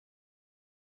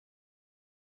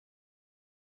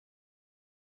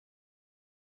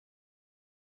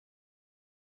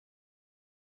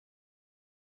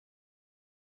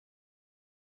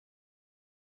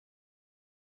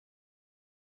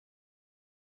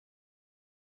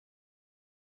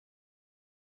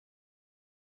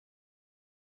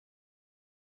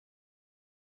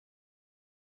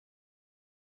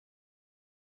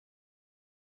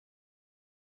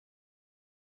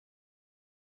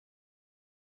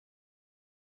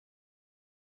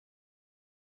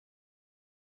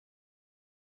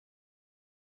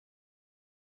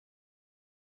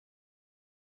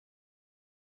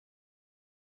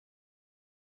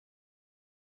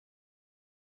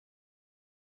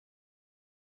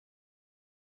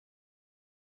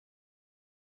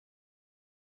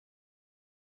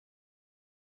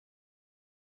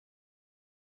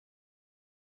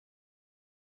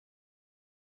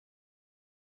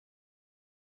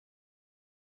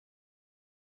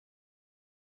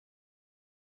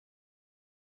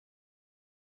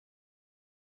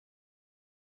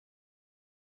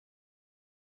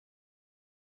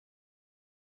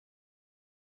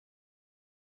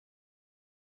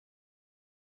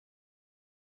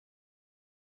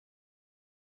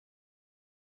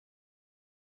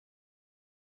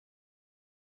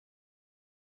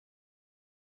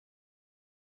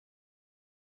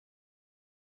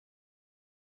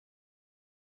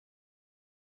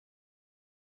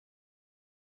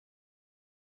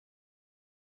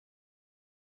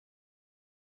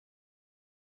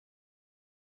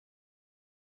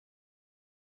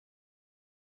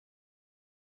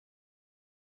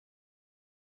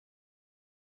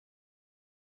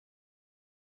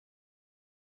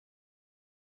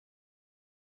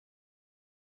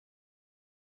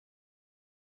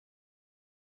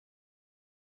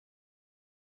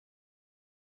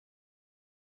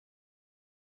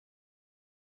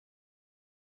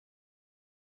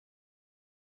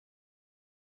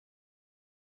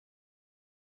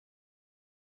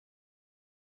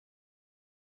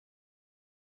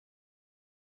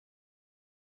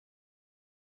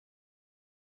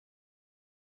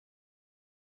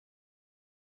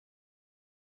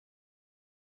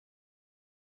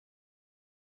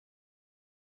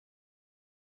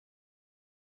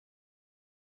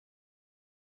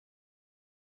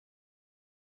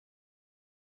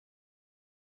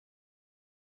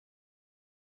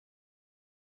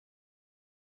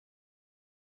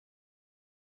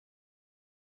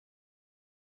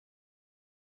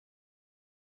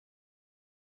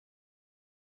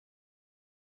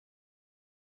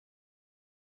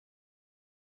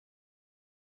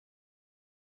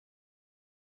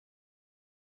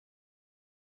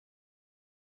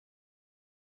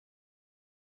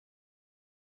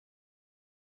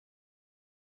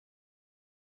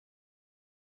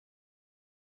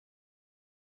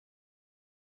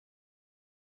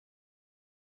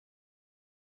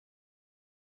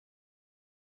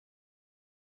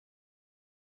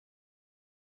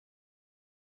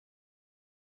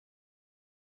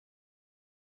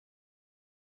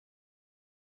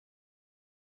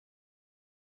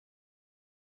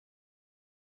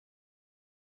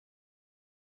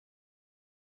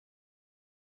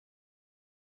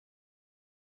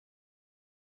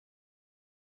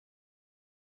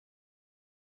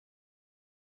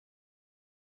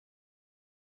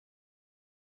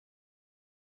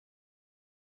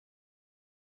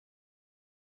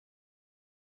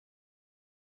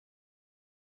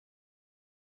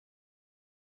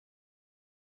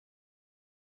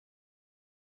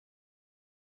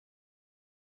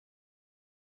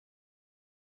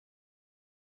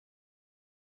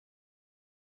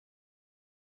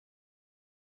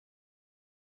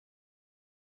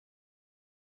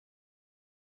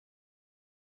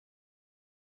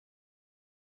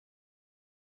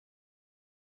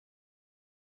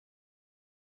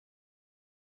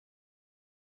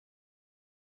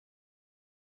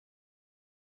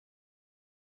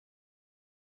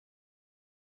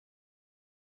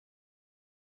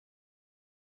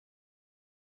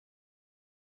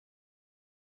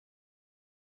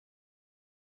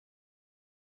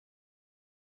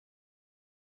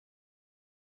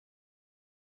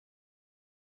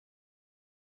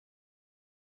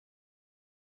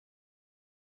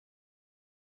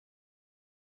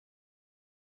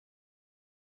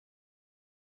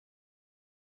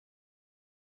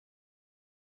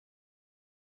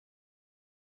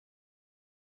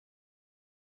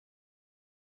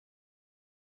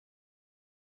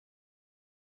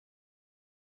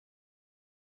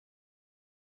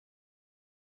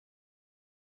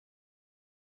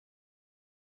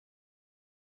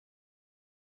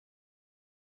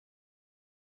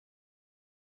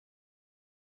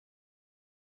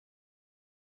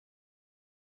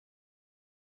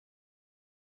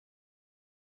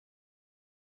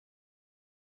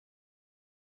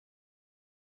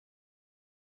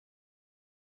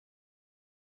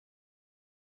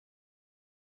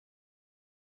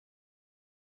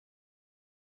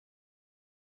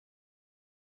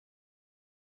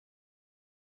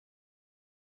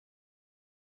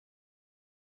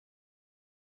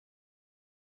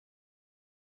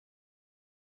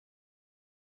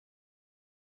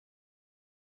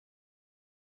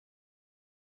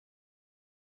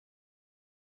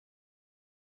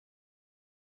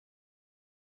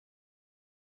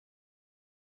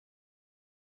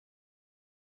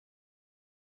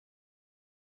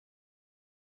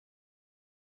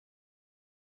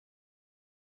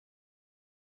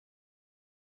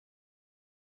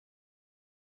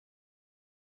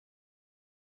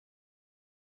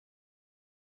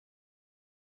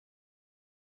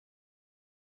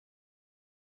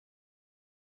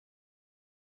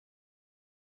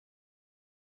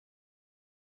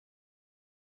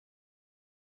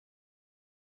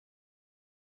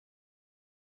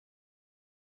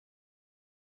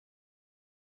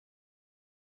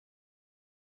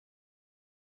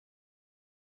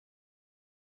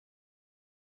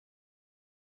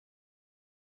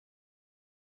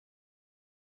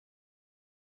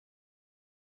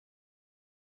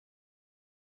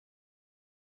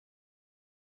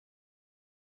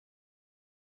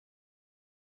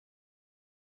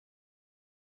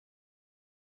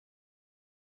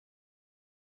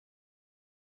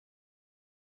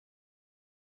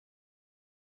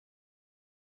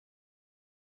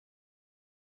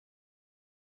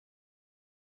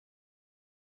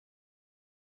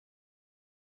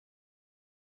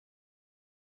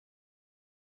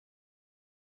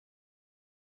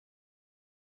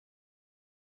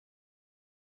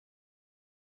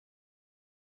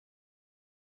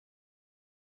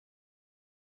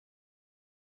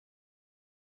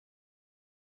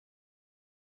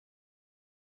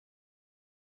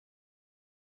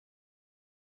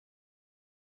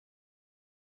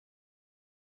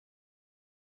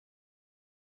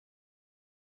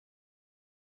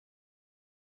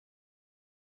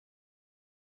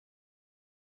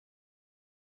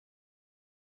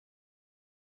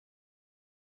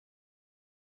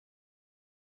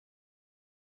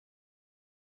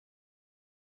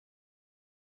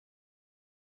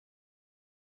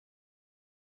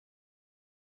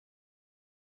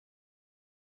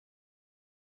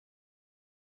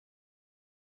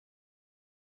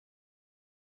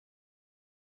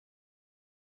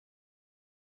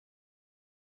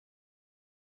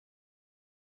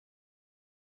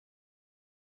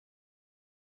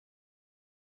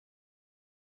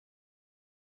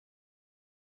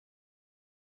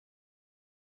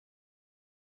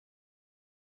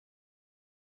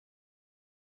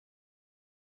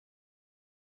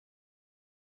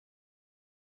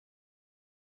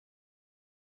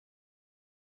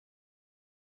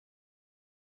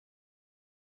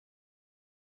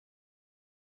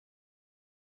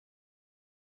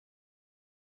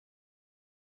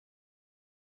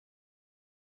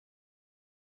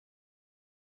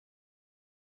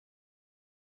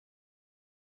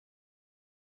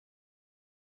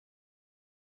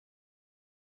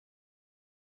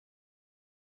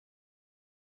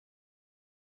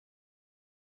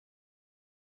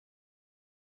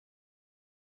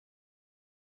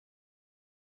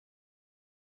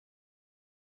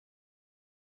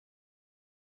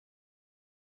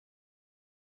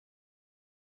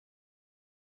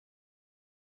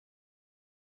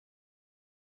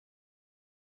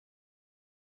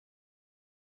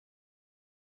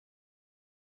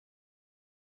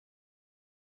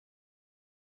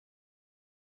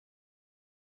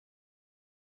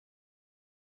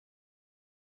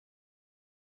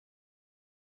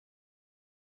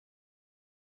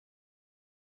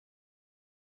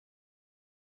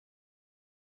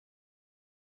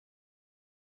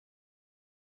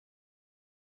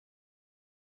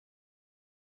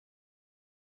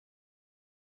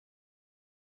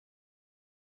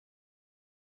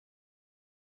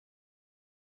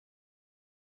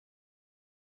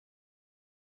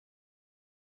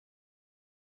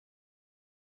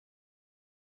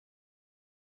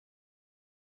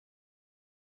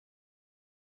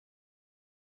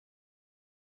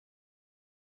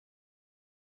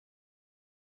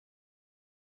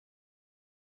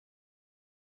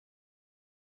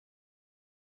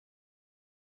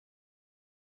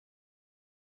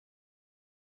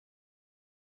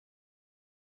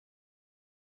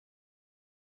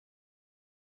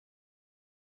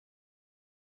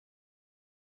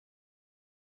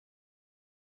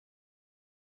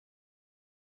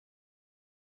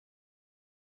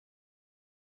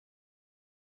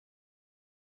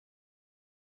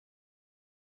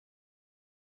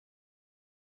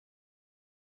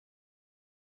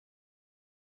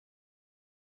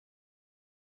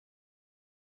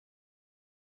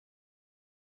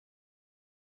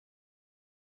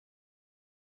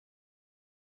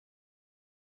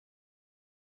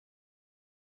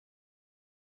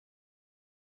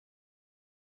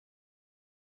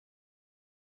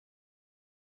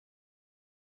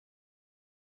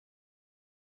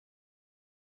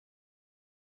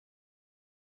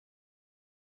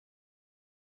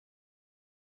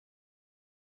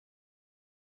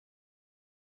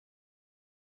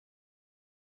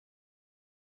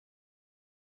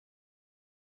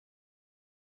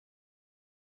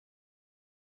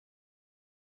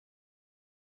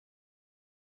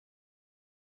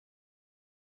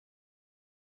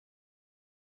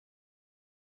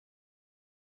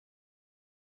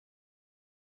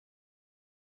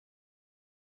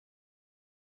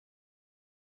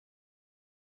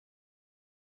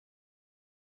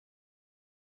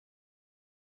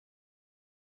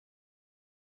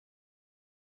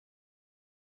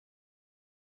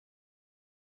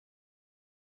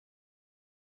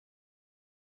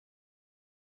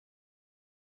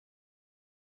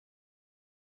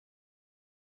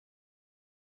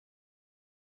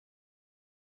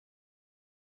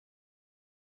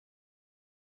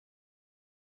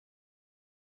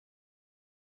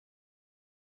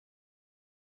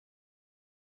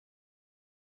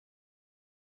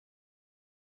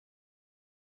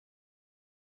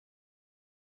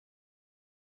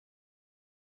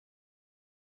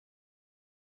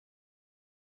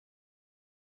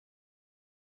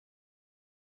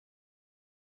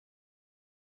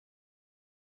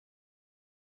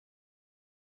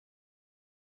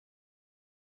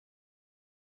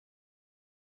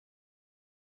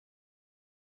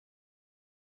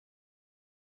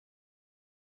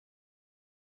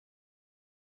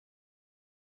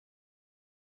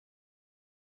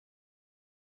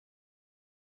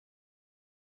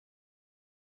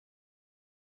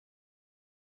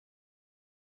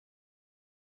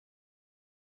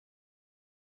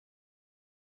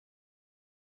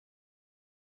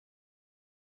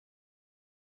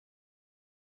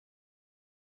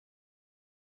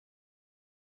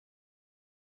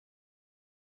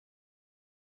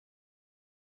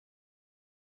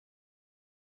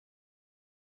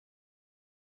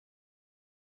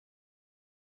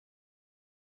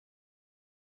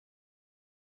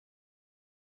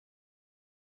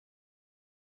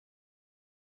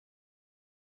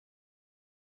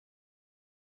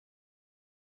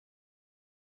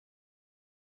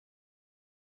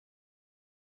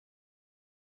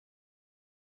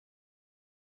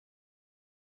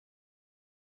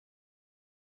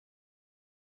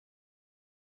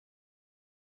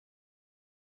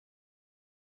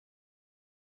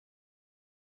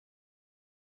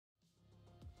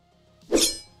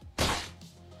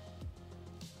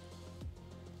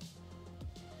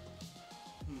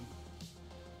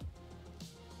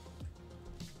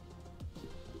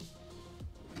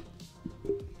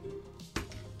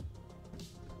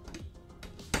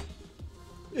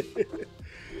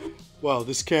Wow,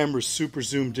 this camera's super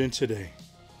zoomed in today.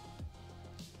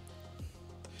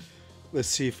 Let's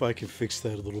see if I can fix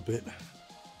that a little bit.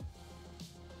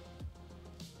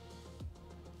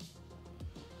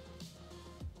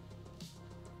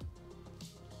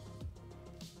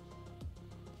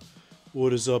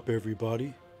 What is up,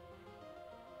 everybody?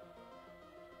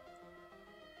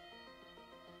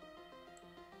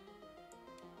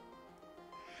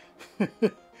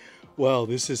 Wow,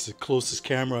 this is the closest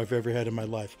camera I've ever had in my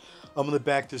life. I'm going to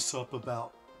back this up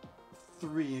about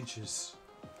 3 inches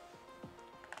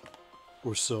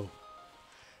or so.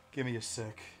 Give me a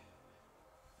sec.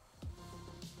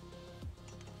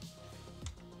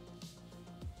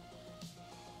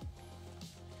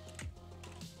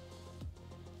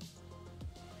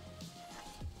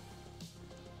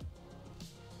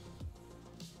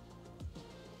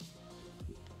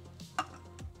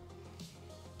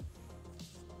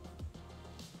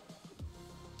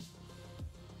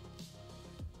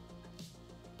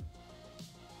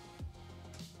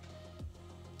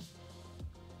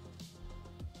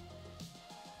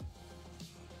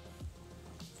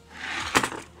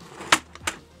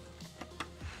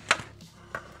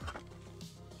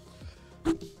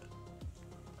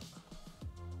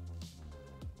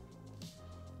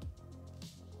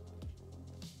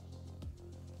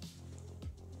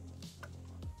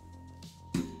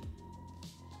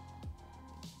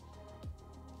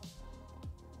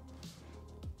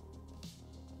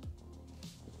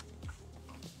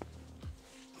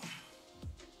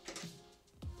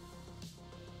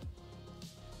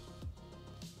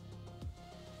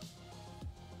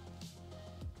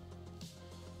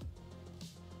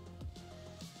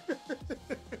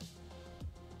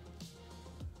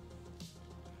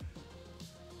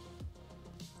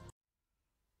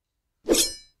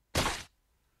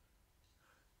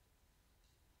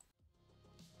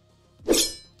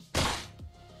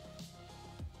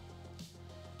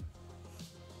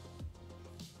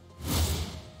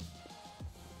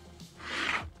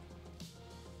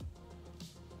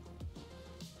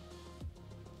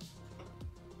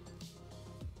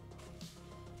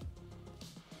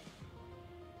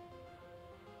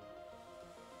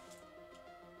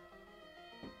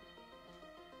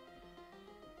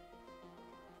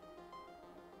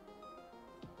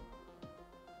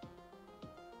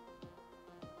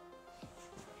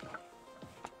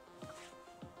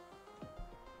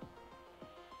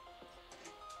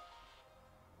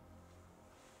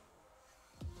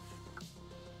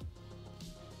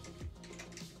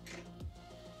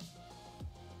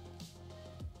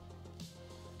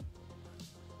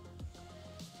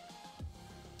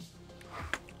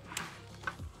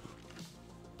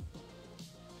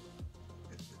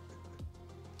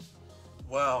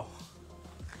 Wow.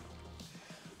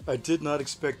 I did not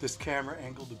expect this camera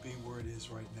angle to be where it is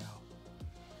right now.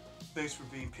 Thanks for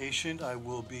being patient. I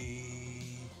will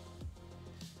be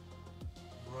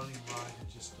running live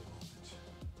in just a moment.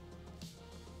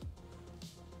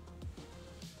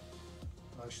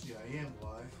 Actually, I am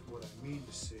live. What I mean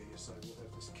to say is I will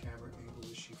have this camera angle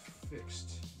issue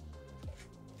fixed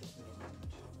in a moment.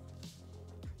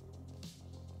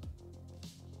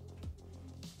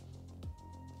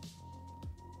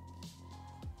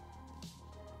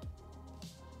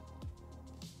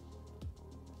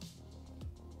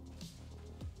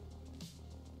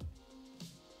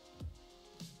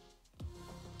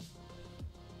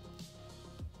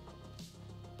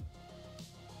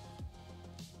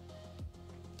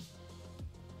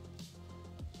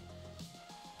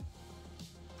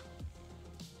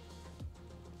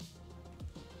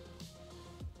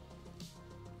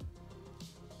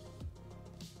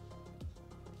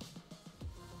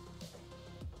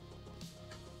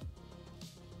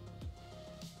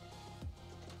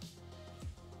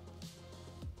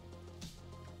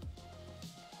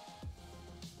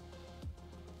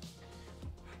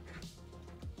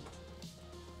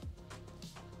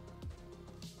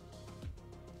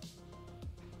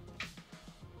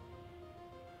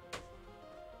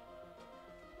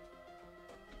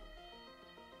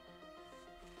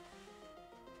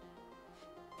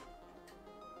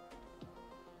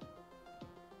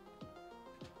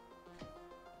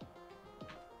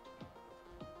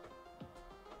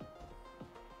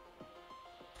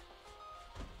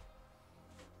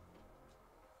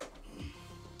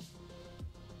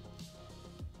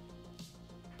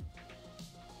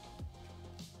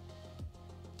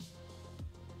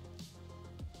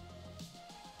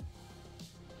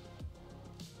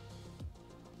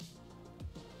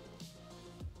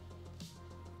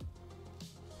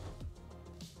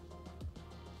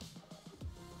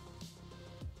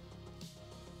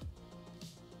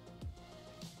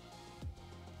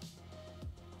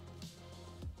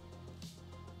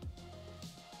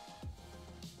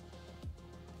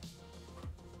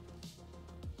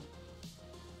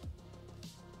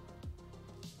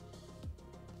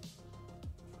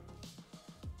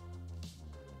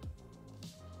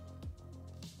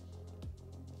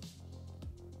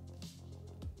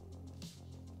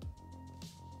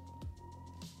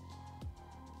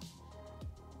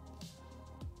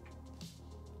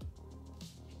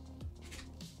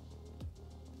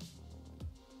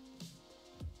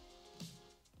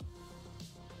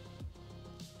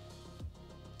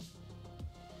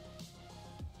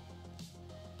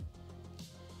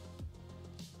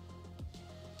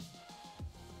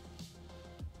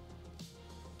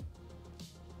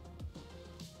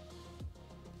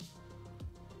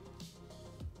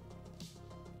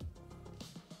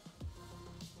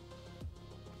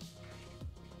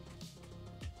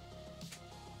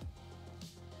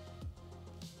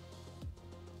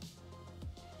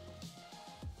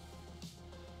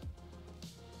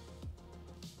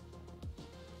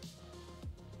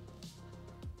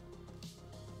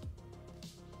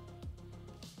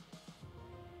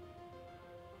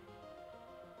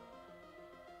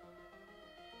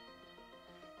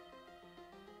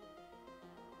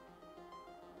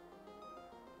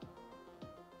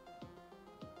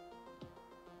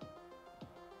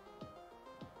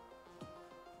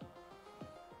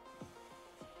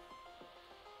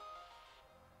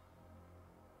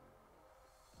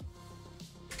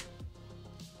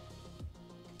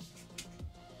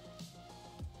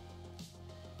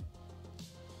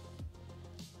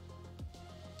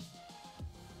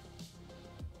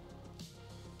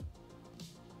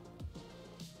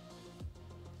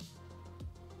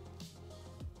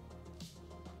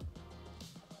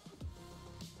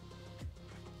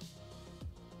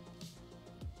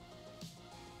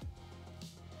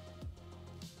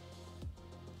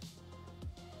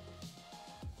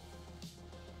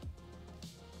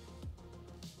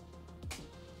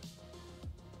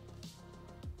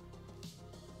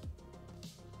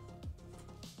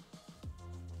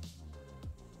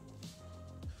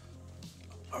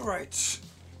 All right.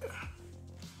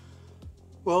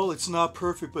 Well, it's not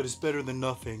perfect, but it's better than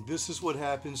nothing. This is what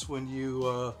happens when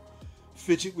you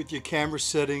fidget with your camera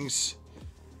settings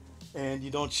and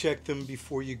you don't check them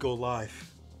before you go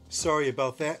live. Sorry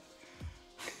about that.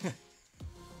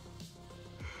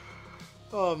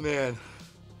 Oh man.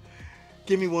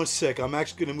 Give me 1 sec. I'm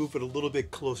actually going to move it a little bit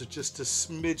closer, just a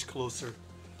smidge closer,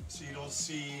 so you don't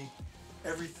see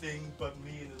everything but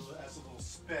me as a little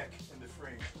speck in the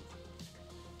frame.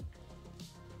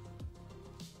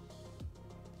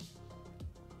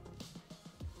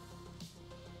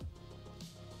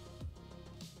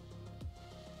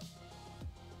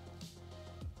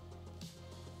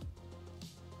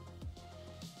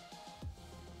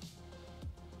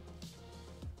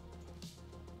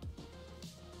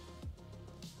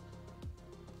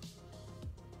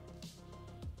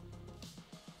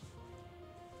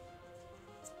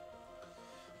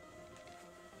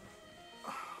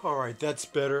 Alright, that's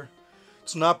better.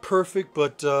 It's not perfect,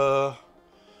 but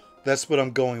that's what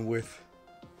I'm going with.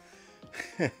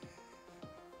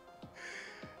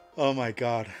 Oh my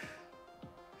god.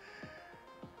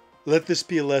 Let this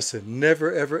be a lesson.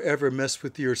 Never, ever, ever mess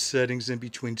with your settings in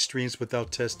between streams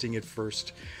without testing it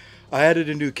first. I added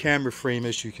a new camera frame,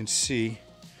 as you can see.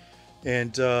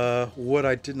 And what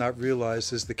I did not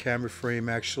realize is the camera frame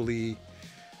actually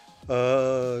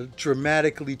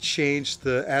dramatically changed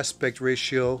the aspect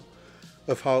ratio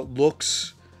of how it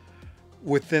looks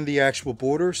within the actual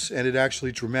borders, and it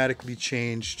actually dramatically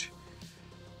changed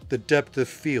the depth of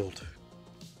field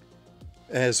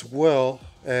as well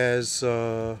as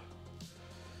the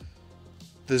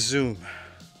zoom.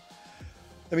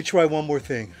 Let me try one more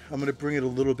thing. I'm going to bring it a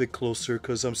little bit closer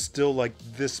because I'm still like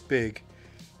this big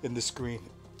in the screen.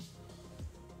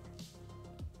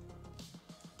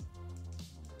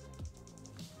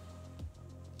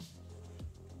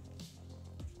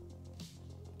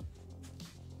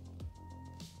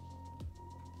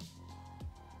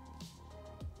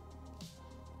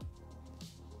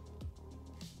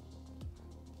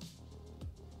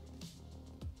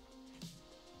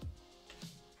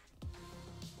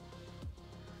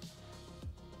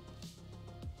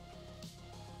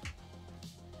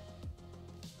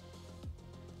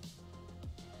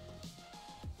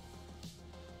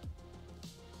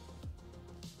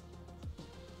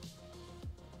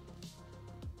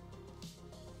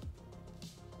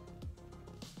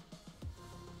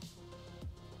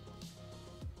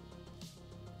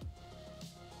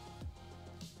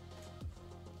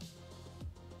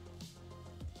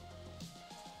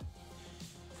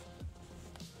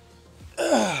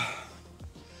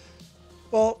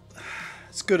 Well,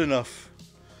 it's good enough.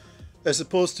 As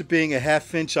opposed to being a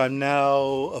 ½ inch, I'm now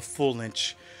a full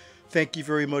inch. Thank you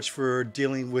very much for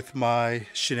dealing with my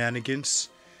shenanigans.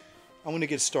 I'm going to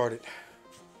get started.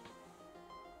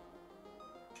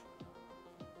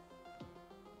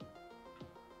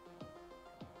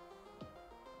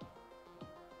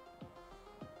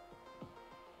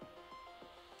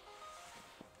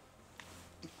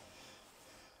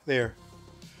 There.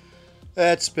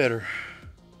 That's better.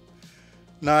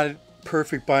 Not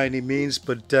perfect by any means,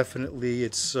 but definitely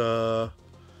it's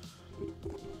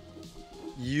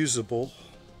usable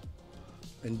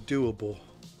and doable.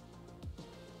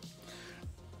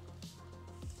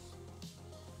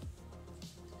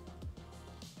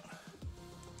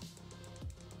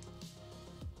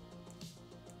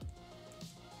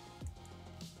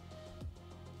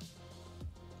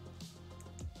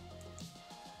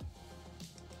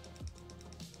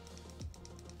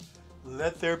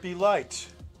 Let there be light.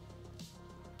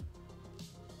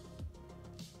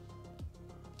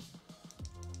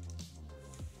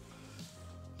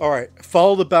 Alright,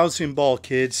 follow the bouncing ball,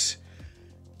 kids.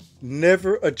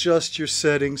 Never adjust your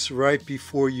settings right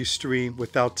before you stream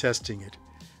without testing it.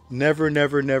 Never,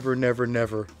 never, never, never,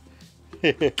 never.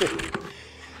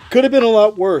 Could have been a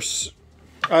lot worse.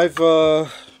 I've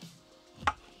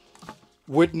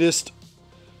witnessed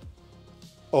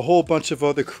a whole bunch of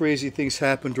other crazy things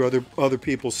happen to other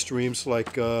people's streams,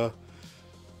 like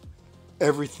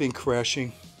everything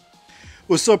crashing.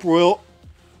 What's up, Royal?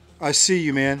 I see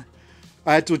you, man.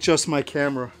 I had to adjust my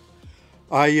camera.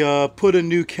 I put a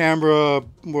new camera,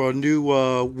 or a new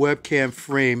webcam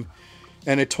frame,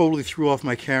 and it totally threw off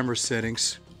my camera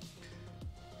settings.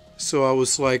 So I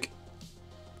was like,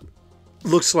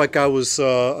 looks like I was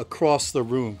across the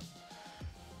room.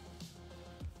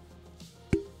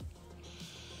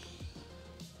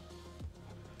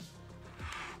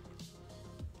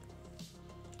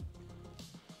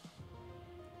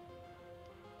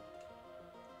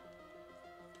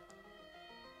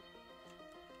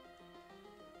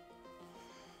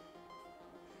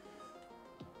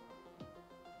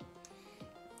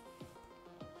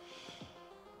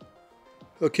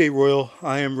 Okay, Royal,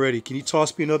 I am ready. Can you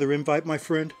toss me another invite, my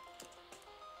friend?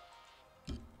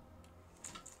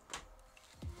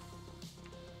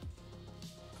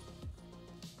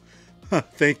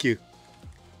 Thank you.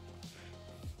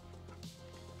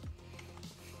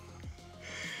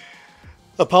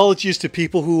 Apologies to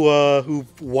people who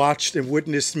watched and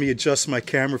witnessed me adjust my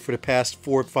camera for the past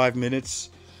 4 or 5 minutes.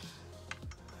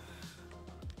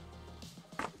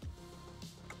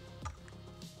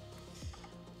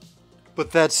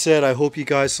 But that said, I hope you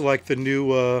guys like the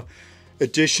new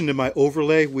addition to my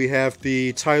overlay. We have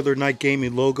the Tyler Night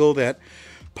Gaming logo that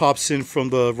pops in from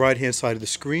the right hand side of the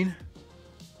screen.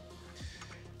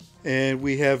 And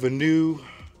we have a new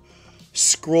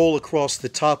scroll across the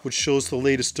top which shows the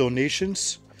latest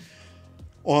donations.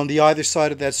 On the either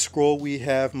side of that scroll we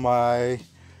have my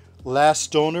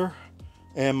last donor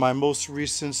and my most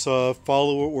recent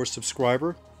follower or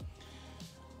subscriber.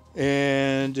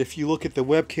 And if you look at the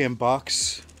webcam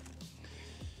box,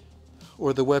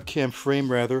 or the webcam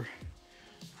frame rather,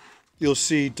 you'll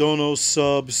see donos,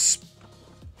 subs,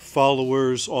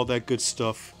 followers, all that good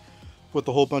stuff, with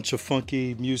a whole bunch of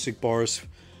funky music bars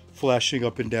flashing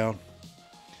up and down.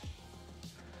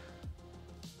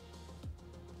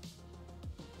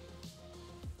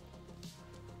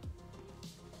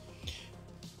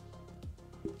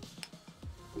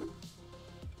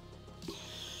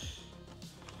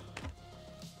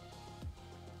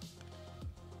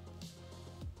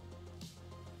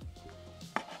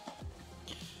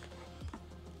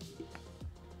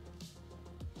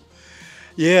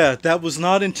 Yeah, that was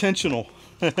not intentional.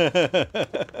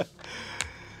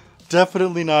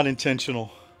 Definitely not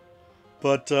intentional.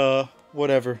 But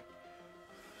whatever.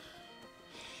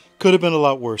 Could have been a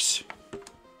lot worse.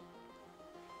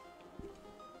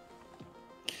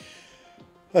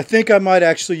 I think I might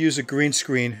actually use a green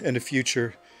screen in the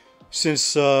future,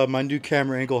 since my new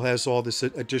camera angle has all this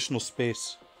additional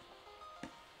space.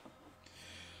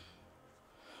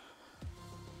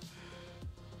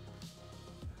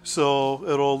 So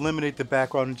it'll eliminate the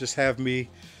background and just have me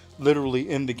literally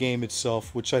in the game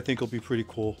itself, which I think will be pretty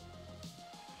cool.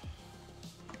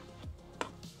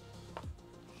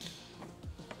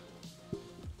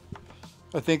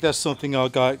 I think that's something I'll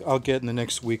get in the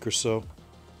next week or so.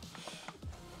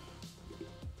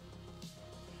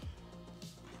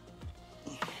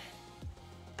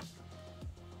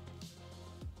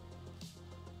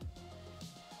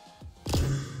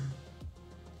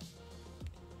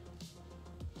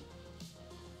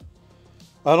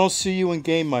 I don't see you in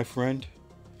game, my friend.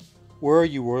 Where are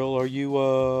you, Royal? Are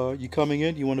you coming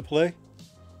in? You want to play?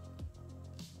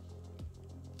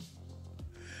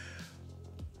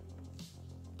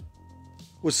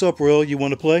 What's up, Royal? You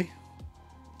want to play?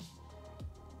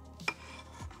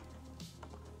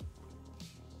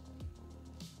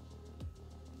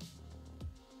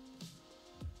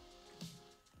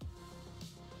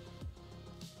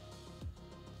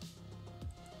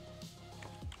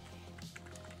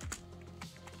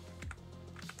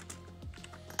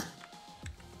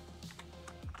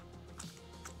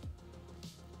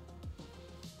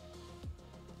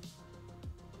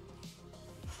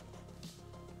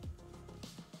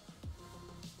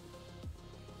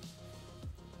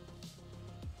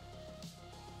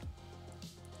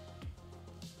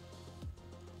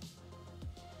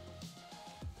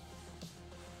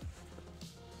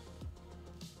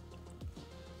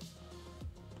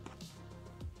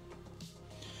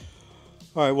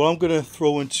 All right. Well, I'm gonna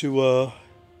throw into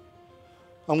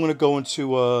I'm gonna go into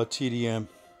TDM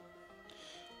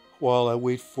while I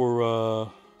wait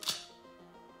for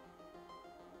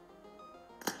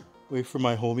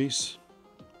my homies.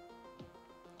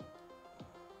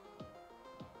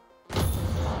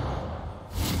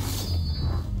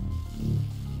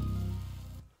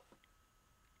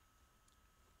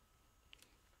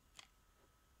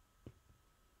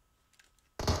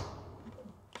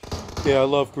 Yeah, I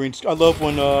love green. I love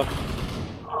when oh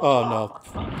no,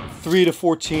 3 to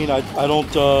 14. I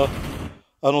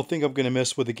don't think I'm gonna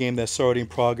mess with a game that's already in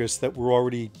progress that we're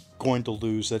already going to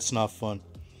lose. That's not fun.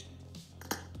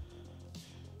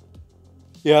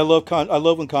 Yeah, I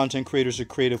love when content creators are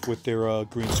creative with their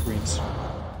green screens.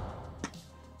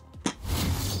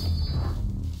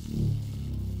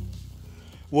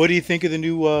 What do you think of the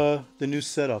new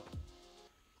setup?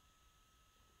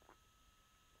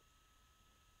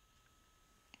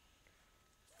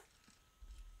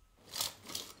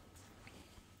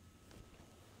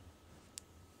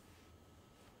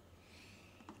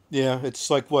 Yeah, it's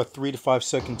like what, 3 to 5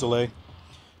 second delay.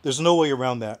 There's no way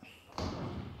around that.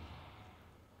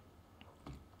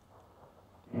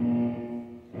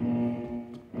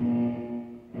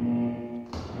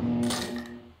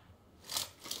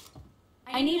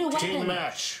 I need a weapon. Team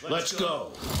match. Let's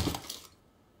go.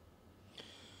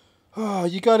 Oh,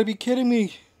 you gotta be kidding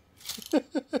me.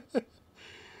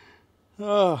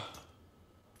 Oh,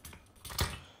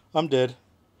 I'm dead.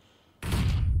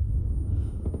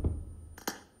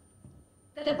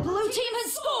 The blue team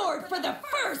has scored for the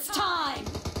first time.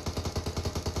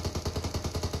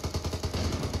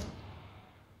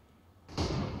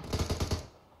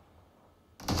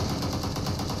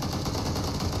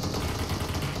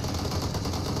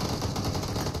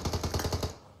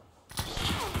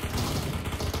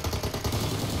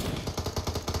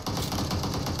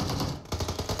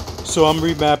 So I'm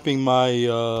remapping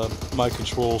my my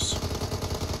controls.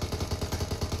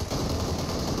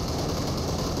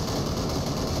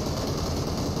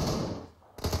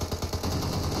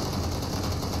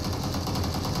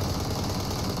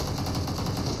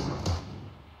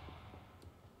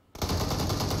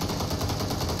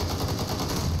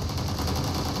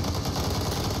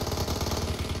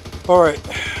 All right,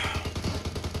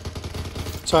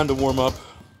 time to warm up.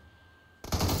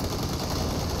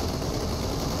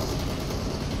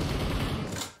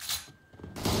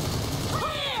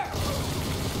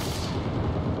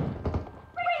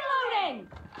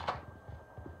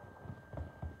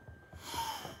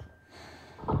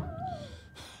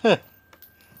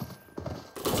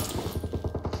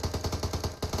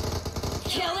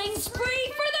 Killing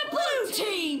spree for the blue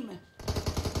team!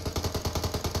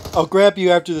 I'll grab you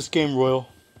after this game, Royal.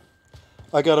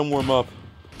 I gotta warm up.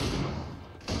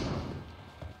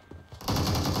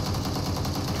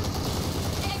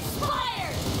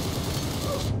 Expired!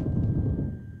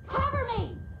 Cover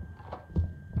me!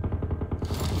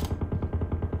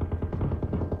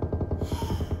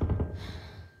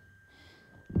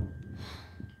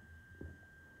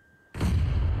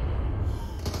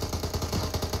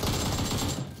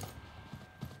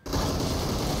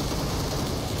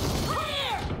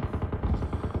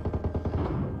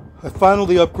 I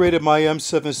finally upgraded my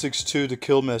M762 to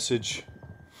kill message.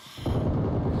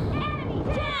 Enemy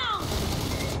down!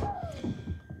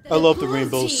 I love the blue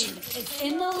rainbows. Team is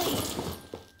in the lead.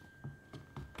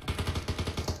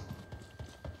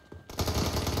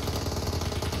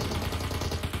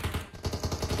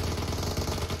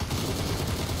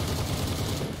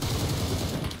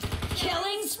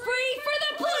 Killing spree for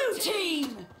the blue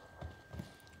team!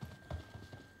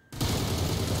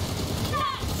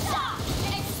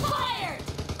 Expired!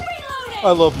 Reloading!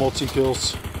 I love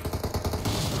multi-kills. The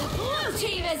blue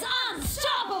team is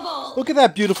unstoppable! Look at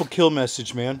that beautiful kill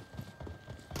message, man.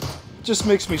 Just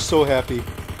makes me so happy.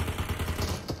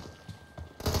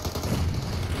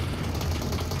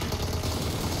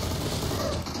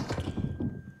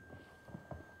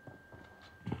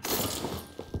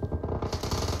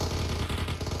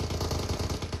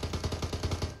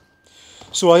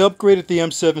 So I upgraded the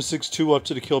M762 up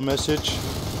to the kill message.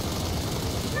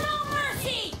 No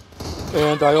mercy!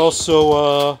 And I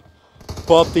also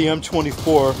bought the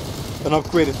M24 and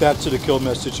upgraded that to the kill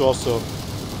message also.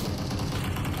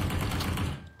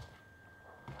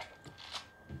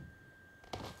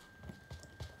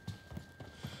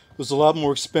 It was a lot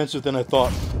more expensive than I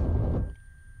thought.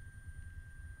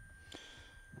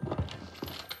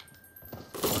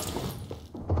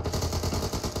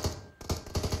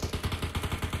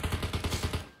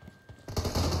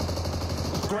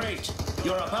 Great.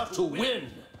 You're about to win.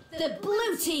 The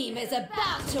blue team is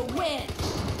about to win!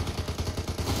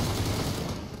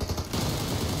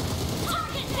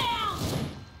 Target down!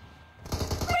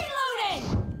 Reloading!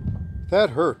 That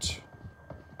hurt.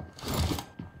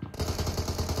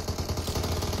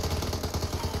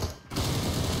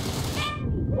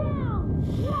 Enemy down!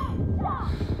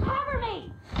 Stop! Cover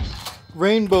me!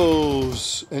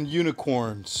 Rainbows and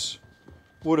unicorns.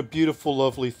 What a beautiful,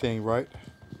 lovely thing, right?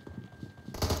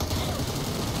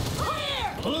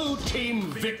 Clear! Blue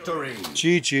team victory.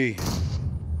 GG.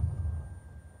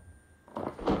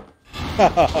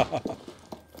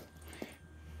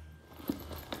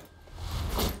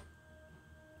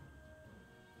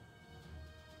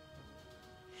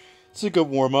 It's a good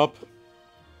warm-up.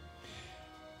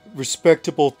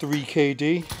 Respectable 3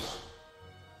 KD.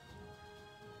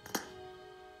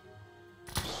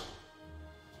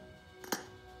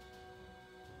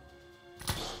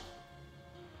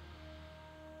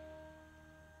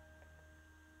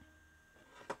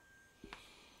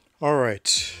 All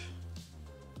right.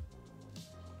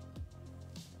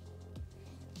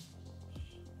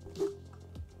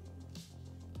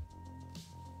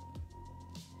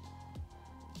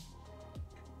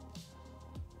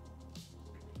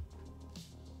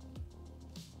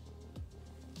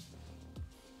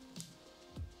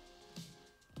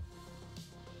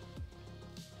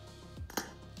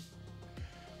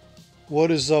 What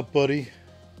is up, buddy?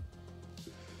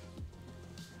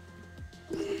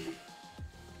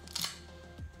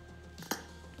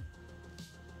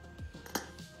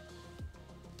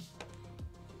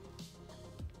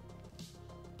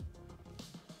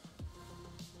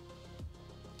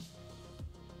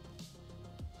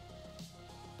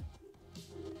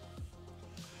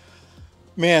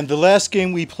 Man, the last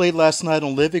game we played last night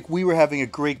on Livic, we were having a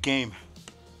great game.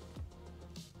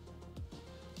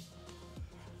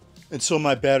 And so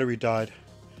my battery died.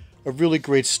 A really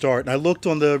great start. And I looked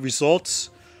on the results,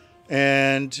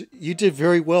 and you did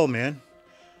very well, man.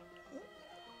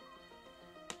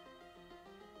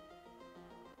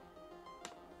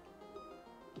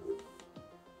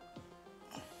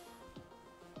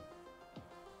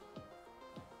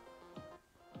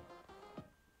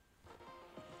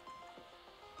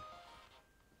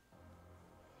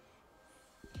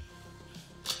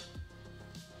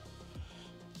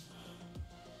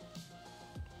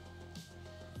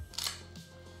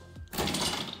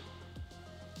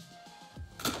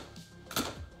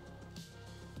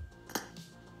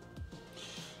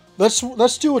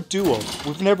 Let's do a duo.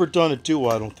 We've never done a duo,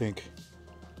 I don't think.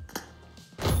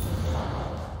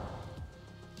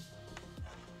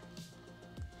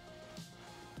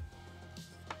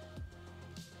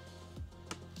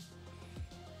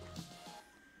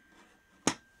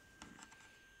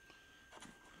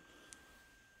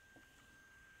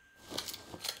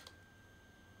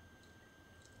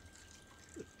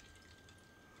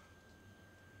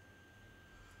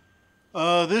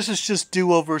 This is just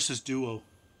duo versus duo.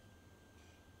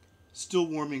 Still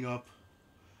warming up.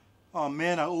 Oh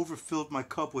man, I overfilled my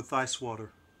cup with ice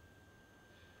water.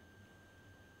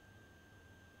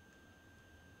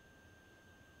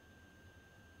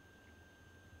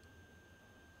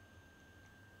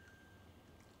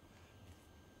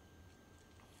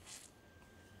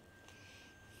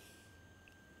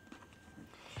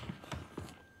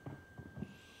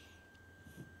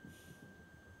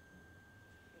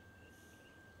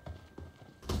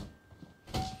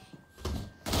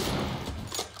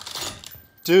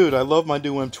 Dude, I love my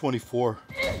new M24.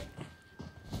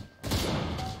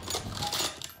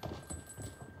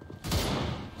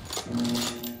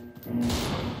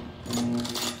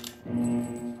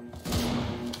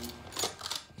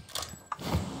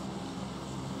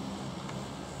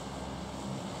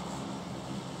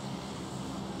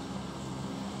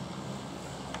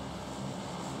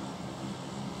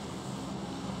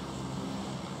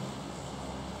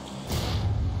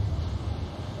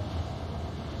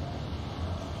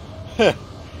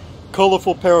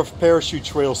 Colorful pair of parachute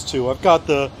trails too. I've got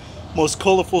the most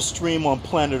colorful stream on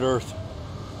planet Earth.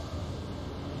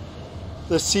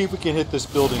 Let's see if we can hit this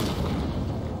building.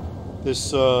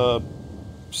 This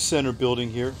center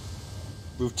building here.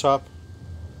 Rooftop.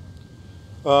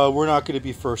 We're not going to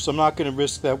be first. I'm not going to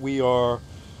risk that we are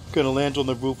going to land on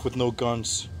the roof with no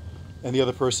guns and the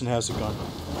other person has a gun.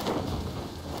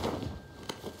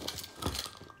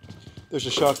 There's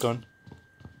a shotgun.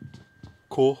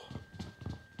 Cool.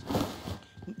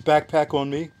 Backpack on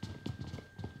me.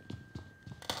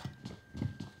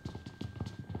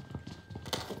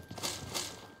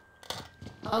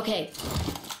 Okay.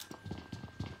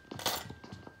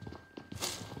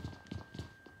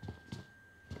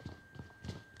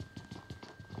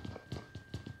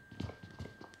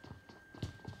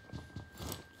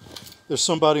 There's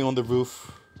somebody on the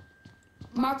roof.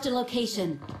 Marked a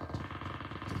location.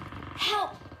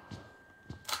 Help!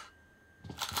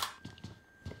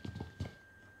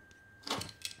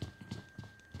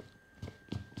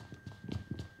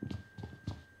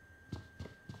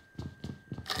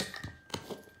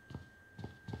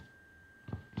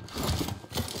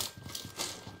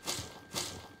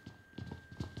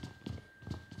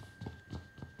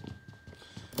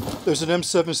 There's an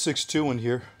M762 in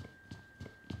here.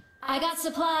 I got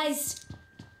supplies.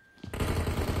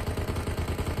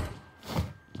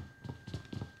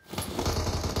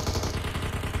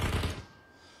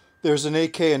 There's an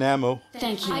AK and ammo.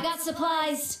 Thank you. I got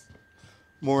supplies.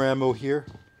 More ammo here.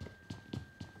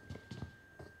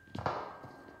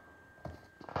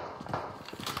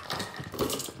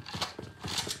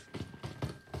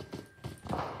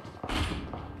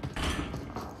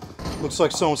 Looks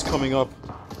like someone's coming up.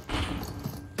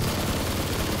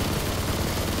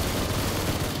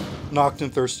 Knocked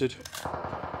and thirsted.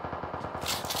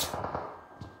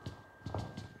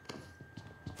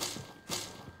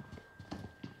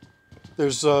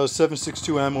 There's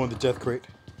 7.62 ammo in the death crate.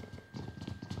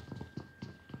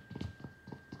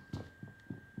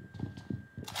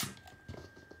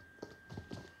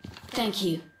 Thank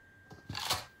you.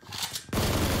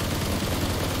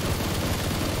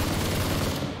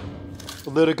 I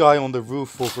lit a guy on the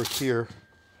roof over here.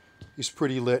 He's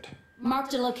pretty lit.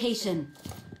 Marked a location.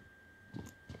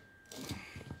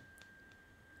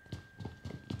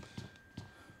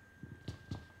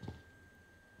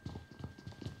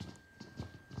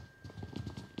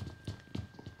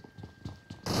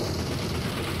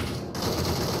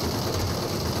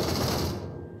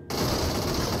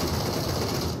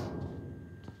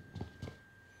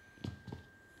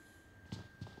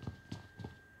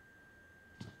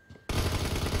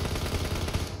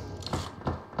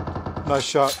 Nice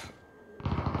shot.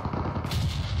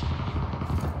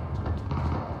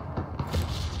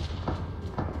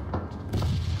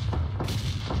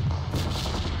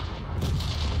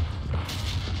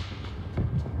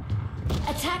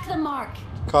 Attack the mark.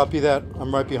 Copy that.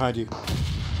 I'm right behind you.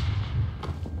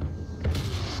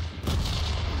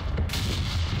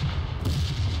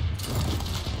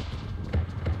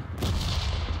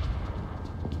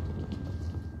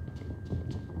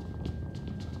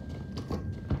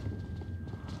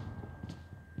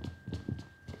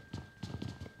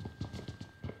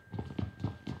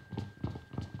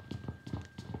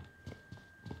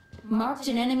 Marked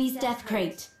an enemy's death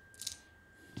crate.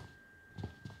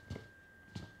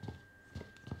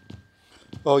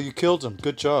 Oh, you killed him.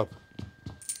 Good job.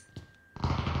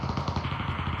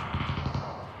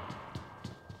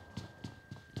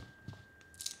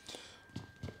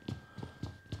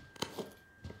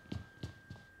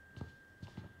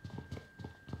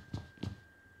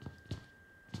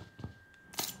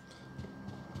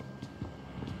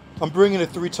 I'm bringing a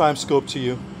 3-time scope to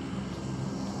you.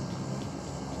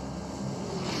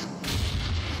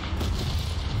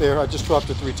 There, I just dropped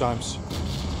it 3 times.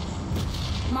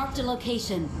 Marked a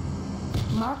location.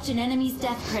 Marked an enemy's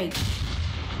death crate.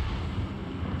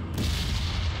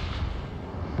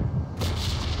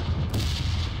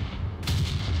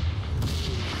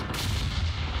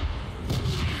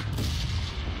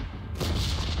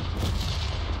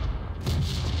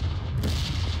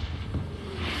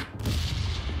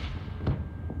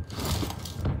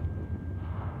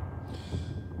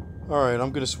 Alright,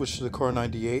 I'm going to switch to the Car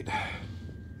 98.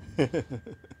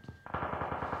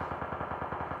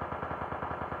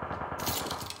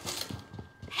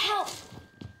 Help!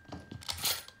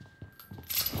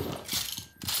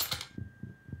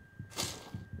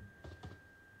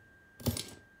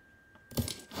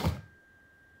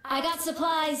 I got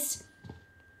supplies.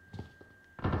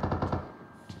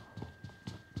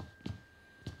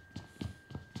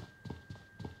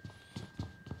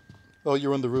 Oh,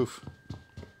 you're on the roof.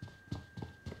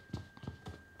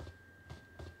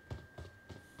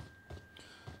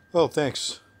 Oh,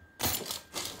 thanks.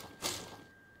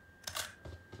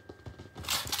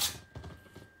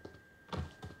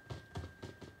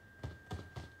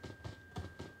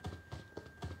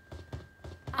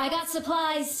 I got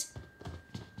supplies.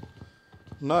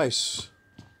 Nice.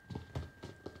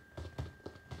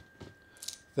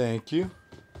 Thank you.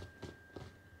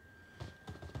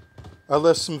 I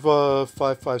left some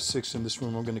 5.56 in this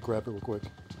room. I'm going to grab it real quick.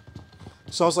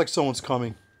 Sounds like someone's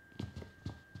coming.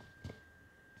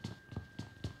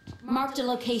 Marked a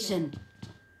location.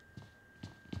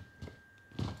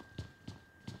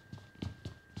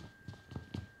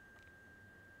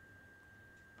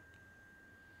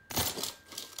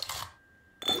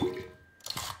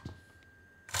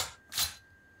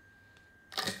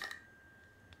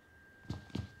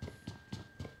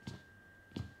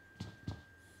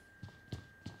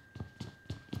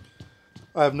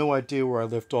 I have no idea where I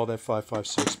left all that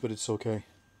 5.56, but it's okay.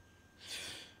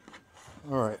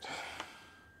 All right.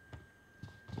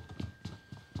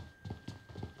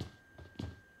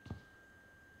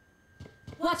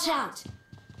 Watch out!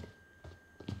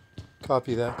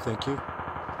 Copy that. Thank you.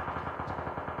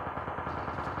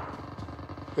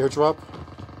 Airdrop.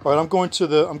 All right, I'm going over to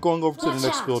the Watch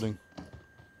next out. building.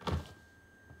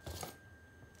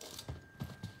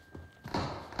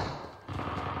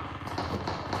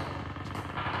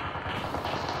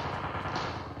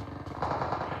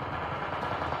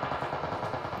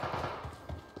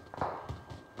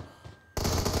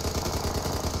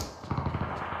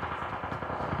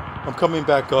 I'm coming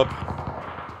back up.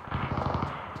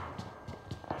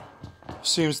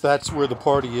 Seems that's where the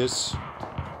party is.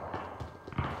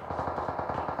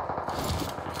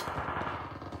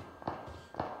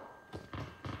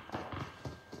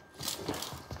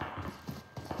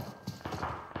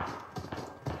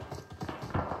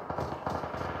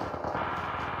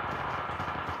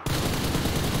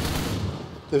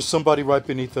 There's somebody right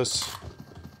beneath us.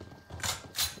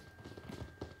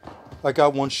 I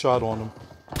got one shot on him.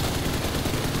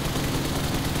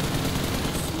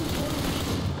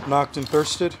 Knocked and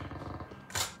thirsted.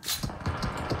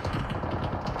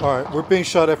 Alright, we're being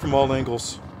shot at from all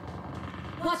angles.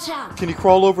 Watch out! Can you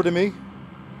crawl over to me?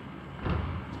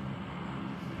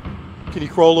 Can you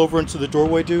crawl over into the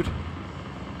doorway, dude?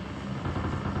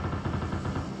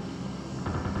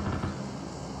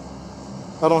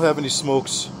 I don't have any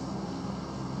smokes.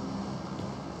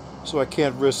 So I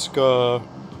can't risk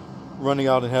running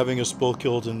out and having us both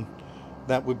killed, and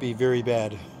that would be very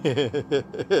bad.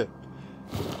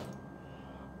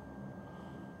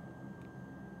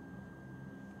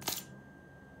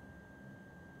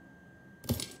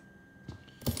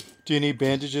 Do you need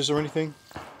bandages or anything?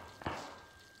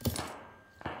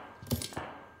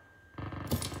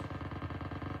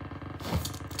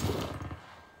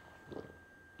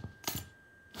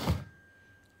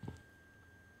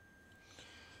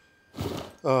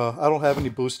 I don't have any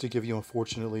boosts to give you,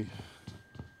 unfortunately.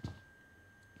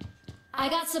 I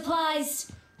got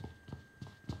supplies.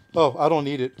 Oh, I don't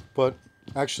need it, but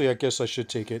actually I guess I should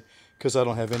take it, because I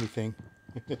don't have anything.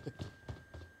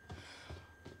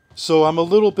 So I'm a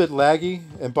little bit laggy,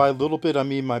 and by a little bit I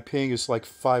mean my ping is like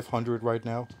 500 right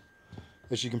now,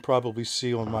 as you can probably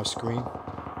see on my screen.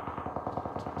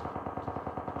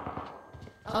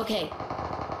 Okay.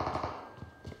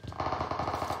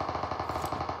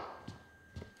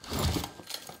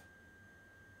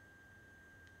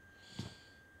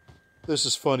 This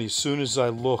is funny. As soon as I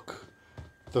look,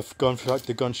 the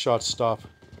gunshots stop.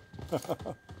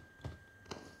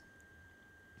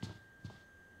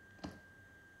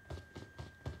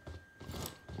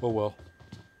 Oh well.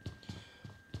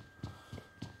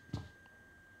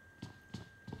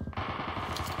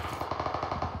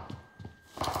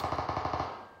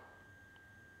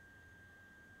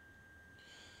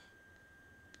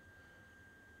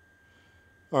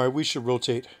 All right, we should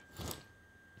rotate.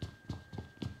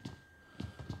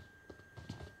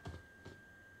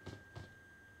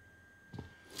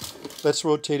 Let's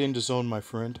rotate into zone, my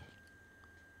friend.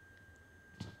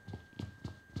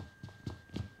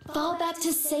 Fall back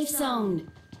to safe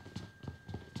zone.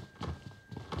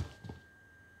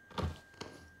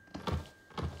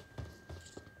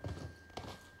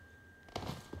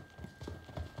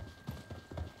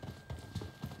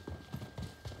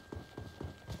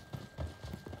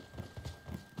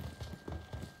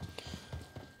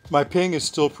 My ping is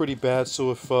still pretty bad,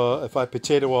 so if I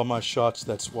potato all my shots,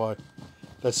 that's why.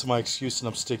 That's my excuse, and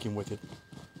I'm sticking with it.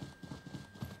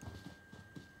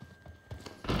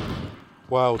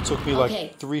 Wow, it took me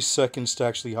like 3 seconds to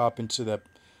actually hop into that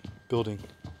building.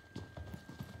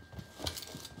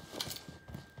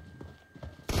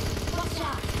 Watch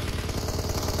out!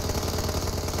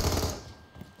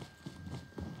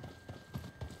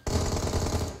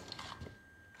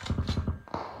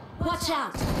 Watch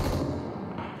out!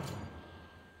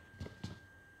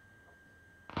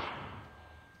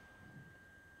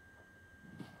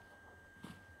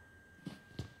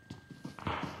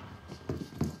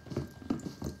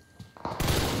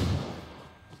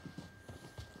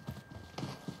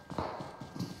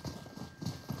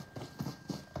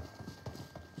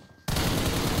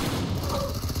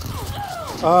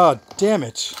 Ah, damn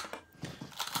it.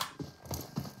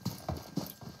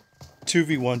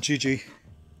 2v1, GG.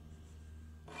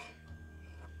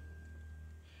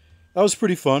 That was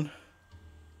pretty fun.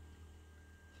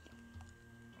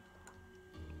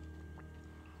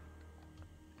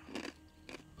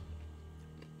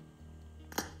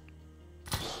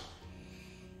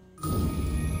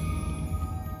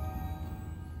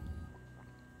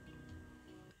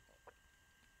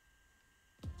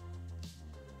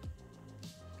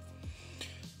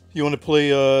 You want to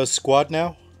play squad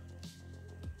now?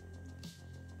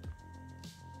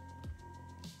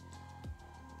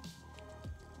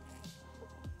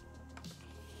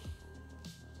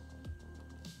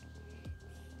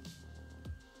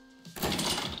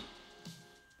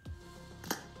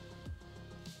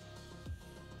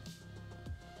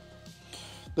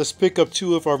 Let's pick up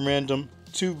two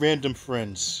random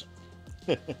friends.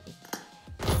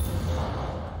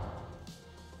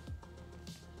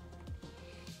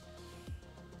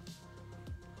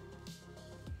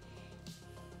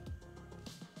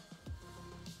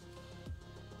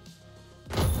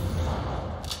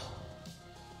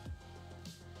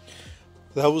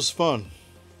 That was fun.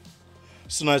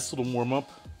 It's a nice little warm-up.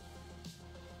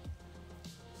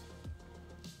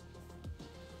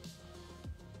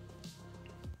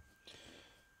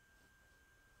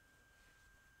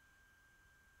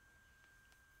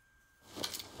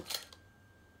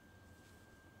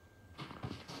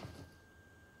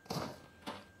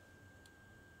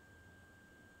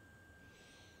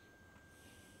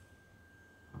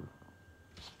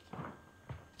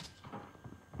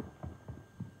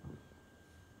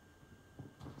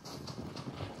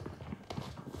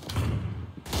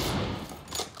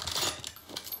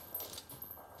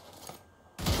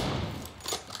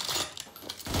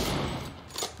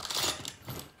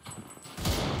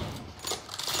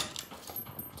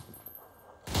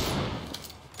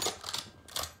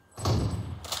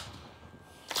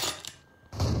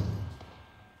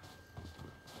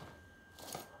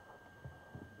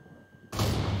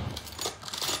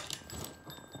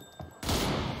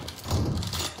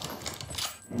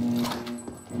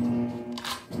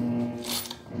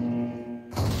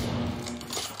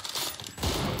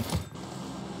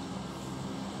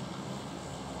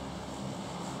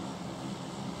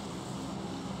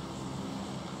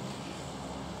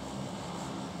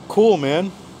 Cool,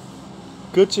 man.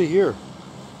 Good to hear.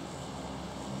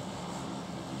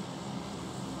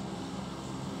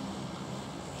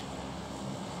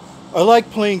 I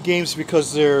like playing games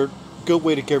because they're a good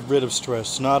way to get rid of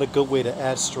stress, not a good way to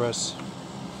add stress.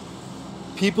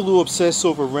 People who obsess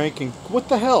over ranking, what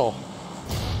the hell?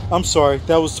 I'm sorry,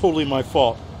 that was totally my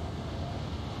fault.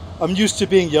 I'm used to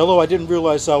being yellow, I didn't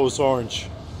realize I was orange.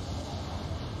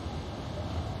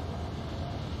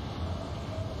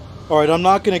 Alright, I'm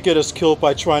not going to get us killed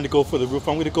by trying to go for the roof.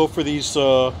 I'm going to go for these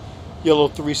yellow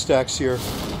 3 stacks here.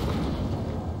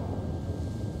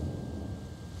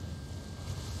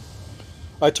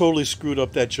 I totally screwed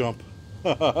up that jump.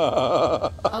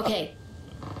 Okay.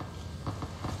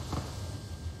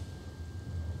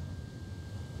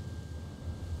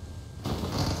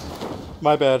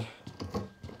 My bad.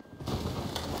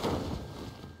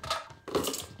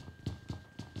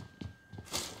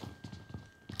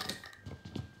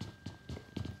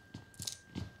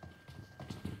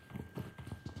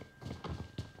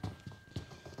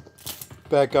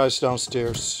 Bad guys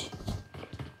downstairs.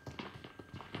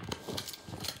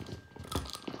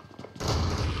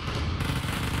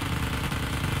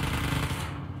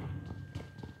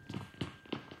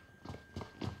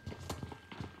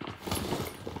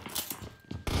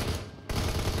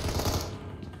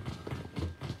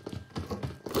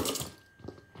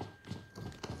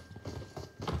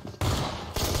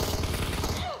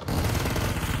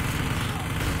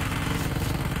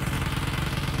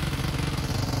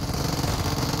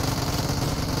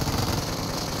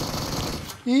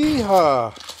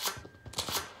 Yeehaw!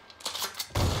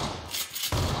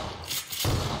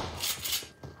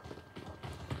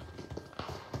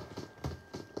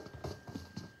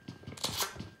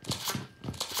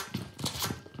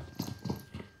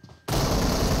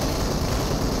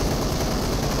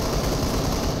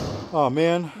 Oh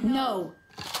man. No.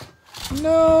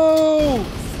 No!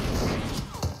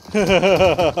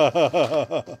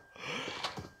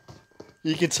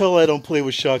 You can tell I don't play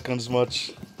with shotguns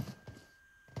much.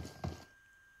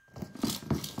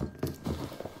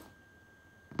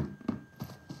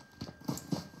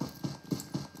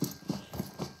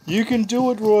 You can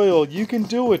do it, Royal. You can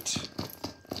do it.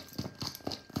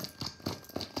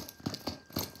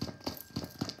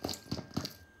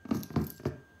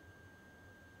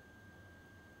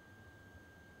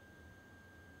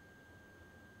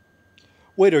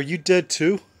 Wait, are you dead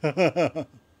too? Alright,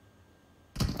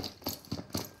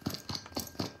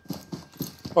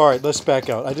 let's back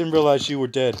out. I didn't realize you were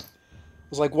dead. I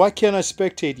was like, why can't I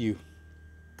spectate you?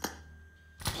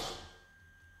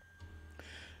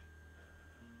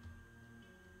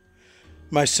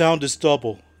 My sound is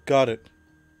double. Got it.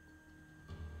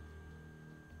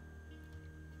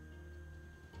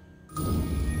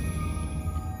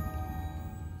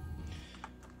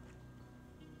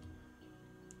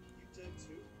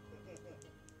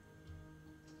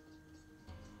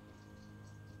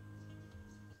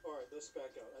 Alright, let's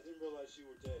back out. I didn't realize you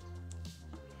were dead.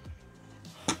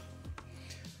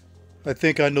 I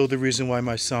think I know the reason why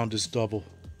my sound is double.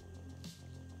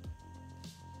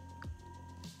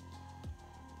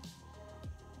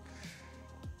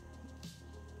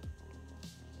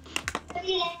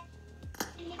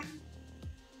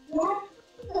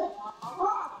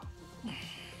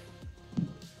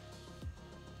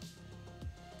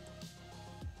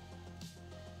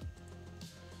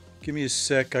 Give me a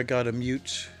sec, I gotta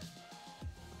mute.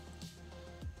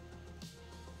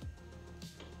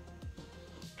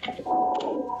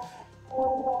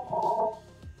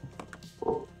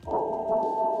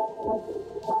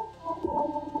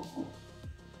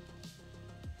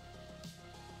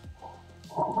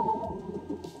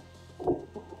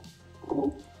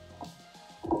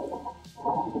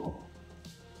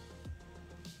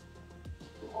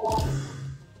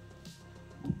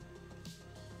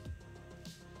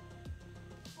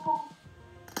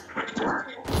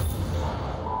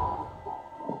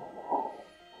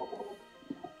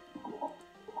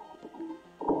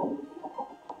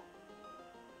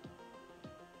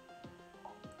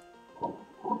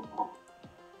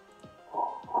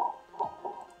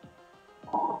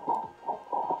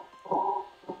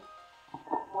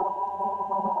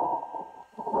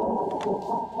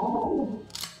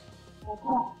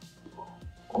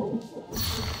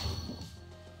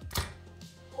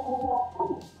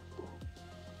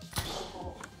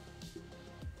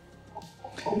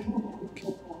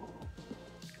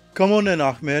 Come on in,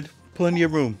 Ahmed. Plenty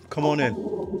of room. Come on in.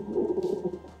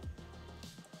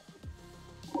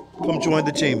 Come join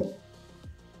the team.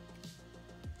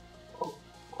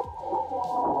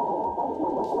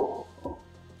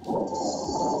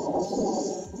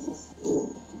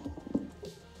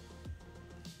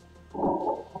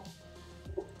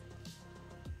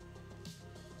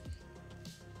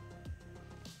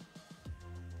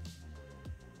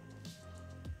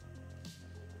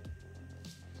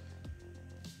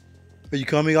 Are you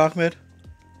coming, Ahmed?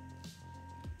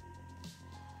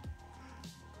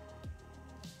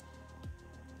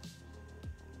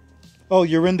 Oh,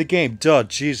 you're in the game. Duh,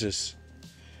 Jesus.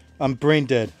 I'm brain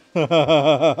dead.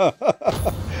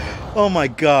 Oh my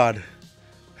God.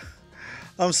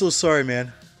 I'm so sorry,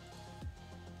 man.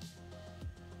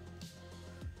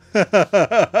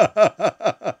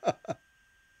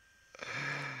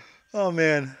 Oh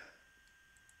man.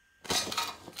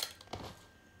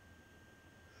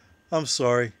 I'm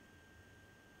sorry.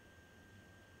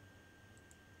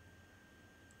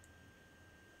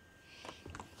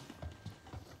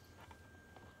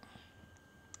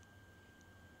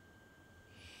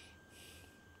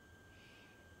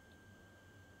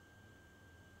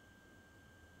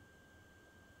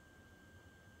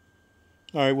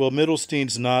 All right, well,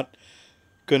 Middlestein's not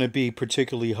going to be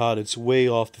particularly hot. It's way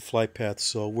off the flight path,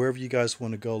 so wherever you guys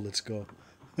want to go, let's go.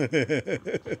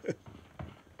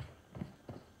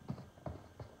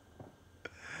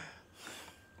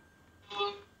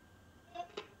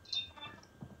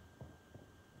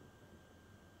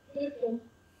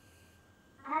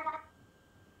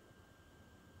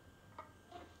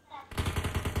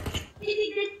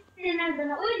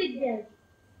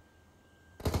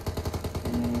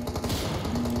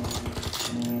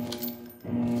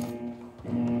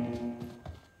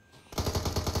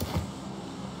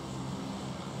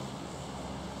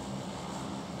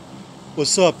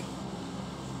 What's up?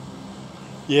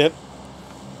 Yep.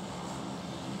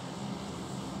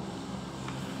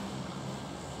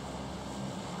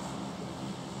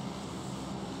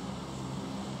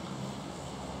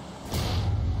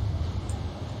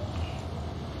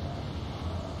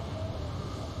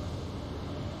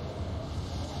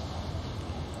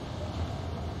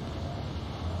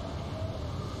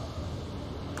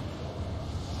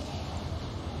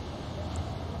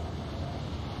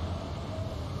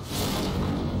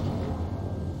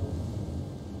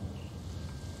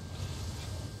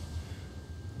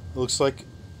 Looks like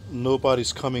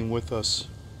nobody's coming with us.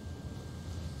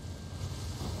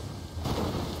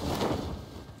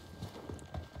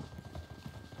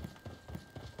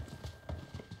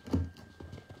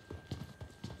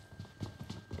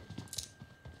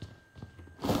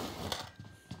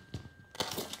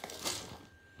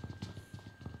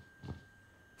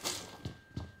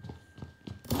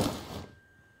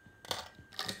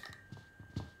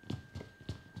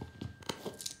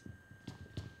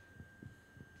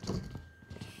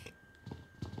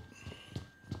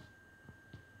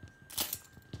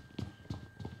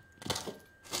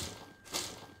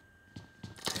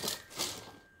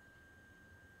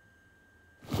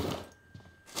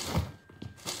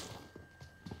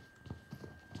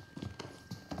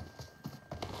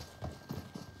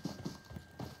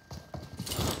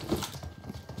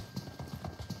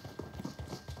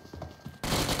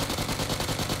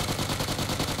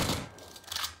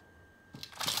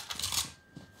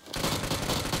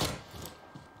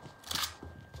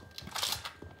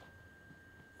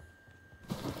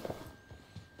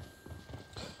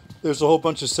 There's a whole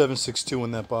bunch of 7.62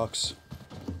 in that box.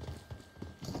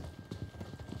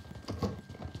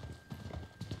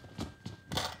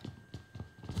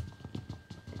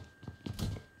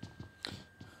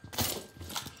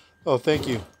 Oh, thank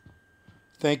you.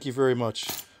 Thank you very much.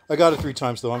 I got it 3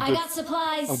 times though. I'm good. I got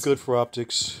supplies. I'm good for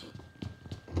optics.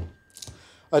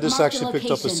 I just Marked a actually picked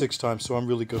up a location. 6 times, so I'm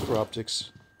really good for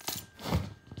optics.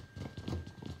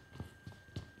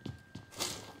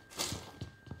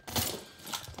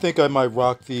 I think I might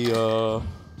rock the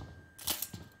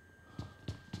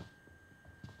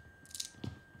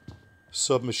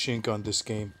submachine gun this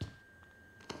game.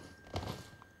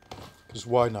 Because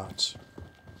why not?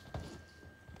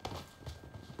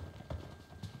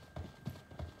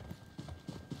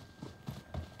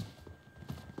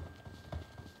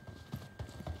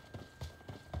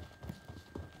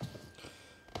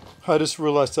 I just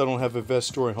realized I don't have a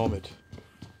vest or a helmet.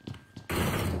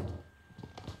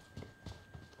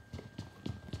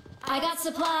 I got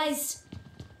supplies.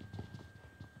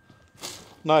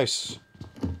 Nice.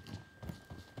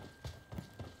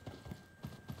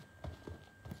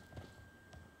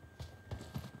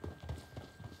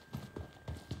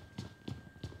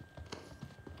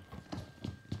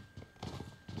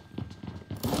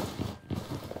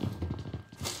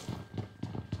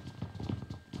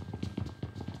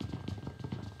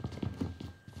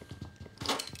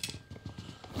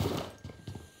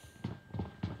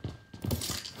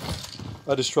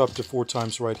 I just dropped it 4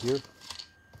 times right here.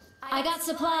 I got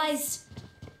supplies.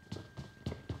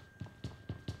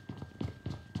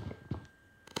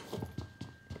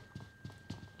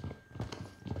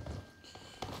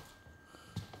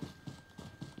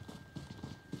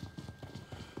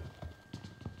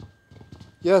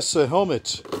 Yes, a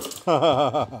helmet.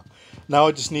 Now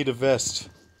I just need a vest.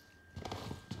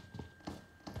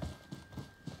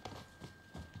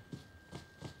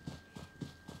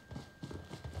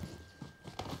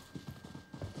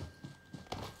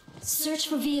 Search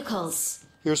for vehicles.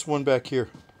 Here's one back here.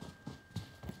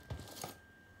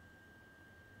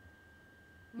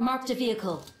 Marked a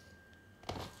vehicle.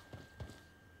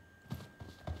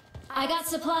 I got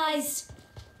supplies.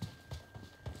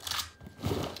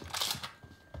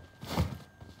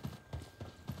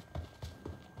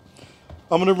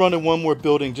 I'm gonna run in one more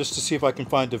building just to see if I can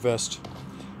find a vest,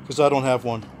 because I don't have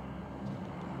one.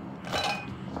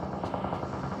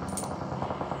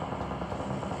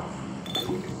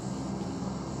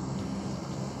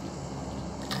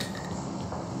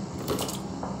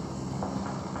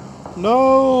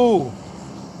 No!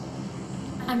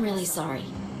 I'm really sorry.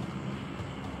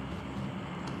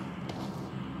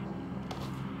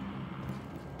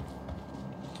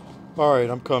 Alright,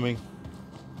 I'm coming.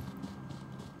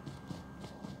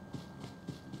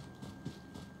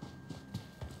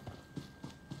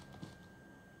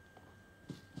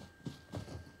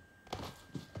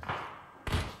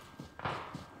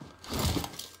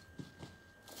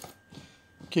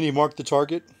 Can you mark the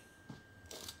target?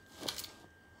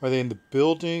 Are they in the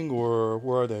building or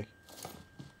where are they?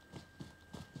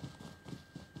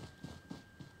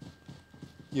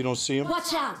 You don't see them?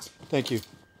 Watch out! Thank you.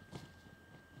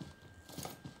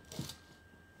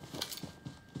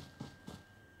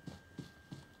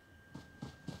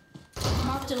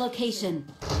 Marked a location.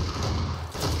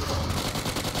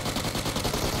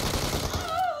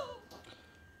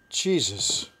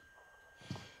 Jesus.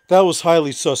 That was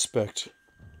highly suspect.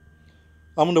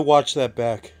 I'm going to watch that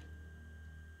back.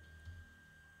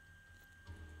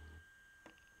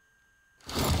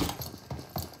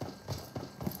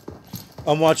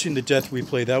 I'm watching the death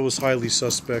replay. That was highly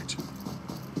suspect.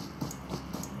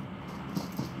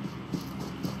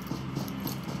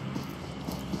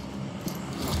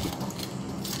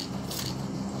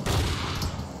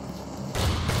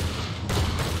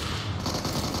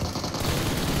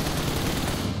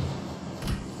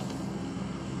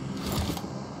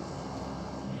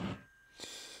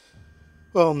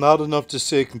 Well, not enough to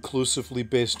say conclusively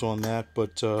based on that,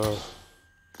 but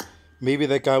maybe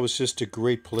that guy was just a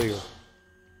great player.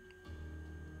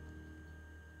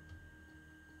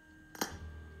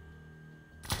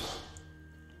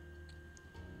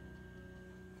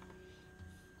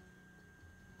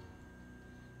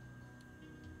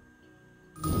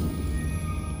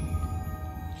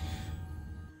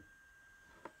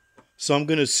 So I'm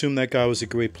going to assume that guy was a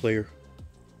great player.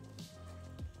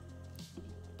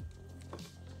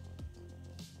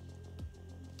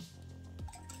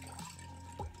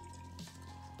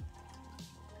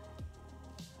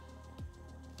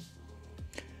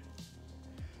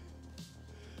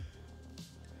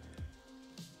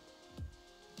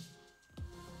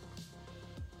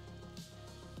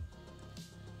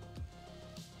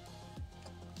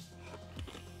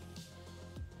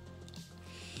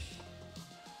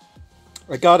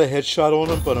 I got a headshot on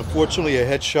him, but unfortunately a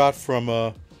headshot from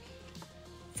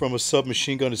a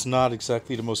submachine gun is not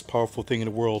exactly the most powerful thing in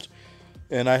the world.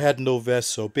 And I had no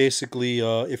vest, so basically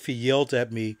if he yelled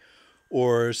at me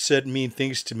or said mean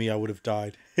things to me, I would have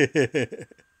died.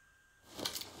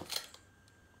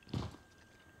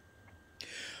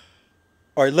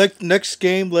 All right, next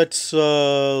game, let's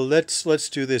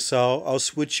do this. I'll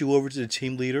switch you over to the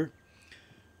team leader,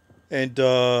 and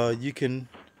you can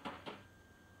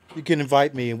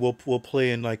invite me, and we'll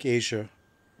play in like Asia,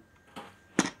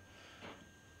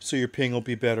 so your ping will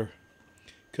be better,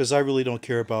 because I really don't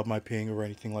care about my ping or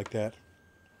anything like that.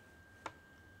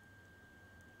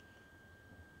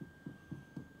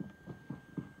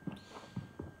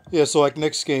 Yeah, so like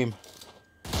next game.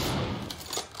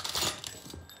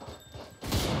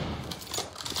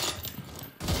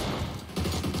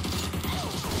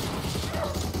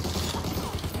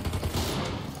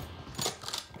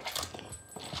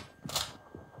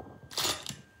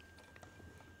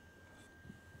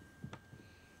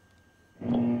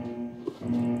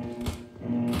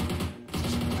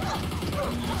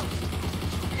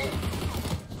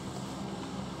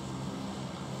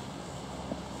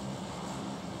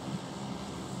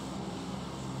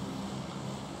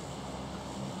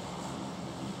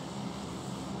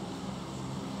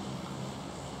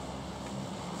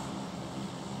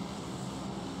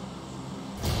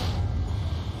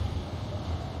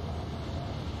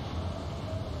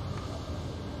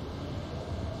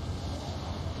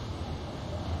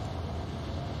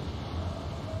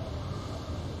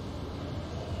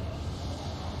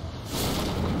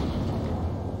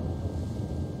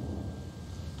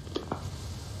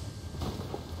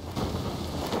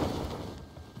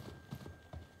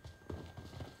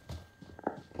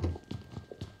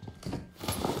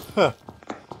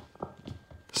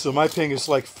 So my ping is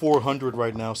like 400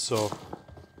 right now, so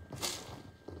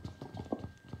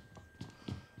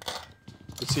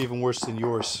it's even worse than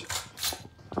yours.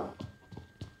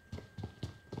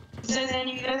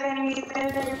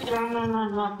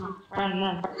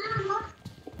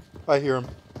 I hear him.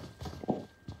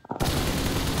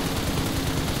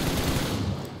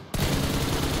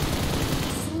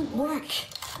 Excellent work.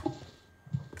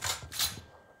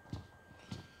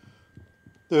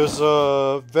 There's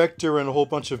a vector and a whole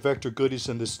bunch of vector goodies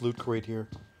in this loot crate here,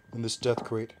 in this death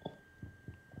crate.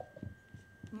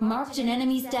 Marked an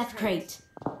enemy's death crate.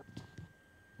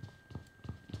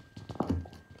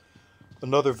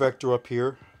 Another vector up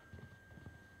here.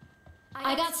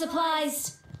 I got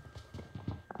supplies.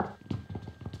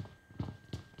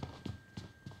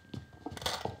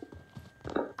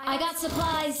 I got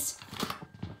supplies.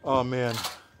 Oh man.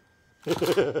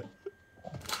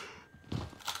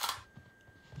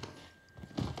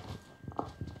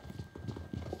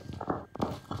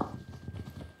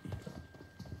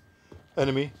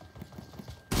 Enemy.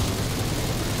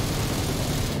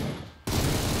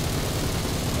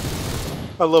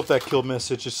 I love that kill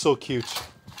message. It's so cute.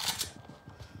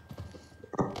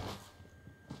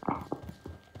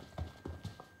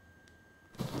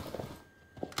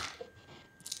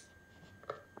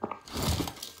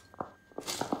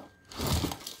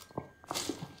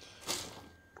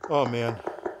 Oh man.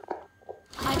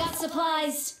 I got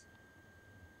supplies.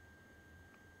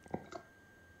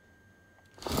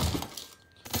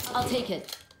 I'll take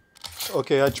it.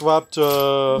 Okay, I dropped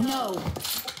No.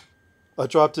 I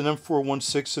dropped an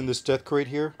M416 in this death crate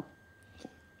here.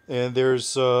 And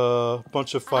there's a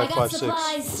bunch of I got 5.56.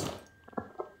 supplies.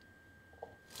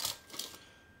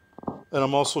 And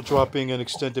I'm also dropping an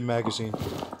extended magazine.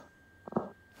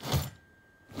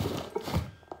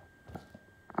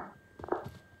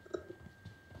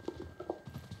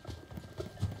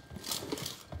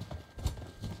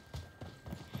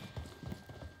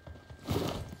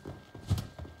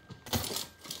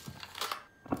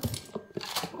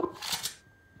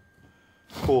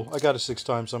 Cool, I got it 6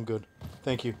 times, I'm good.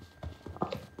 Thank you.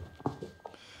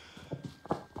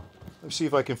 Let's see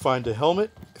if I can find a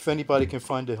helmet. If anybody can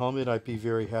find a helmet, I'd be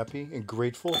very happy and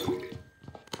grateful.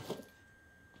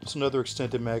 There's another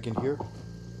extended mag in here.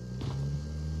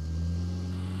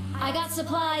 I got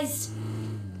supplies.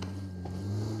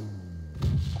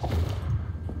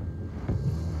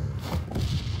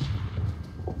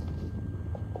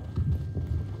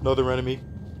 Another enemy.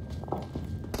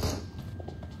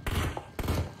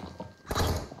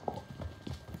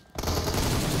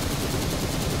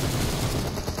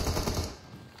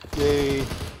 Yay.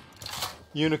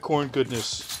 Unicorn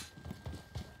goodness.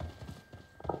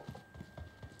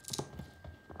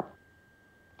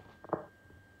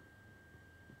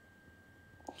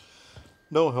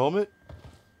 No helmet?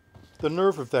 The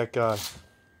nerve of that guy.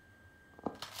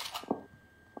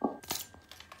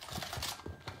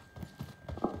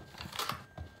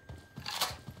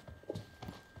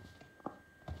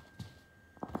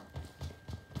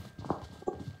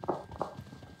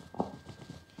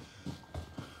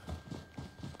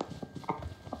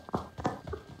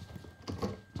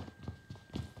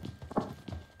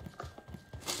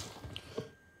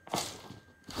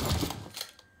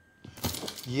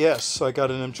 Yes, I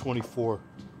got an M24.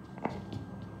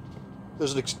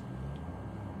 There's an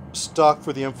stock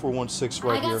for the M416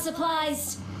 right I got here.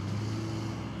 supplies.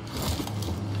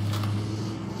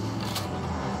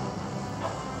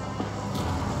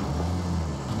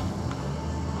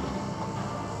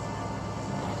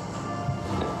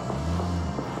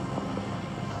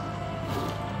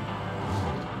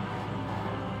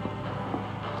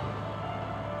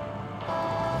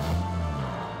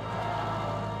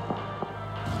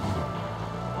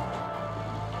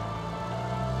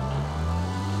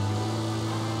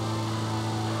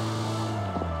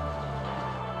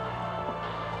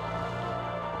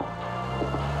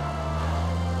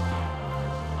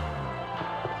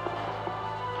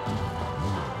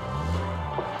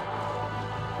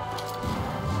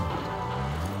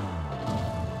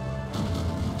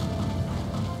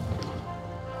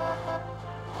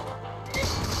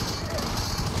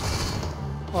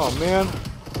 Oh man.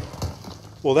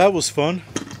 Well, that was fun.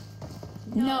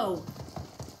 No.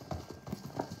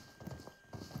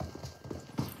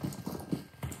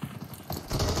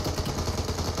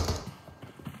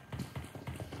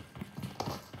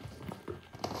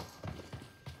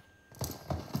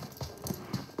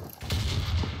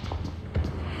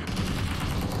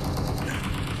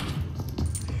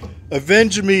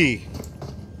 Avenge me!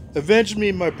 Avenge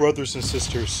me, my brothers and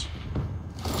sisters.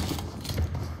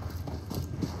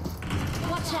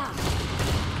 Watch out.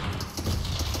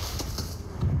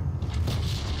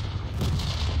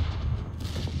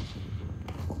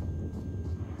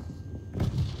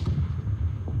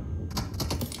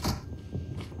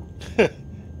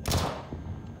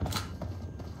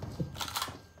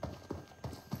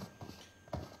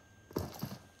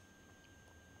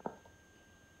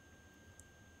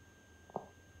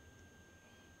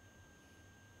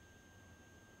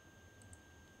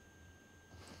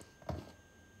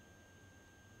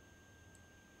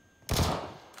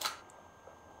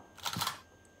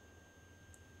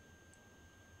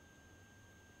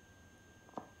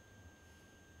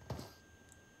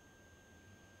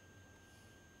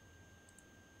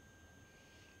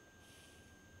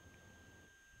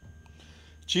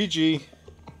 GG.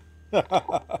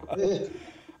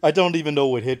 I don't even know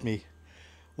what hit me.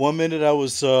 1 minute I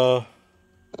was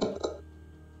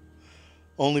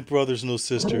only brothers, no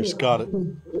sisters. Got it.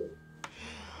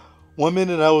 1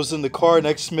 minute I was in the car.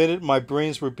 Next minute my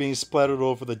brains were being splattered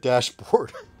over the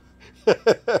dashboard.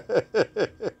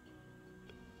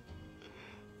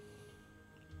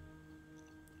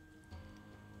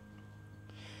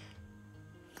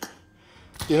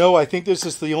 You know, I think this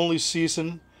is the only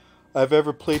season I've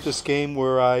ever played this game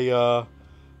where I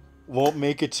won't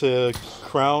make it to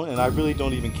Crown, and I really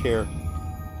don't even care.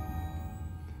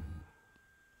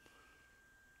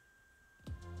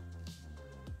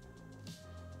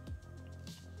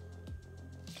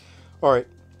 All right,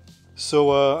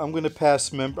 so I'm gonna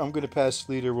pass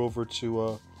leader over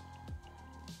to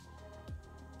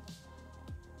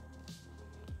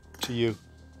you.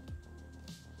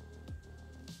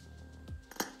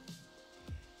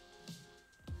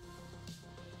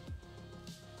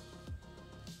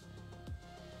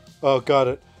 Oh, got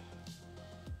it.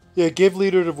 Yeah, give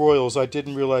leader to Royals. I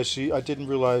didn't realize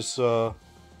okay,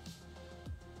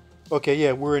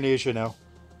 yeah, we're in Asia now.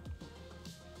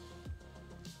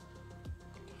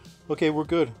 Okay, we're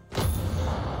good.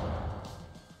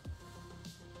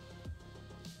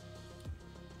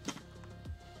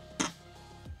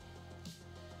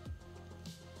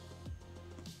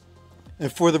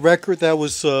 And for the record, that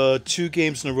was 2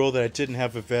 games in a row that I didn't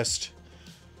have a vest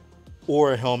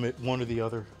or a helmet, one or the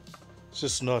other. It's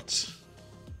just nuts.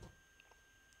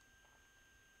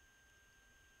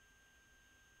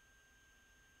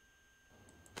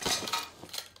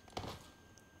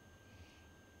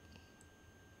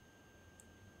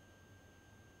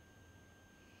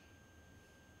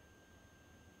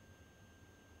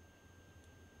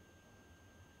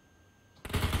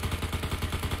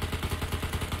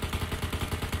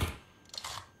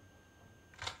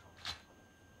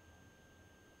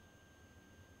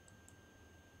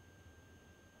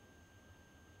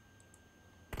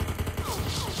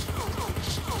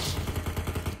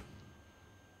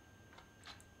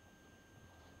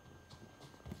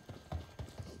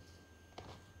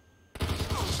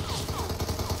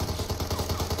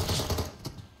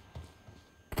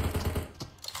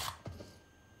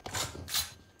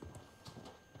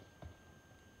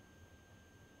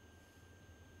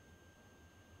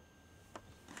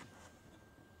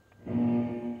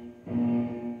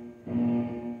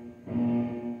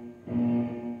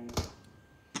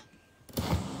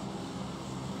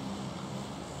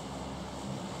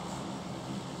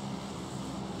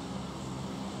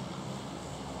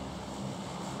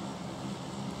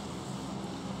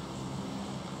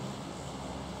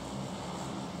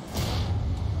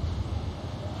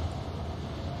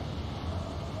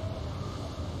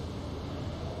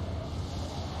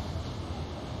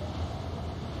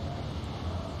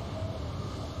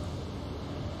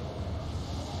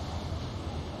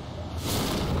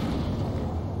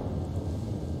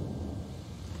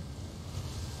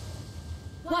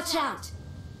 Watch out!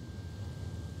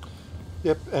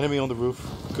 Yep, enemy on the roof.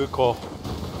 Good call.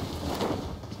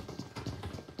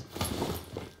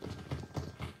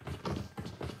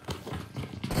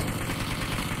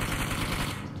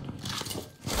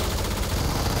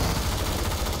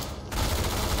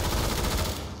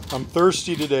 I'm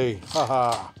thirsty today.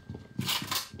 Haha.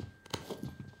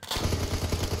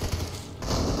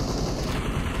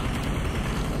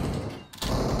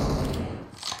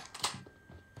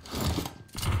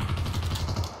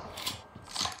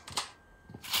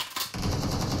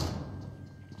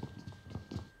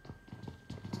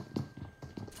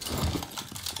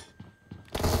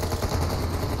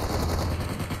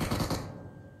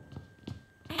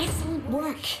 Excellent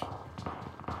work.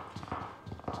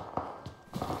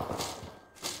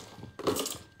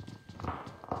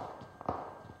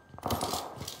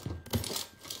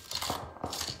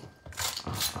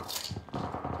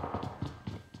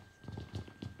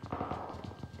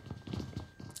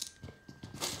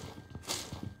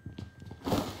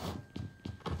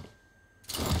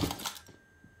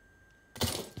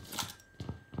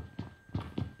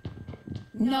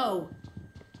 No.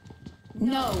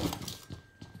 No.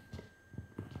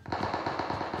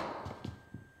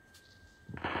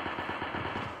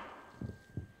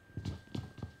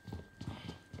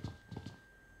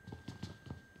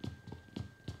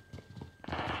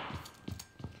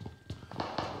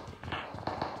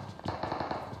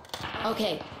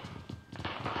 Okay.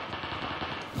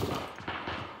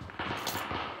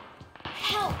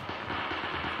 Help!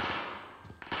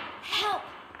 Help!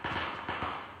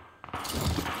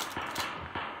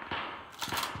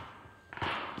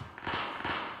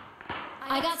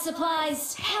 I got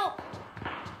supplies. Help!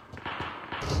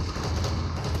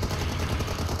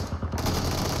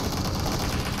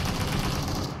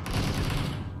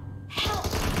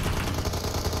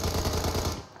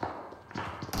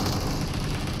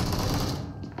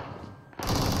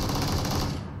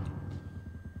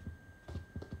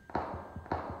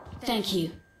 Thank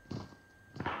you.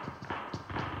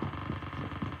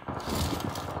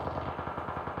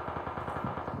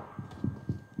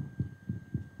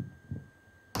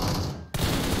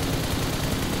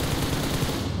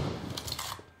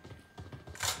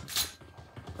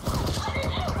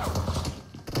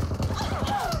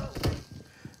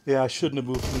 Yeah, I shouldn't have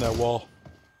moved from that wall.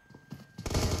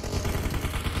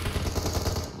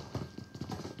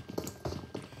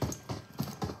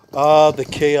 Ah, the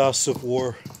chaos of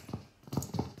war.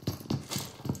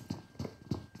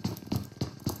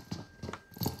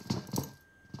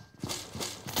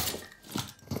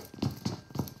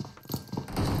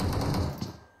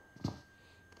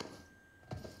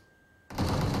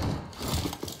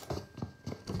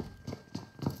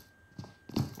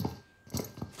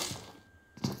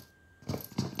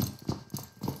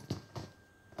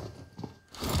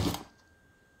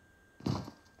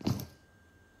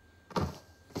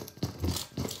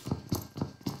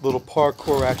 Little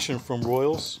parkour action from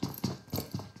Royals.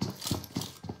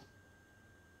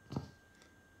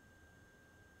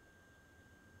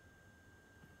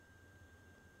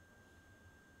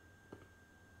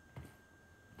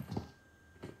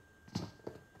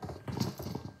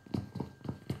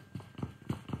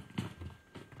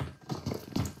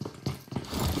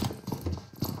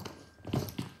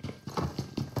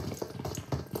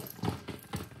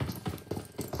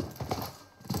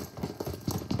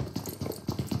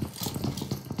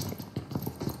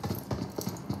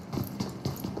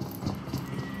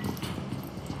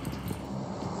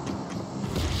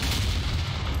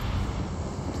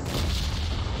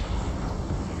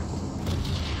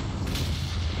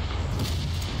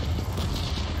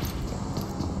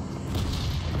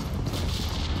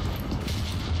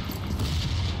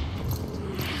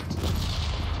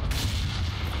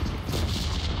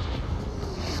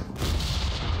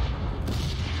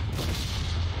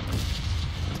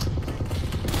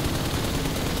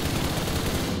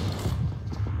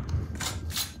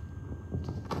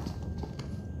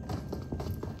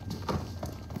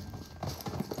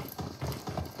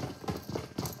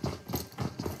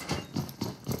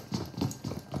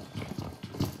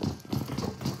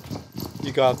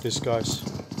 You got this, guys.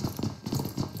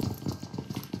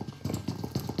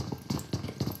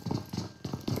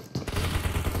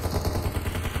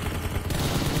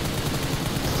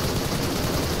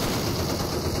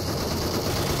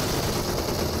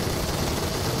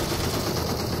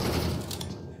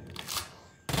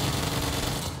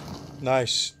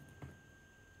 Nice.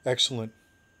 Excellent.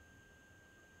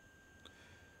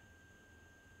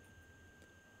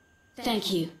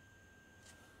 Thank you.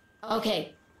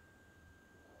 Okay.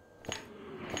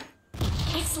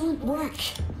 Excellent work.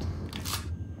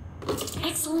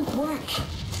 Excellent work.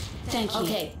 Thank you.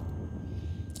 Okay.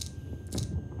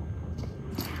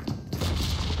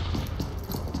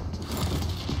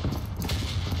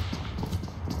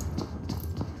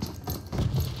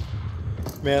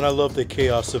 Man, I love the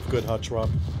chaos of Good Hot Drop.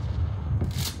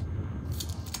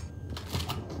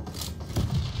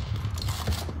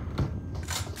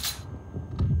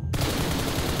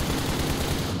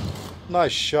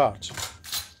 Nice shot.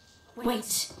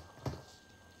 Wait.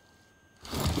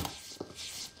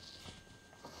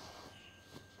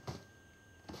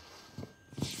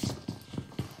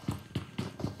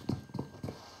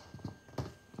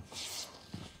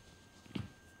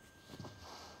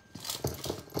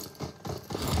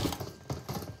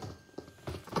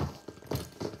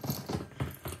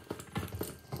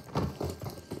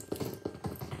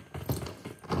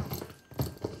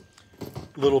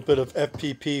 Little bit of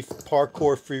FPP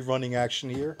parkour free running action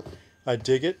here. I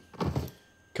dig it.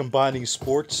 Combining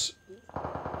sports.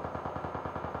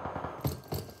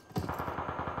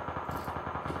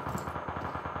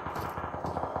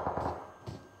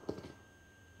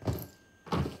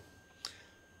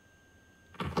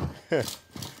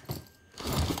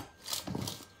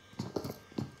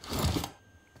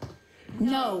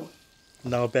 No.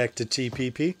 Now back to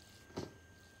TPP.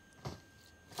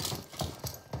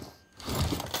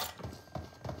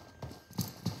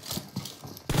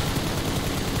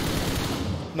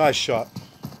 Nice shot.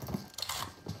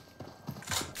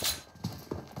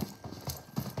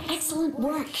 Excellent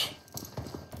work.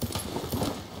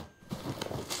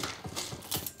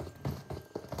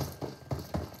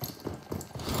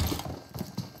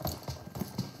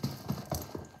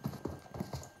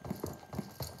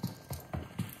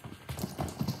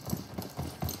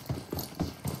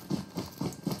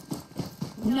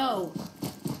 No.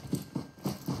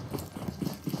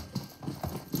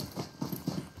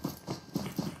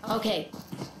 Okay.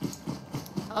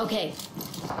 Okay.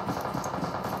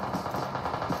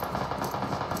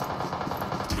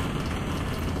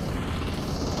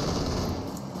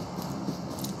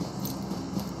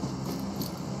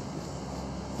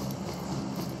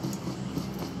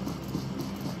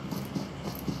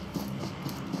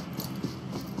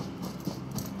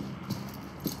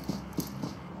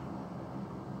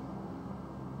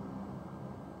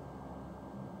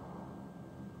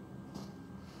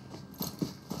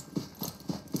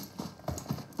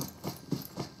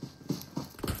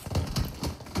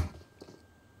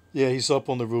 Yeah, he's up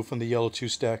on the roof on the yellow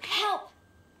 2-stack. Help!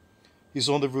 He's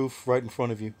on the roof right in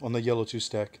front of you on the yellow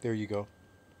 2-stack. There you go.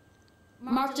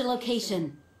 Marked a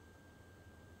location.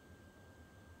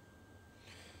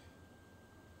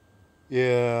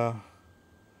 Yeah.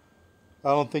 I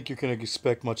don't think you're going to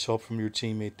expect much help from your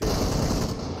teammate there.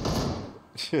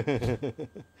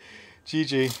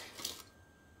 GG.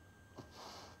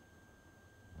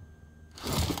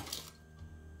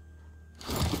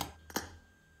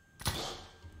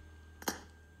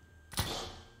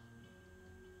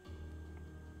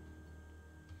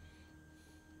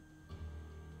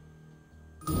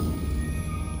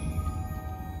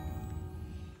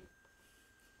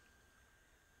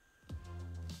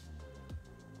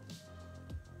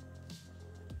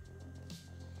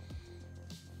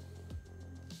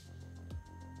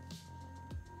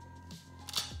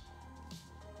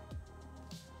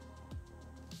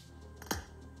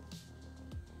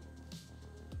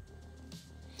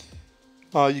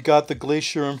 You got the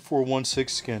Glacier M416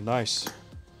 skin. Nice.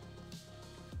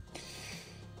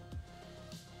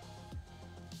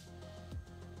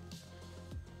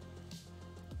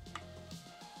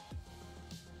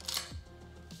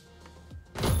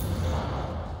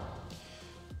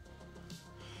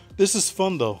 This is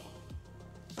fun though.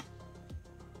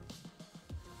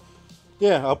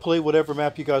 Yeah, I'll play whatever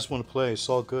map you guys want to play. It's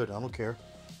all good. I don't care.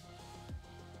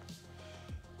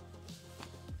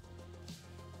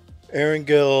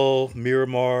 Erangel,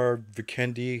 Miramar,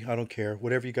 Vikendi, I don't care.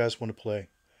 Whatever you guys want to play.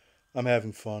 I'm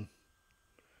having fun.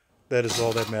 That is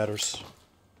all that matters.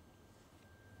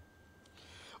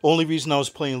 Only reason I was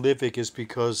playing Livik is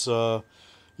because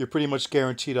you're pretty much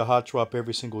guaranteed a hot drop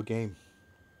every single game.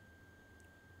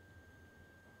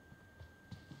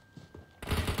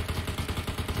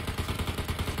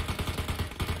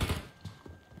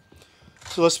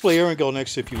 So let's play Erangel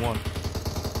next if you want.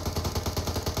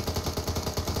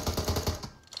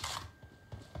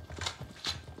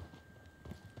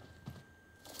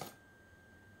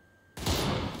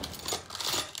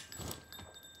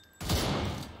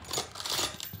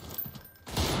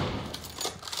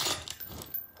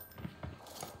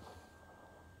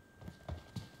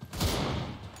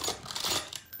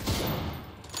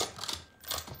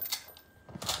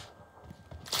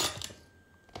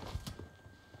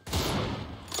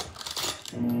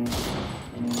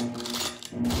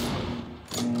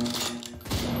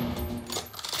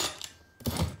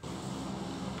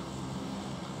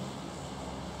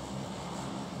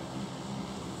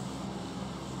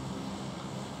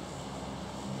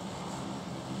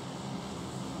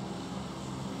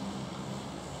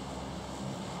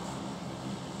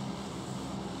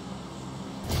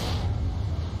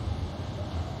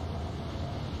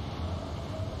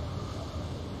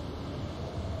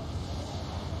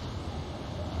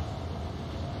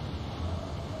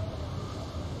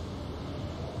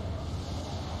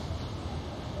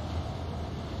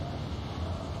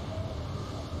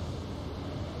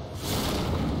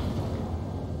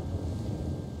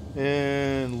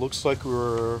 And looks like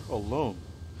we're alone.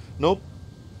 Nope.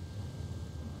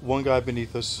 One guy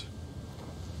beneath us.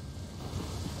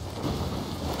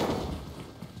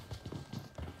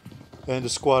 And the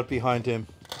squad behind him.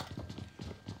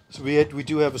 So we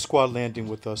do have a squad landing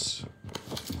with us.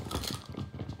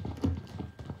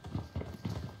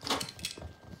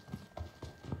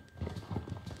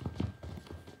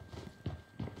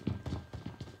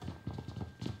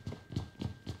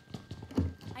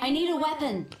 I need a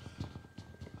weapon.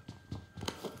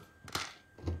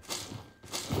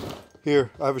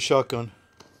 Here, I have a shotgun.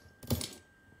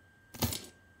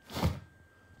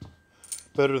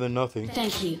 Better than nothing.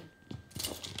 Thank you.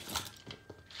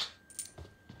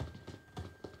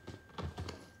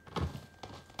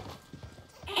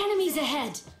 Enemies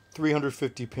ahead.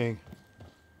 350 ping.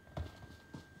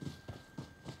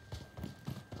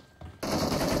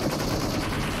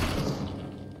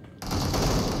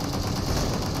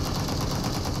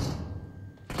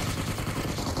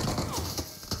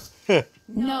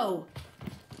 No.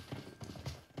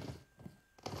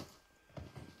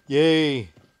 Yay.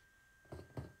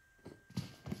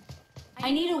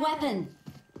 I need a weapon.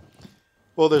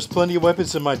 Well, there's plenty of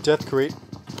weapons in my death crate.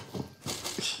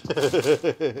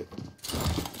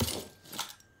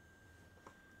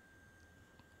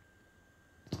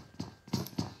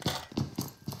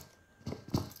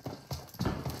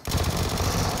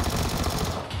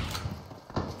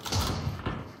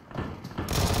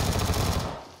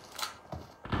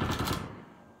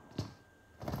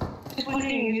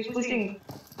 He's pushing.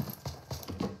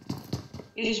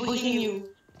 He's pushing you.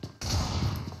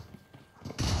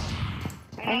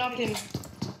 I knocked him.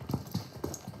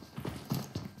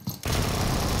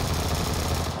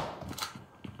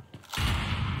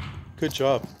 Good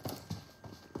job.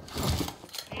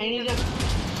 I need a...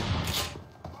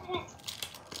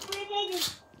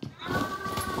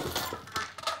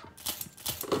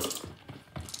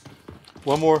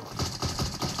 One more.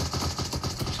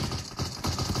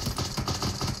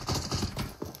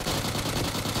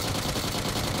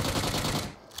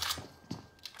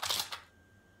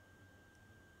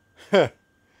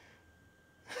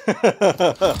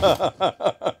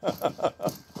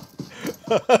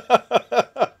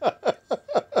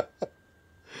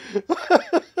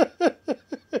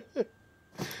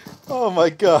 Oh my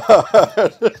God.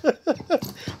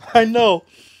 I know.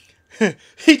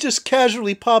 He just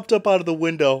casually popped up out of the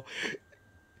window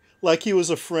like he was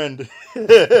a friend.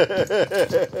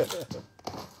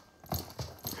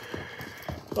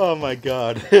 Oh my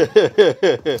God.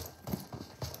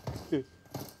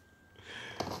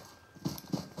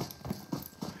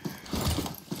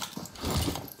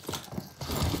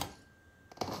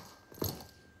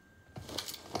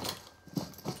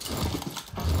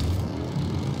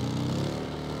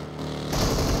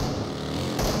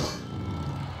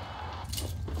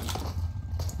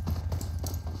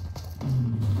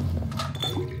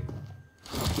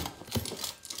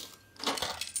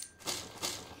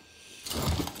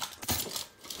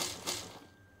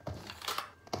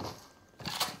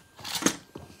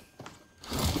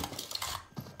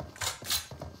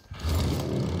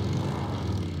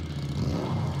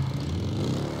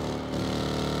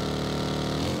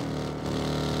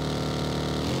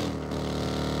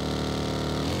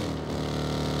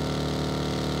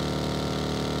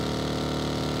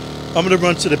 I'm going to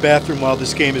run to the bathroom while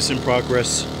this game is in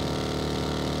progress.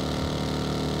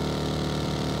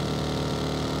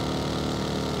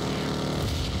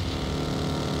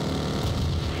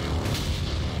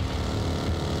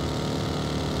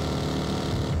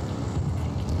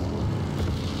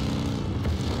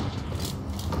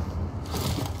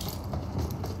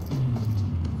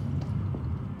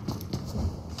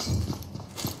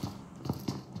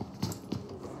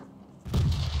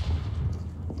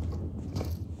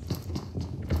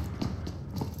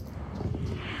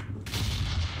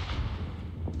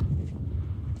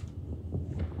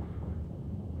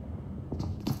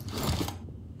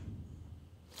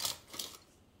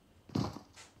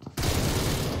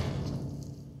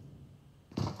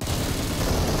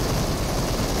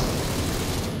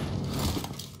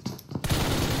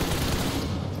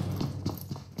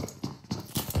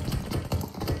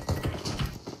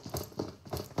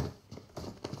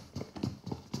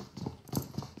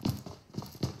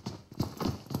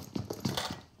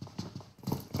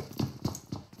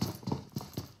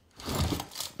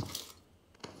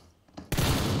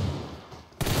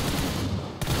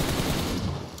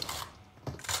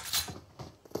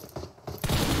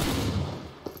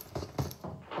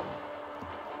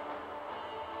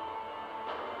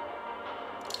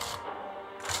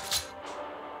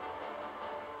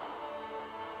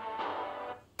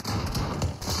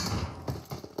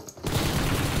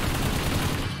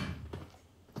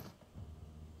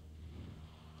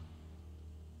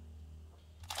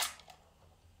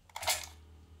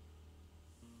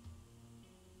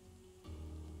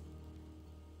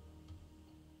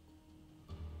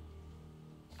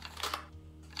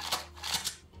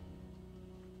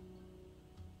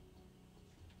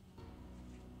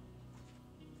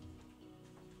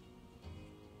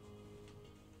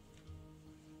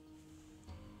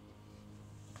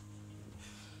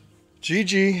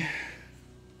 GG.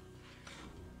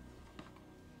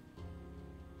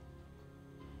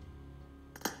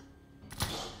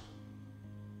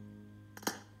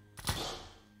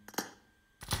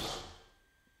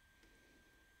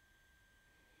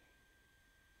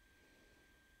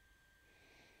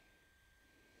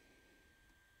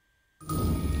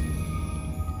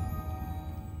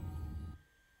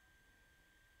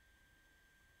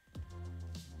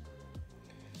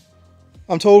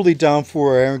 I'm totally down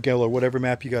for Arangel or whatever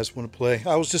map you guys want to play.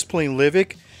 I was just playing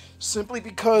Livik simply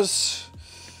because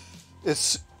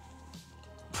it's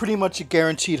pretty much a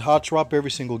guaranteed hot drop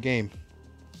every single game.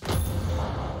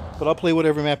 But I'll play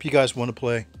whatever map you guys want to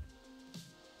play.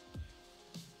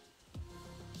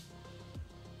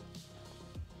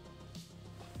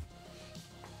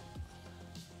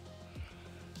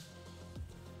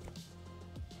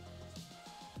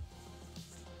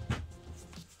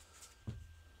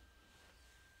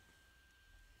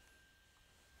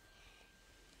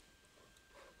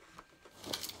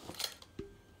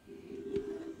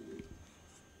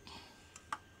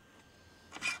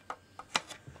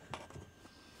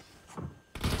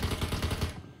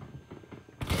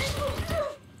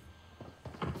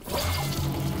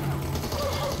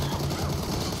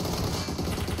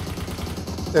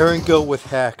 Aaron, go with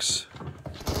hacks.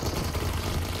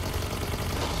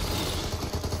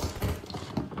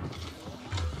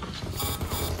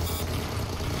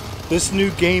 This new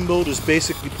game mode is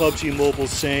basically PUBG Mobile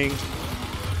saying,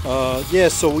 yeah,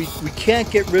 so we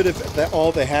can't get rid of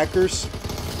all the hackers.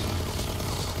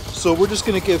 So we're just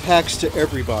going to give hacks to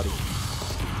everybody.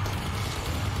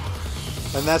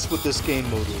 And that's what this game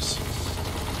mode is.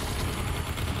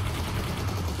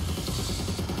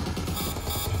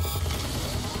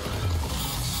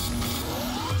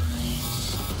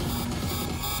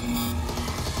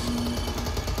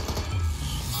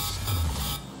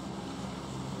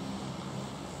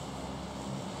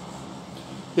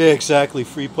 Yeah, exactly.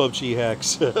 Free PUBG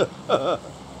hacks.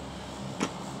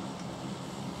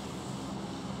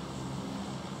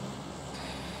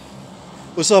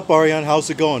 What's up, Ariane? How's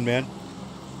it going, man?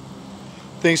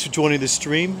 Thanks for joining the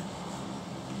stream.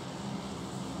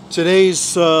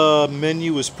 Today's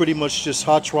menu is pretty much just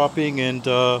hot dropping and,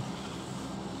 you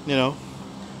know,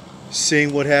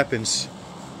 seeing what happens.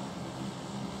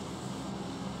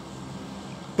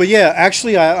 But yeah,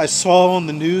 actually, I saw on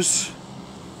the news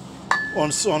on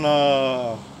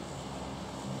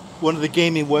one of the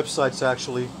gaming websites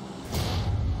actually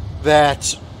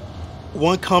that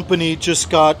one company just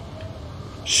got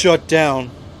shut down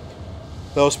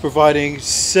that was providing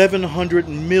 700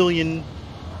 million,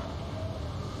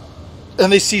 and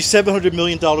they see $700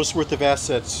 million worth of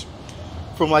assets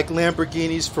from like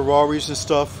Lamborghinis, Ferraris and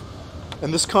stuff,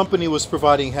 and this company was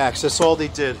providing hacks. That's all they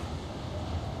did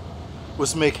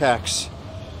was make hacks.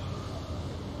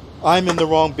 I'm in the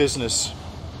wrong business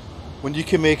when you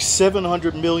can make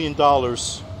 $700 million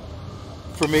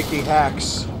for making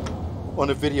hacks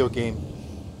on a video game.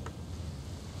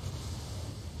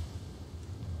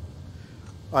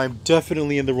 I'm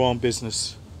definitely in the wrong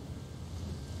business.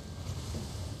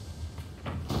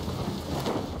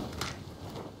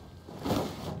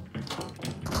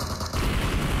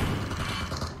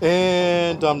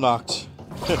 And I'm knocked.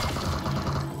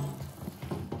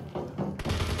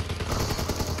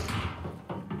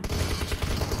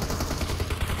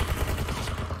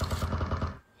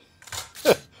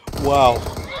 Wow.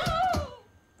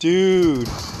 Dude.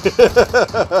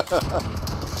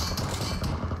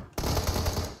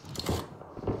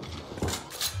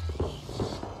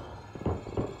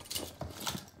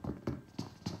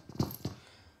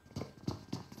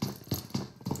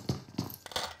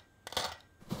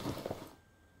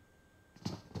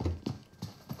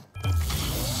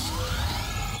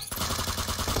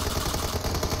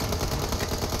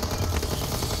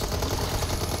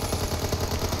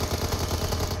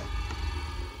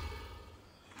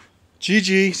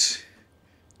 GG's.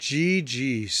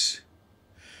 GG's.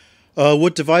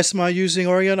 What device am I using,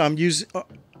 Ariane? I'm using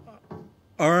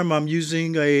I'm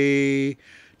using a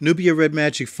Nubia Red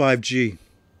Magic 5G.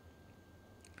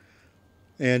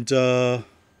 And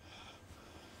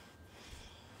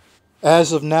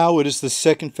as of now, it is the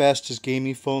second fastest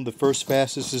gaming phone. The first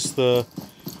fastest is the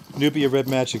Nubia Red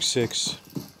Magic 6,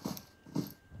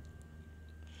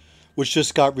 which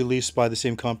just got released by the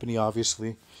same company,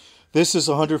 obviously. This is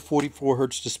a 144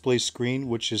 Hz display screen,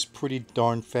 which is pretty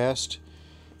darn fast.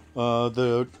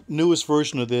 The newest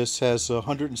version of this has a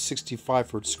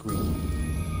 165 Hz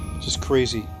screen, which is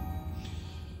crazy.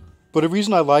 But the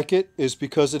reason I like it is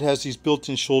because it has these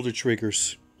built-in shoulder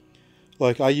triggers.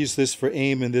 Like, I use this for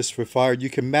aim and this for fire. You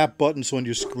can map buttons on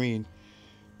your screen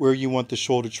where you want the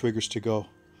shoulder triggers to go.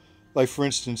 Like, for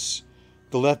instance,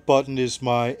 the left button is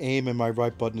my aim and my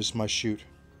right button is my shoot.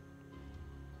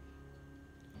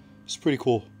 It's pretty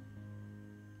cool.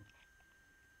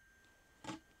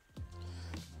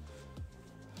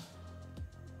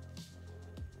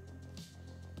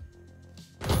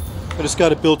 And it's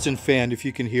got a built-in fan if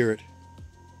you can hear it.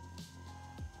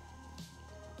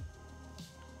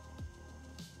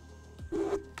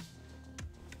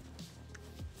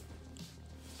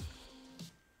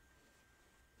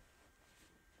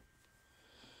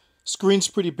 Screen's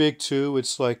pretty big too.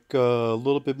 It's like a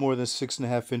little bit more than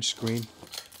 6.5 inch screen.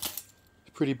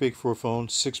 Pretty big for a phone,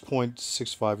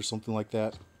 6.65 or something like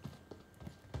that.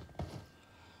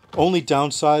 Only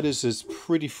downside is it's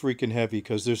pretty freaking heavy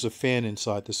because there's a fan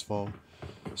inside this phone.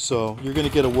 So you're going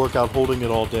to get a workout holding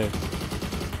it all day.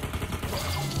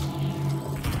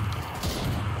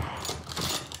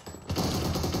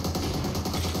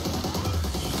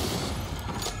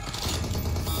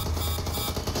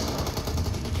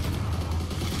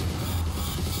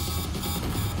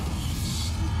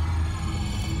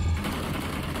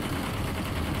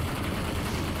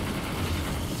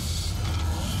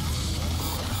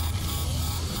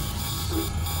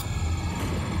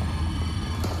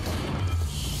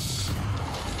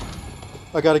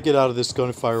 I gotta get out of this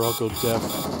gunfire, I'll go deaf.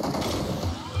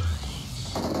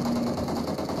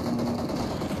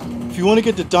 If you want to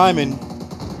get the diamond,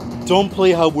 don't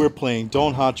play how we're playing.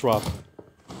 Don't hot drop.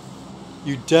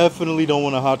 You definitely don't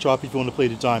want to hot drop if you want to play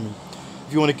the diamond.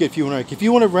 If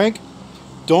you want to rank,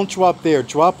 don't drop there.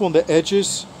 Drop on the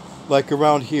edges, like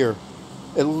around here.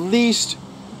 At least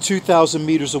 2,000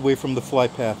 meters away from the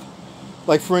flight path.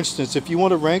 Like for instance, if you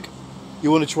want to rank,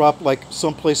 you want to drop like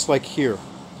someplace like here,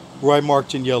 where I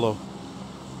marked in yellow.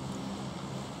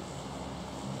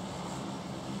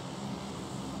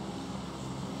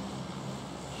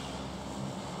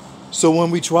 So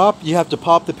when we drop, you have to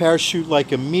pop the parachute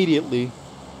like immediately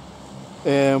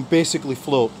and basically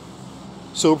float.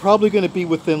 So we're probably going to be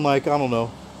within like, I don't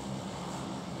know,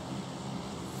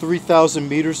 3,000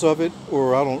 meters of it,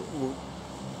 or I don't,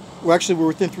 well actually we're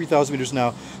within 3,000 meters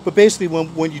now. But basically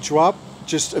when you drop,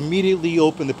 just immediately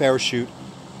open the parachute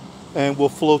and we'll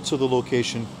float to the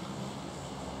location.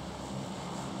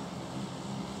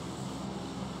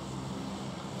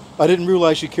 I didn't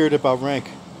realize you cared about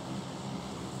rank.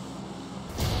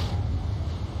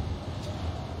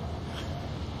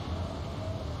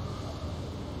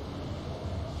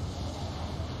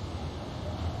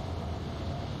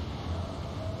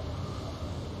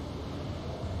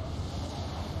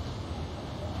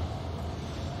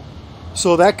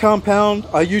 So that compound,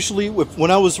 I usually, when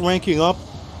I was ranking up,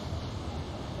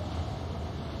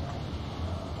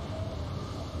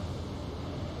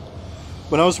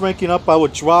 I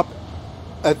would drop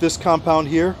at this compound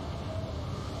here,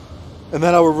 and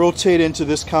then I would rotate into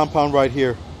this compound right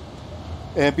here.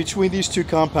 And between these two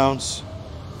compounds,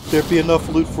 there'd be enough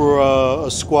loot for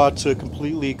a squad to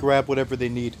completely grab whatever they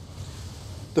need.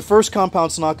 The first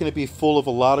compound's not going to be full of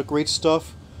a lot of great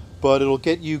stuff, but it'll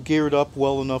get you geared up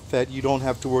well enough that you don't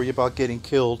have to worry about getting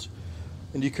killed.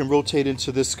 And you can rotate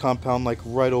into this compound like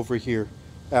right over here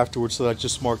afterwards that I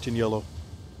just marked in yellow.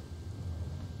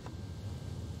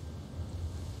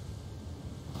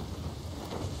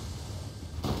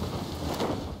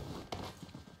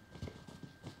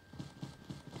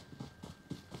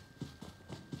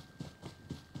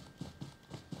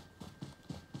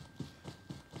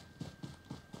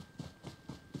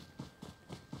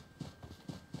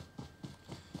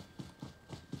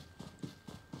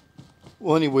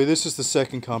 Well, anyway, this is the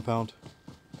second compound.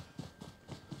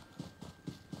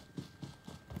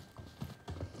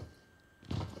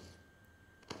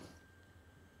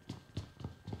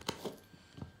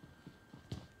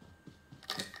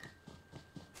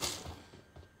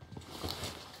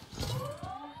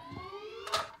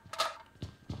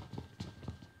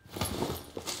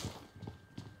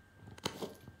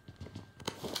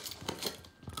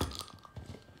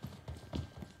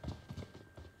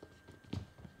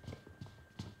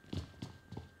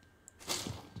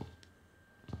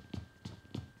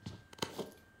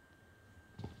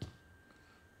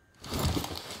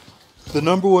 The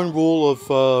number one rule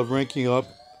of ranking up,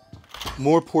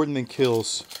 more important than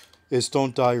kills, is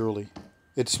don't die early.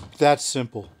 It's that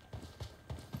simple.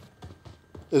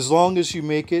 As long as you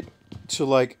make it to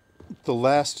like the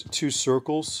last 2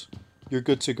 circles, you're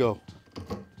good to go.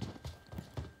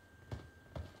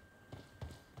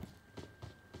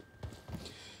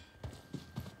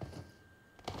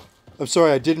 I'm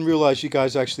sorry, I didn't realize you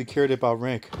guys actually cared about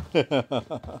rank.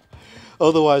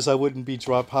 Otherwise, I wouldn't be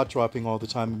hot dropping all the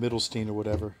time in Middlestein or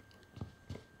whatever.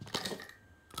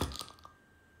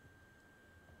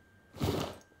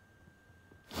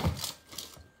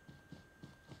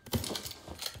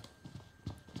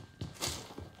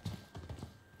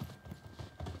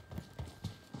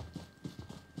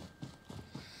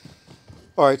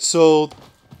 Alright, so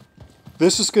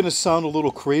this is going to sound a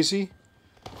little crazy,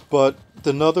 but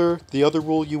the other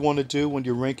rule you want to do when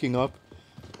you're ranking up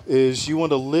is you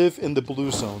want to live in the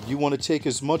blue zone. You want to take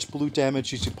as much blue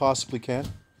damage as you possibly can.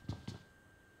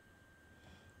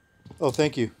 Oh,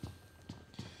 thank you.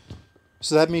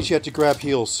 So that means you have to grab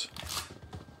heals.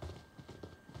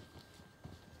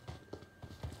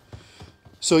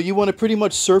 So you want to pretty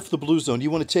much surf the blue zone. You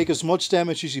want to take as much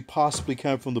damage as you possibly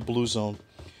can from the blue zone.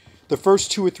 The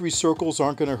first 2 or 3 circles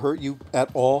aren't going to hurt you at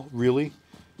all, really.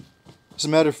 As a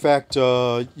matter of fact,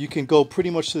 you can go pretty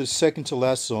much to the second to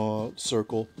last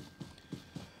circle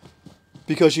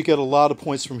because you get a lot of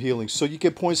points from healing. So you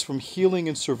get points from healing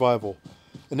and survival.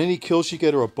 And any kills you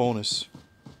get are a bonus.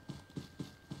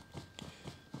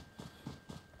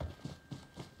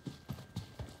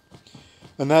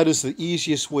 And that is the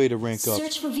easiest way to rank up.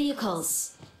 Search for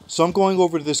vehicles. So I'm going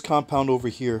over to this compound over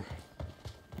here.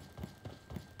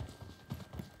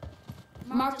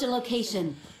 Marked a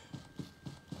location.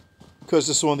 Because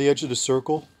it's on the edge of the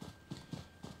circle.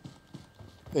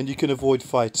 and you can avoid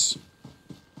fights.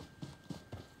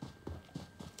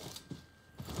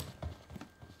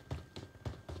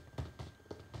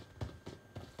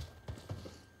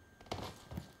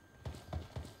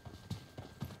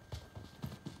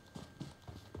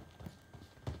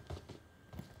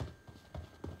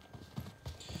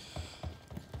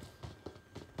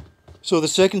 So the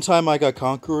second time I got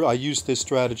Conqueror, I used this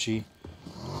strategy.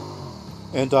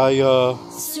 And I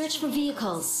Search for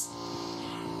vehicles.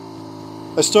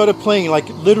 started playing like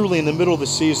literally in the middle of the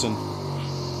season.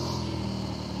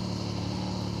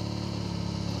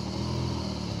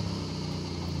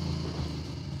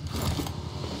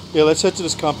 Yeah, let's head to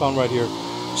this compound right here.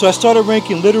 So I started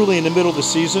ranking literally in the middle of the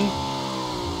season.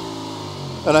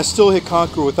 And I still hit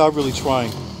Conqueror without really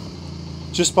trying.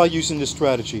 Just by using this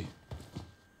strategy.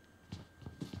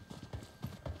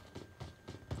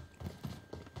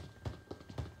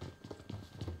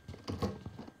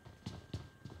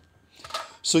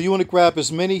 So you want to grab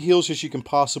as many heals as you can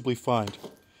possibly find.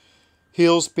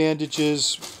 Heals,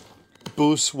 bandages,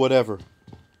 boosts, whatever.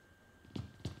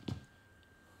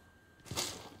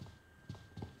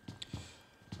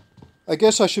 I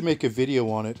guess I should make a video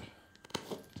on it.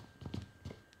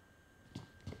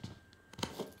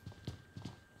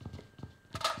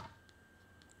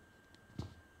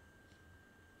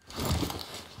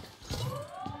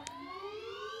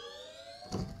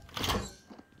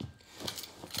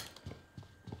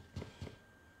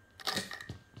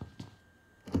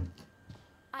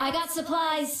 I got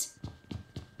supplies.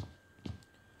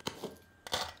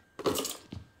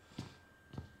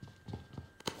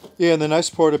 Yeah, and the nice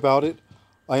part about it,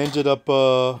 I ended up,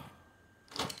 hold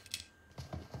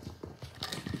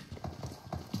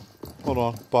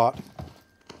on, bot.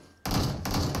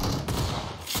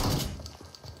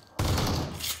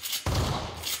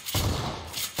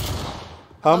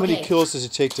 How many Okay. kills does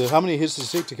it take to, how many hits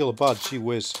does it take to kill a bot? Gee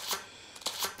whiz.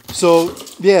 So,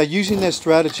 yeah, using that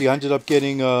strategy, I ended up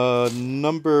getting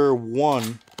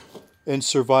 #1 in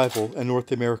survival in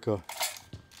North America.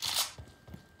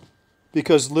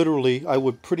 Because literally, I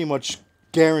would pretty much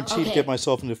guarantee to Okay. get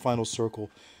myself into the final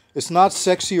circle. It's not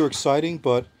sexy or exciting,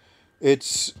 but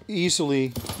it's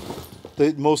easily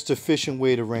the most efficient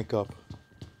way to rank up.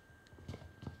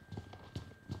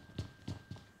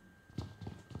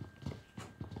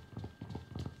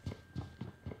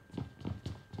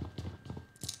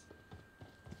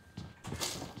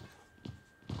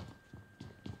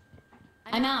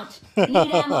 I'm out.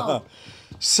 Need ammo.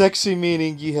 Sexy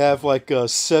meaning you have like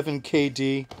 7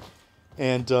 KD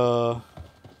and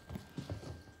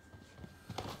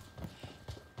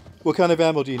what kind of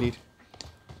ammo do you need?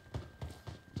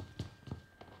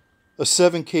 A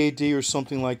 7 KD or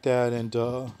something like that, and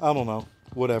I don't know,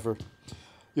 whatever.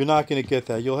 You're not going to get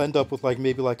that. You'll end up with like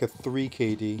maybe like a 3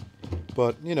 KD,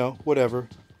 but you know, whatever.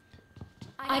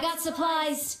 I got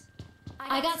supplies.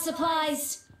 I got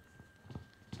supplies.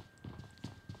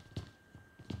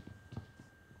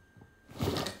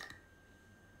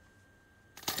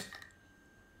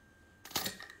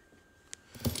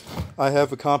 I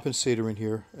have a compensator in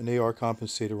here, an AR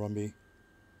compensator on me.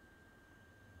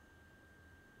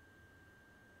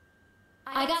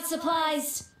 I got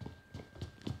supplies.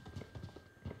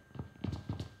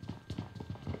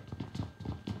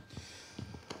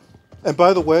 And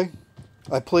by the way,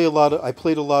 I played a lot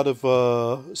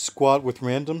of squad with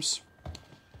randoms,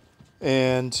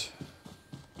 and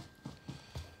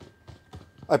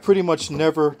I pretty much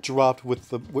never dropped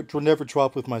with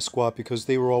my squad because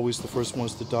they were always the first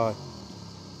ones to die.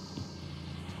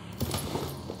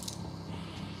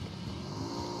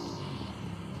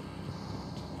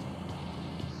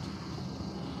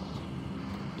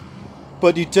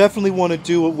 But you definitely want to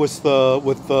do it with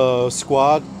the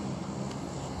squad,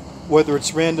 whether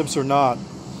it's randoms or not,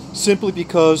 simply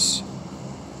because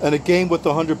in a game with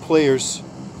 100 players,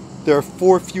 there are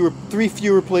 3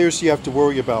 fewer players you have to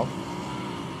worry about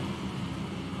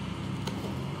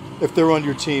if they're on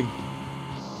your team.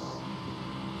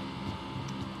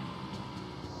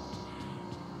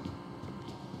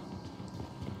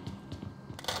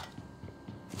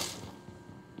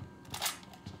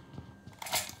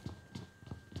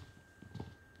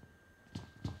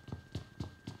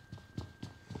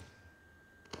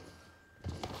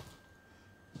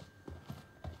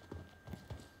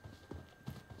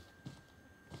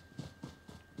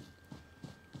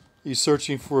 You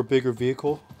searching for a bigger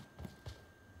vehicle?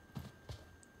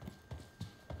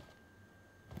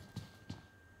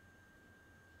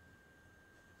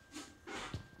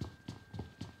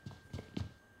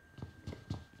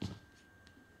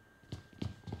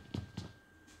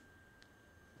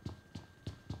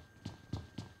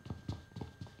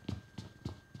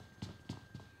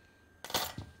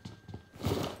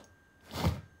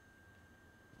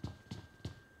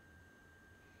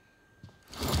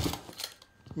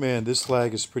 Man, this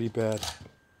lag is pretty bad.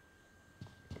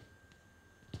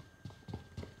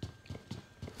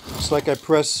 It's like I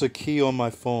press a key on my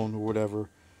phone or whatever,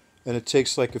 and it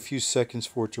takes like a few seconds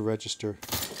for it to register.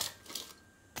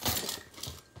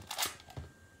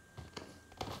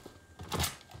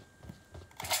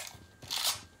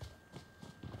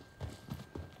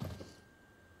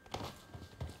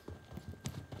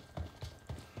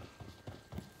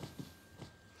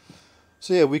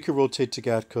 So yeah, we could rotate to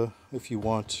Gatka if you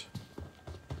want.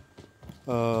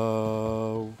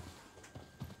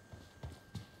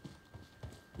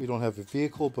 We don't have a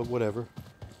vehicle, but whatever.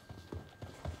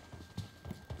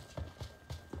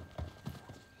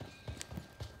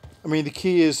 I mean, the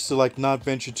key is to like not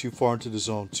venture too far into the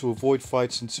zone, to avoid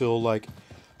fights until like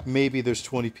maybe there's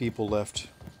 20 people left.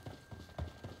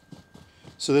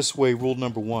 So this way, rule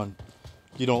number 1,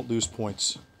 you don't lose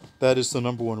points. That is the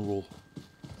number 1 rule.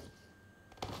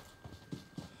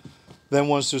 Then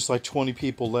once there's like 20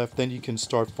 people left, then you can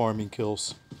start farming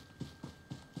kills.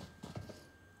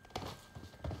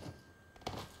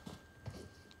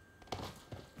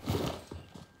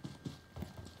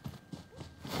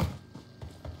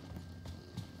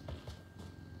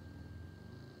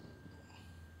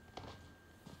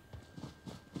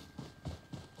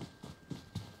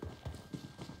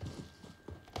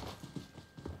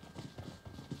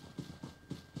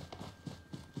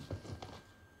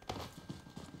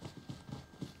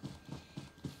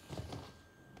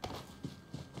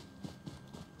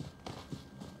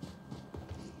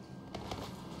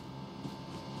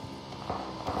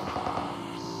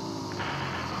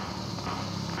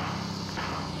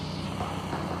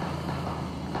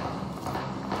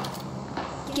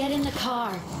 Get in the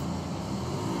car.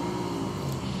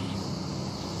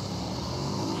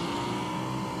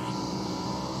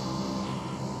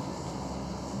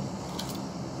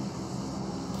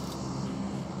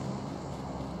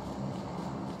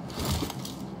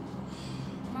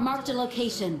 Marked a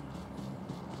location.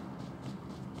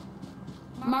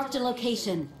 Marked a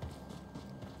location.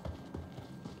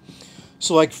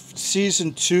 So like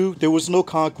season 2, there was no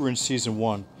Conqueror in season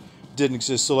 1. Didn't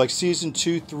exist. So like season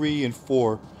 2, 3, and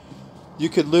 4, you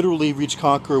could literally reach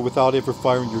Conqueror without ever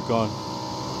firing your gun.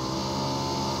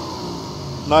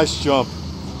 Nice jump.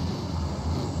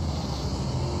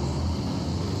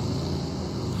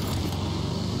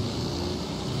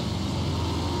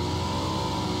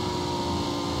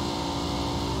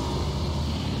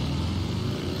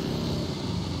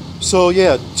 So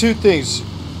yeah, 2 things.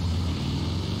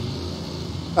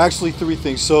 Actually 3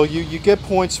 things. So you get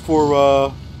points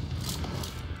for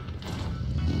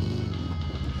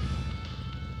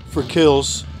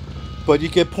kills, but you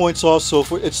get points also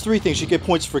for, it's 3 things. You get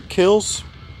points for kills,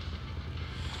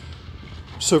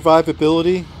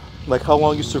 survivability, like how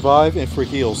long you survive, and for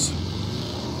heals.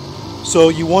 So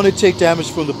you want to take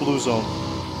damage from the blue zone.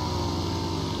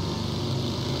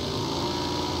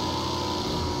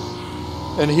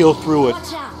 And heal through it.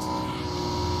 Watch out.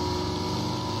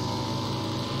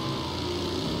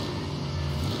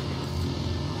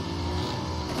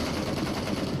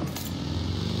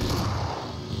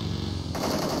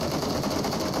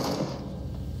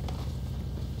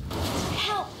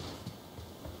 Help.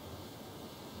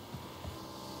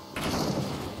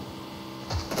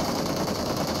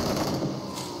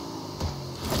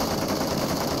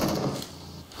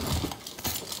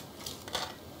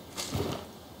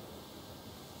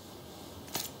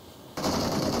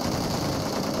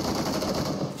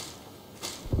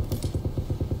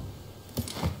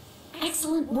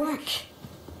 Excellent work.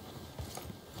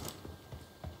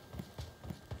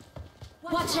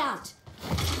 Watch out.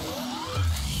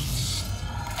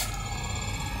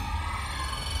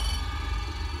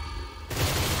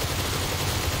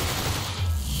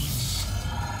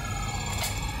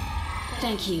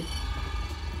 Thank you.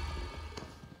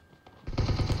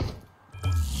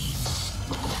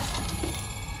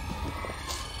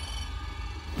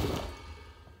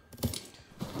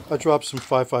 I dropped some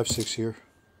 5.56 here.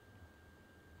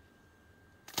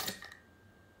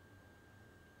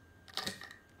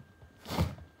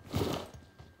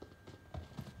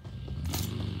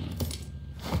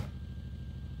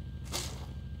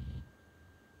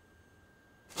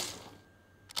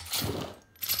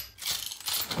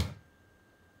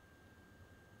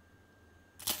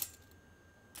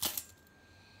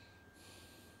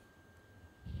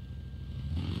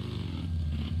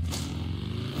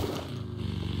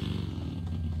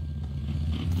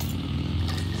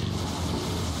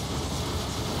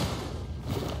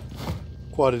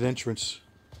 Quadded entrance.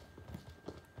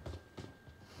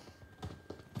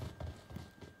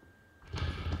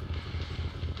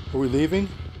 Are we leaving?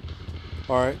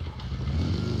 All right.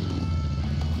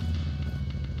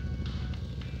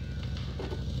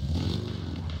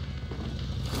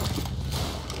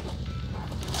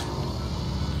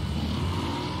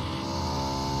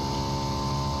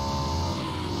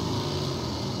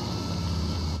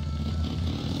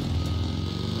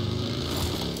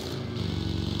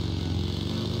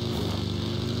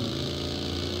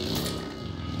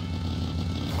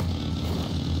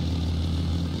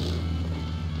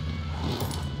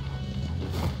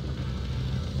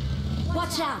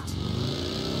 Watch out!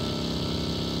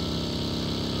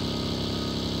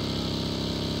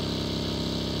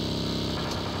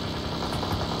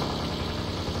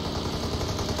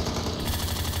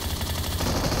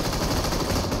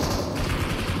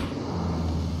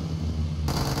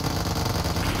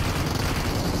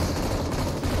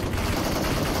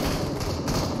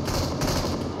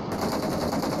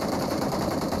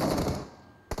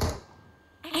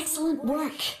 Excellent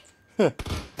work.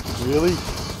 Really?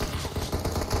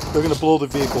 They're gonna blow the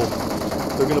vehicle.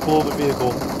 They're gonna blow the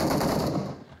vehicle.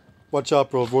 Watch out,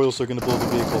 bro. Royals are gonna blow the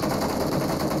vehicle.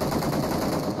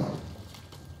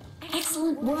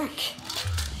 Excellent work.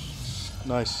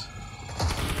 Nice.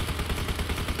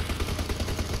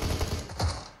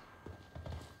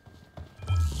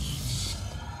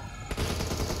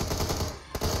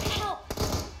 Help!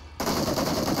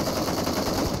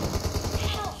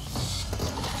 Help!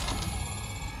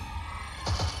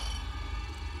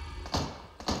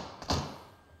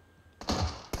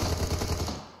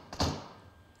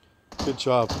 Good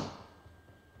job.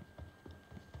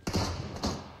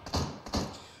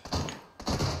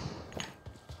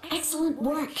 Excellent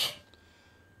work.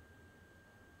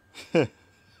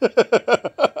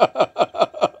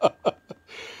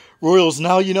 Royals,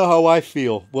 now you know how I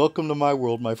feel. Welcome to my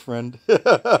world, my friend.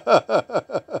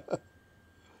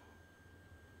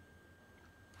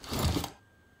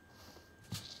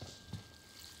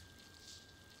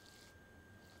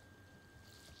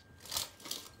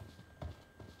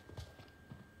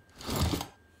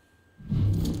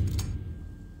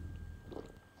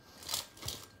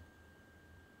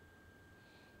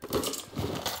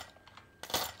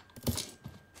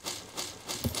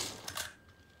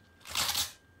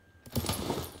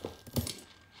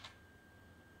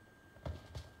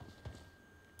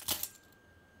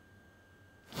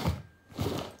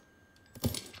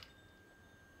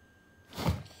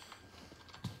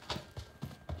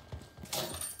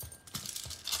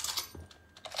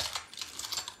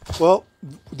 Well,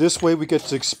 this way we get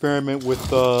to experiment with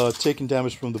taking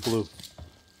damage from the blue.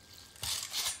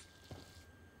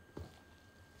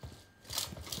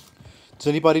 Does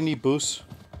anybody need boosts?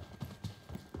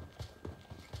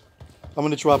 I'm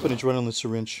going to drop an adrenaline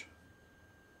syringe.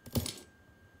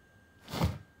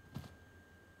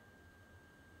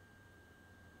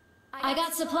 I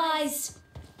got supplies.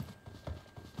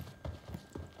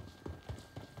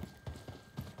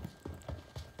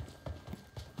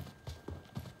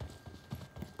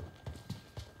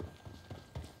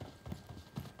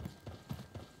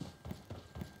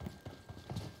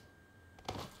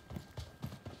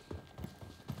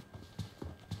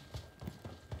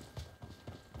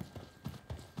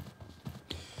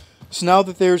 So now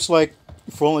that there's, like,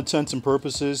 for all intents and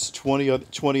purposes, 20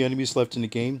 enemies left in the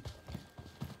game,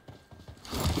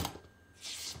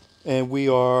 and we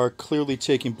are clearly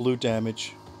taking blue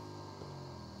damage,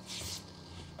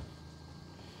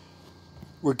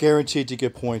 we're guaranteed to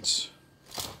get points.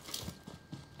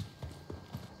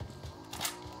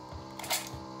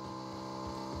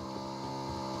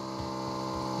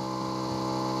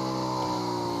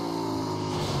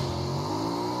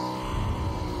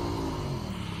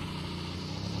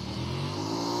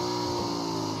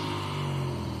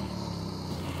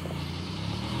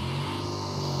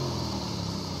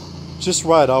 Just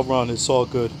right, I'll run. It's all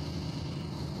good.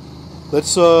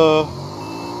 Let's,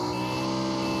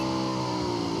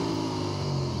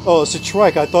 Oh, it's a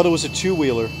trike. I thought it was a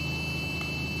two-wheeler.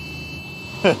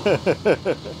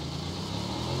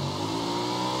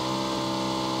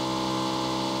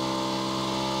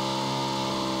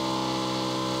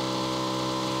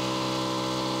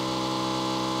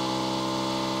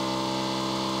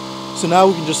 So now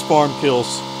we can just farm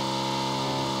kills.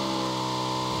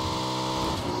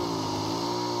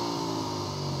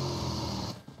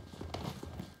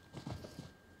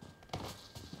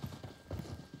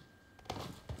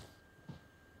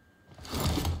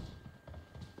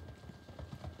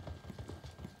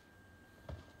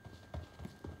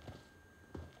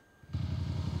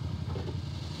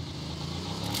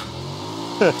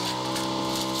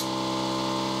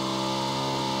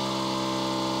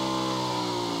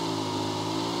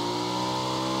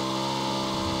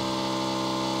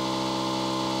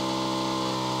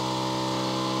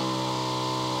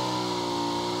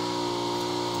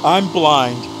 I'm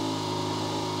blind.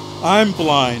 I'm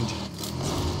blind.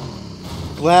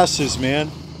 Glasses, man.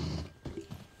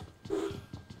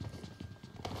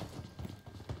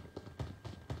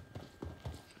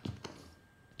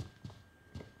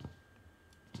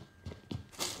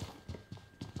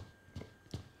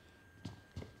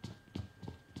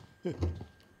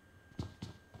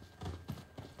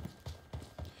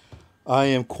 I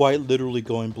am quite literally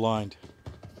going blind.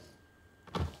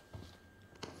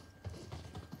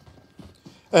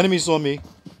 Enemies on me.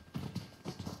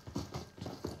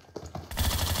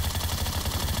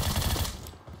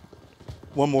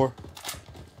 One more.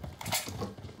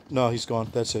 No, he's gone.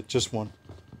 That's it. Just one.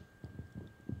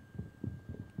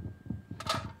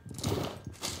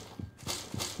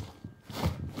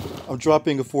 I'm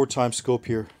dropping a 4x scope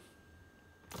here.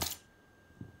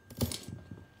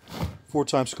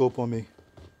 4x scope on me.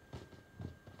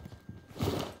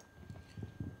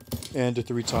 And a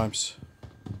 3x.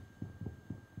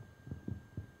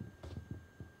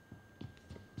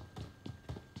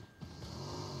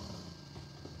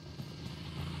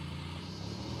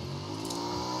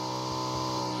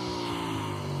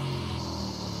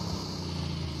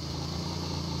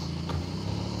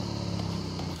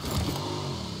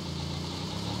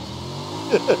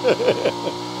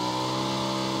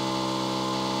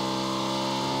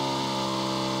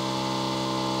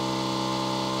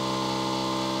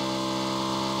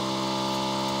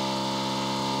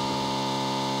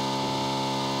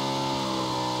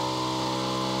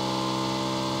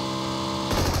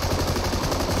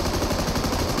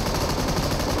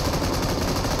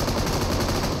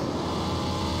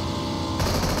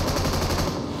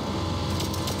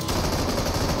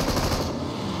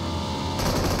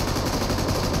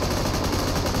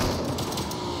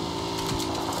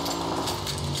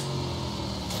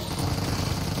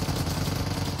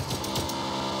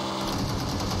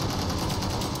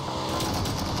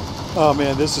 Oh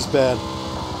man, this is bad.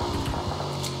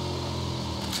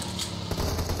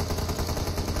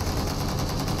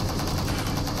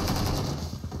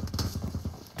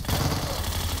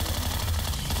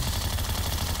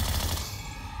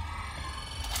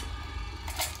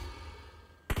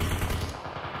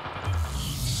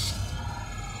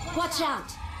 Watch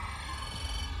out!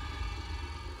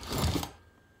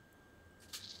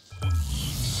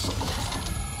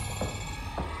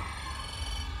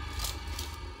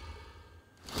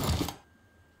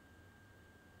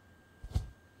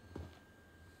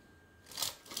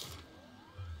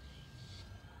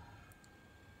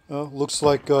 Oh, looks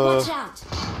like Watch out!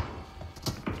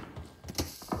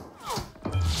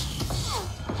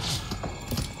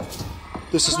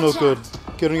 this is no Watch good.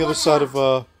 out. Get on the other Watch side out.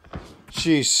 of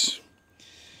jeez.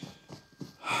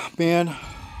 Man.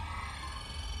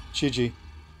 GG.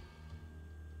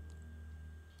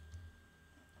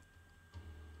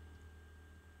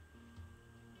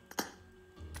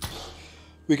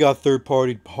 We got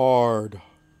third-party hard.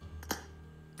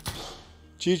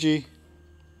 GG.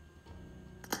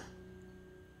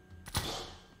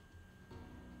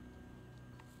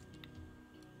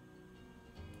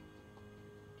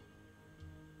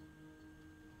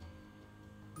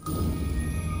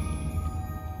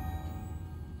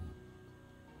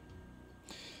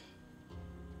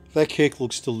 That cake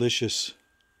looks delicious.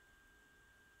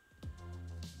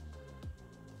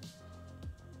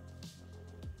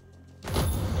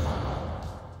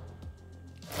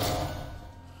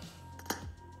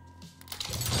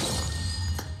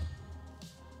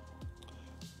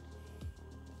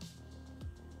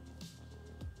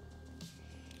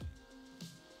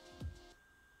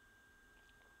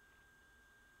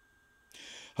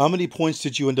 How many points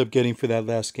did you end up getting for that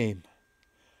last game?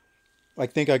 I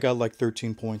think I got like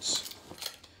 13 points.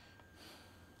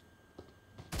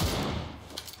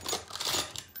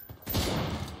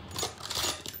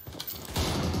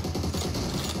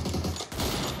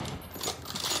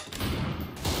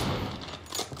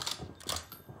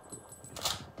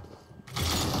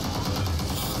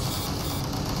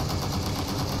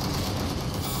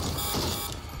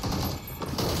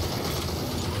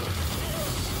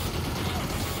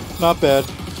 Not bad.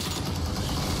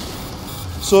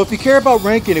 So if you care about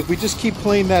ranking, if we just keep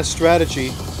playing that strategy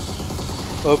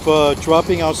of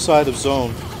dropping outside of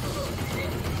zone,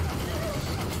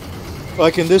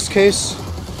 like in this case,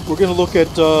 we're going to look at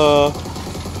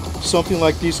something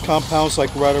like these compounds,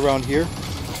 like right around here,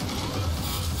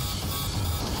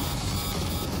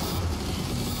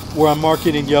 where I'm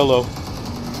marking in yellow.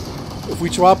 If we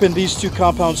drop in these two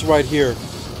compounds right here,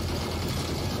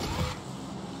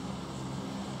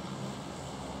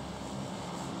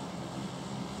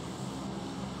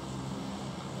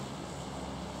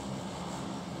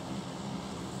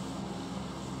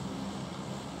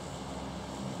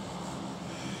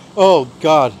 oh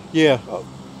God, yeah.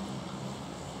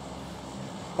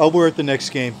 I'll wear it the next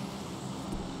game.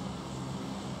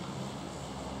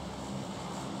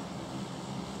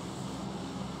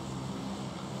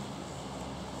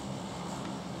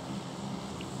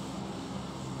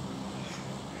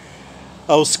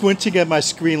 I was squinting at my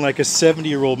screen like a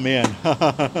 70-year-old man.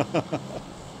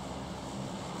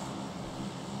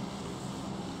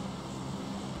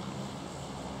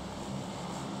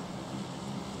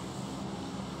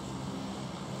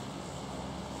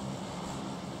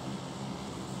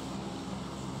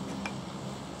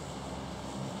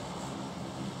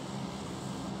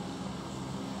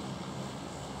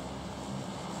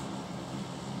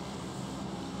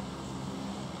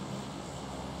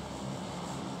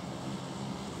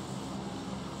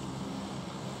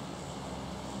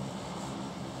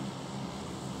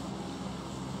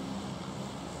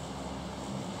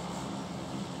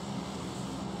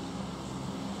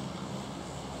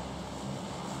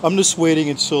 I'm just waiting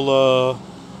until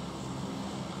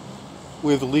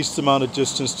we have the least amount of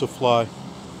distance to fly.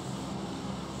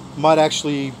 Might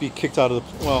actually be kicked out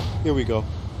of the... Well, here we go.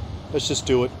 Let's just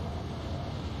do it.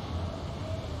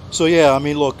 So yeah, I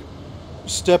mean, look.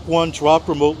 Step 1, drop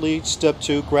remotely. Step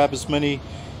 2, grab as many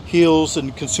heals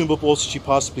and consumables as you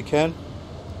possibly can.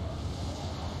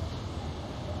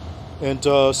 And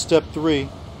step 3,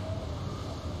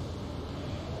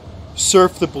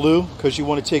 surf the blue because you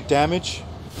want to take damage.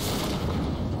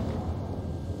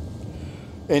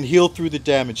 And heal through the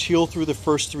damage. Heal through the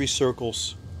first 3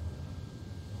 circles.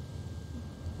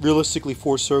 Realistically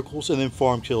 4 circles, and then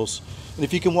farm kills. And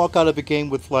if you can walk out of a game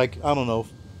with, like, I don't know,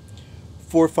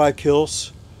 4 or 5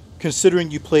 kills,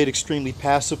 considering you played extremely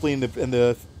passively in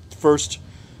the first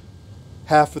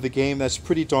half of the game, that's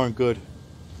pretty darn good.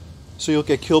 So you'll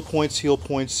get kill points, heal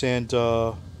points, and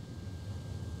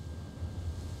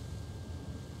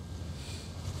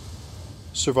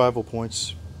survival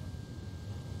points.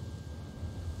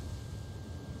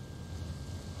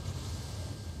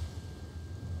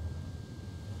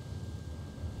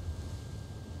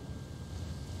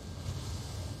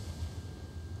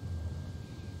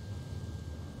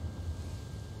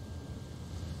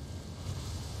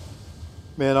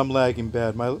 Man, I'm lagging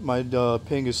bad. My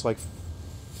ping is like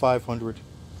 500.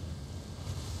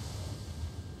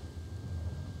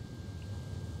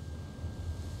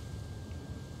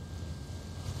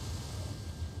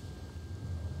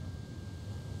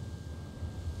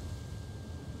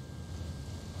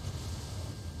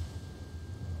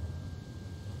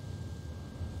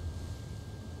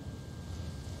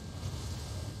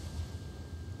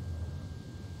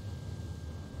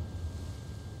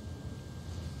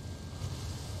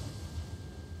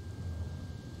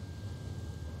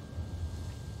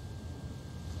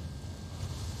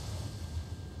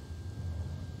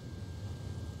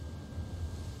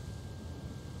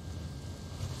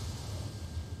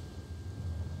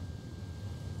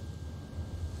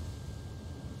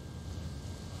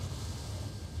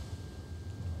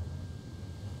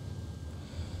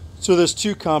 So there's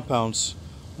 2 compounds,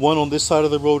 one on this side of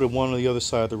the road and one on the other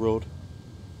side of the road,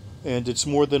 and it's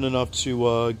more than enough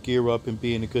to gear up and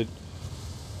be in a good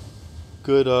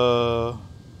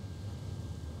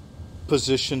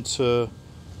position to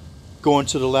go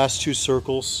into the last 2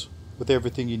 circles with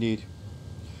everything you need.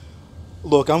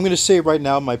 Look, I'm going to say right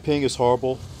now my ping is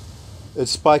horrible.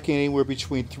 It's spiking anywhere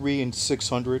between 300 and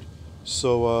 600,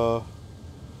 so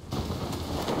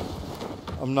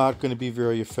I'm not going to be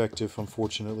very effective,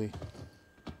 unfortunately.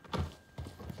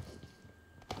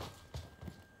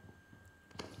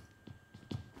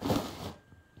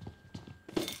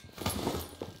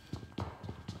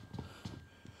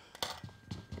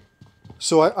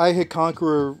 So I hit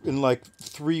Conqueror in like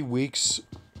 3 weeks,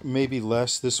 maybe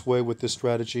less, this way with this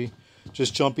strategy.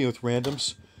 Just jumping with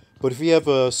randoms. But if you have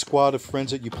a squad of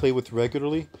friends that you play with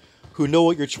regularly, who know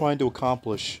what you're trying to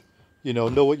accomplish, you know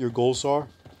what your goals are,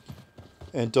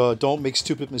 and don't make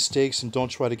stupid mistakes and don't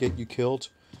try to get you killed,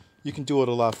 you can do it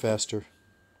a lot faster.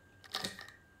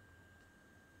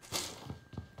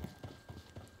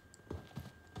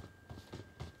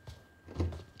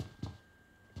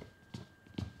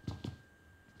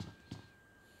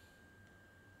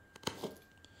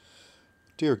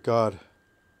 Dear God.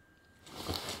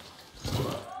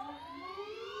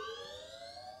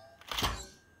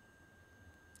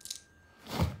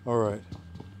 All right.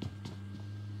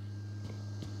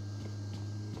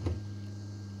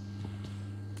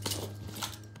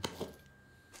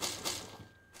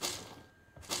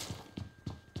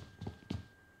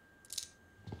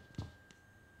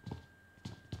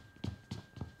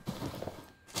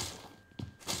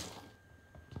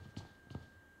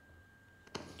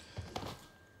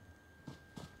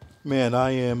 Man, I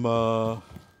am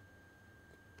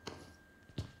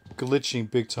glitching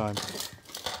big time.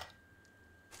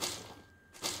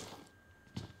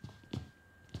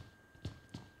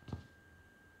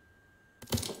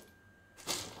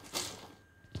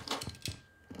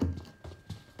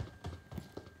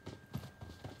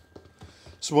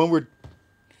 So when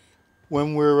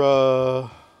we're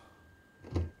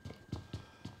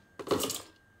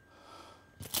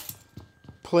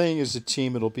playing as a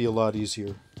team, it'll be a lot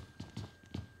easier.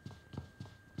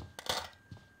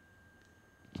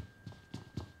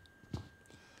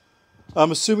 I'm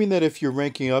assuming that if you're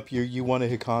ranking up, you want to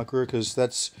hit Conqueror, because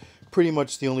that's pretty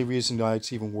much the only reason why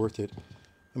it's even worth it.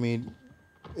 I mean,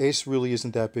 Ace really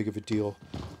isn't that big of a deal.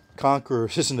 Conqueror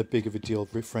isn't a big of a deal,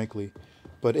 frankly.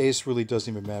 But Ace really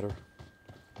doesn't even matter.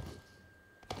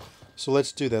 So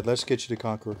let's do that. Let's get you to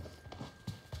Conqueror.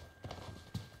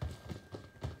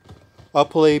 I'll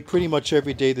play pretty much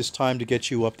every day this time to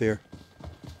get you up there.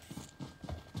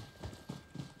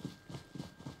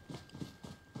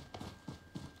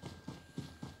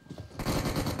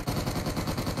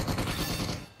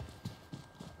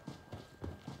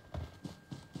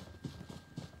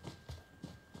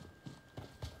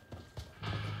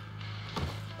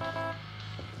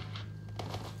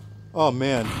 Oh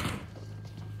man.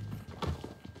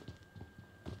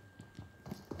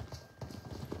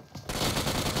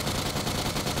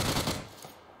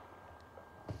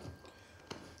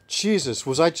 Jesus,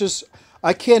 was I just...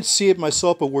 I can't see it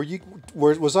myself, but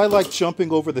was I like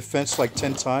jumping over the fence like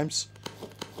 10 times?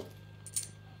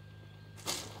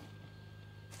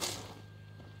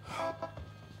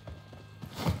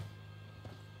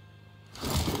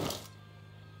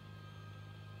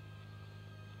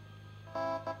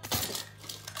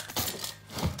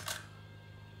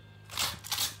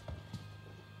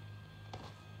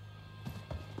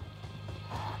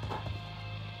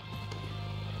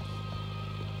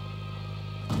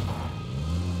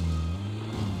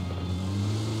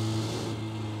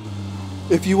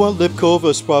 If you want Lipkova,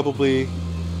 it's probably...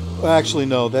 Actually,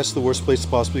 no. That's the worst place to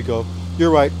possibly go. You're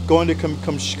right. Going to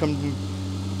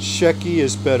Sheki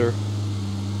is better.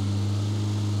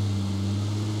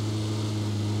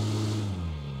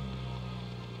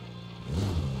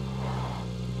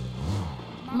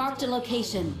 Marked a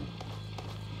location.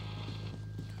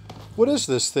 What is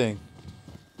this thing?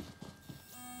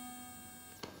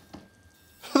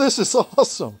 This is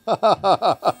awesome.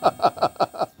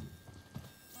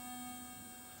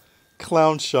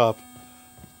 Clown shop.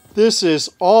 This is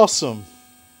awesome.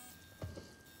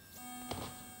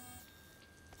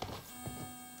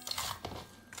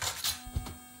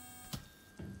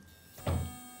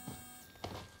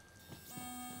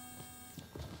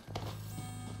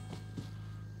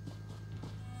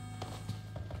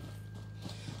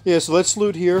 Yeah, so let's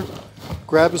loot here.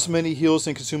 Grab as many heals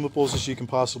and consumables as you can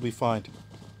possibly find.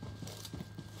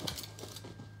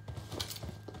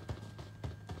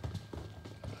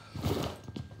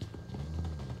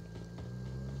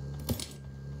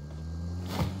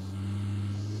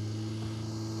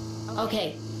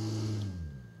 Okay.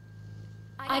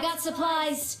 I got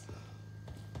supplies.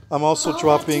 I'm also Fall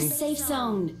dropping... back to safe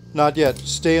zone. Not yet.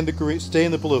 Stay in the green. Stay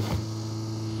in the blue.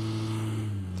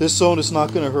 This zone is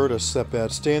not going to hurt us that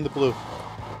bad. Stay in the blue.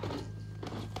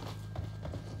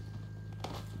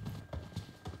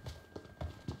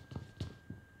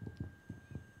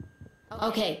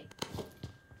 Okay.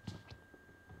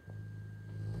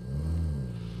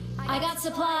 I got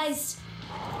supplies.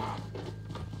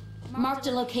 Marked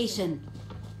a location.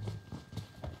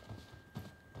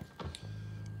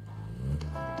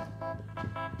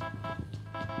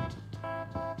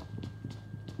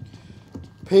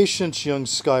 Patience, young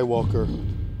Skywalker.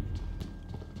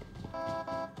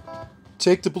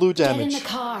 Take the blue damage. Get in the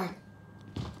car.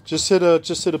 Just hit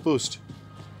a boost.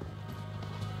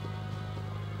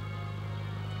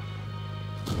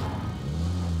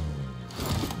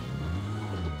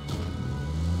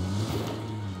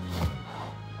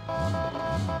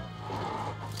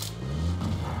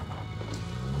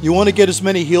 You want to get as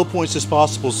many heal points as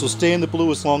possible, so stay in the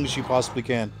blue as long as you possibly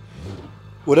can.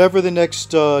 Whatever the next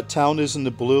town is in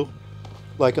the blue,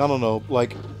 like, I don't know,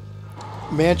 like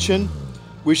Mansion,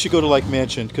 we should go to like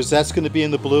Mansion, because that's going to be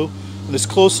in the blue, and it's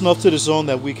close enough to the zone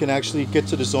that we can actually get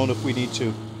to the zone if we need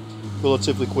to,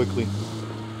 relatively quickly.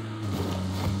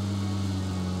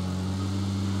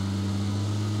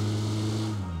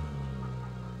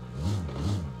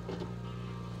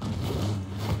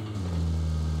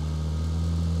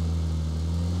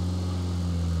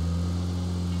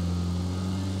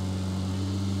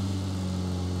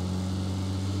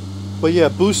 But yeah,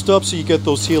 boost up so you get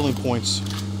those healing points.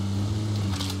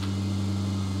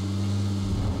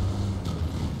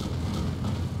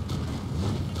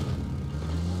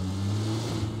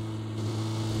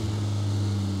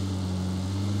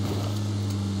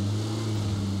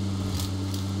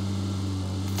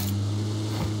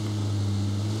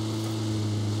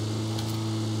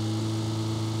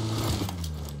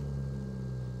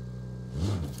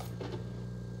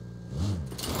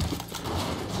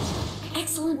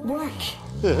 Excellent work.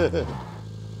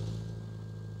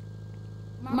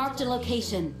 Marked a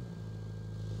location.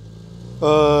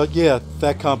 Yeah,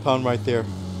 that compound right there.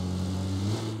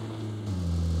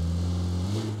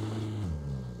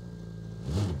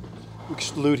 We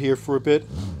should loot here for a bit.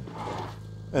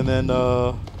 And then,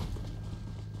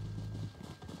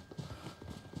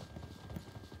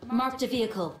 Marked a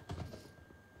vehicle.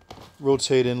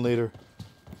 rotate in later.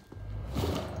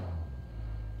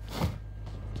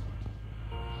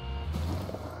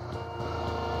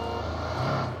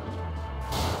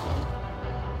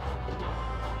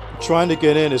 Trying to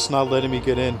get in, it's not letting me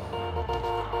get in.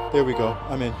 There we go,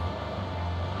 I'm in.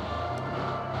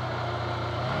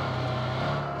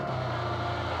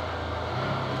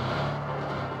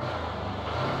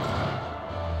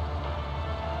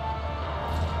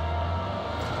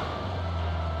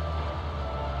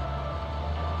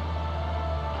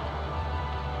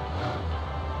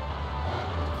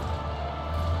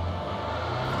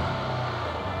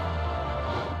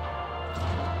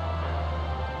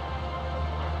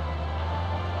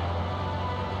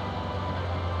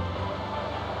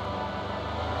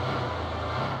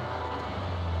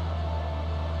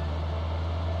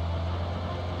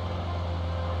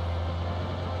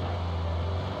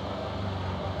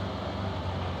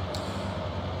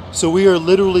 So we are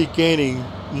literally gaining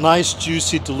nice,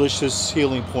 juicy, delicious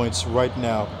healing points right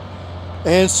now.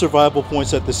 And survival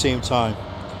points at the same time.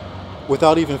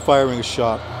 Without even firing a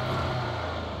shot.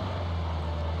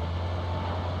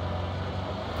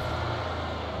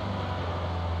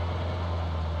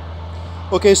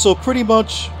 Okay, so pretty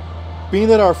much, being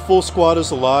that our full squad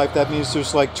is alive, that means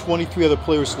there's like 23 other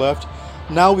players left.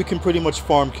 Now we can pretty much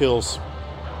farm kills.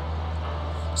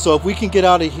 So if we can got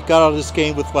out of this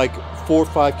game with like 4 or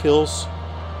 5 kills,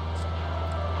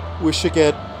 we should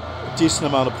get a decent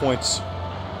amount of points.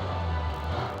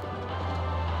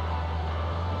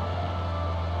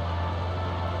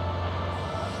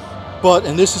 But,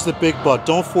 and this is the big but,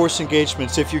 don't force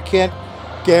engagements. If you can't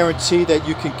guarantee that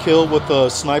you can kill with a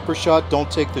sniper shot,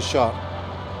 don't take the shot.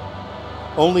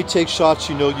 Only take shots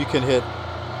you know you can hit.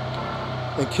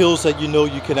 And kills that you know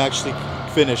you can actually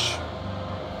finish.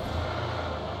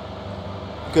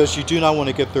 Because you do not want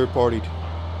to get third-partied.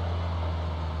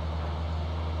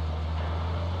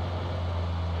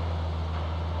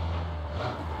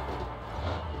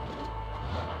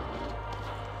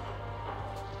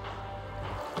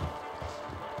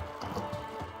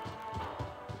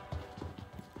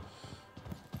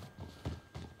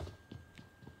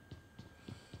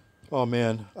 Oh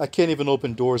man, I can't even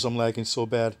open doors, I'm lagging so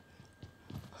bad.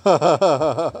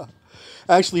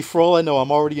 Actually, for all I know,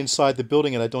 I'm already inside the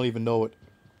building and I don't even know it.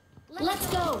 Let's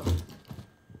go.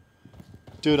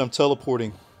 Dude, I'm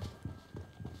teleporting.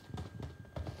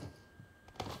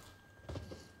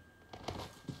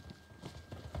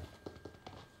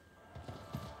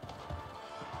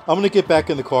 I'm gonna get back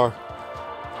in the car.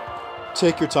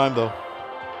 Take your time though.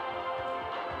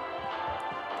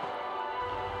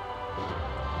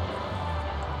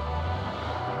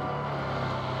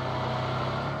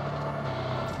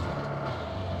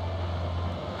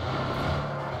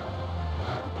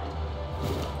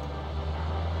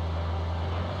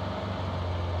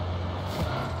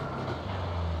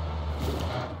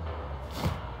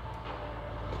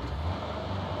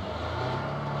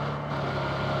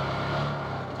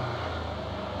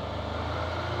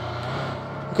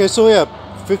 Okay, so yeah,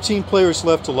 15 players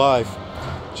left alive.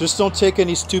 Just don't take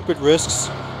any stupid risks.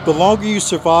 The longer you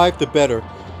survive, the better.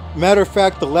 Matter of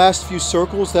fact, the last few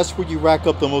circles, that's where you rack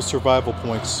up the most survival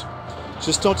points.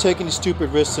 Just don't take any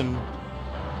stupid risks and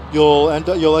you'll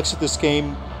exit this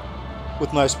game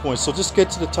with nice points. So just get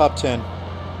to the top 10.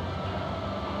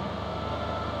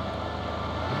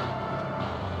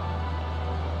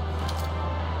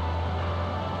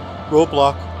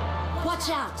 Roadblock. Watch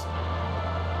out.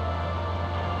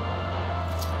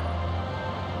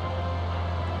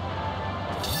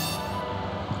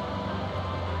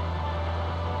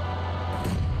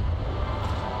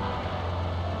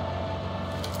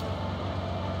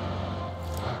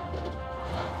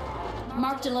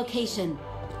 Marked a location.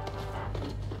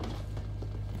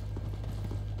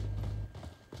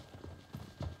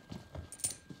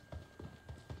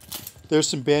 There's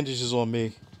some bandages on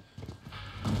me.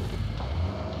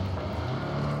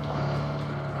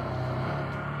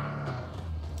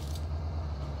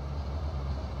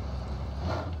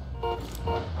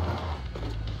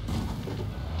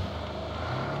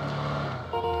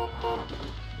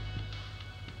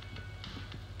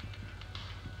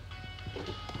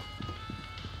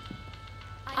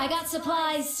 I got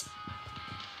supplies.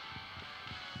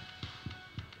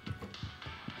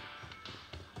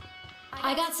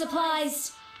 I got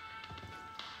supplies.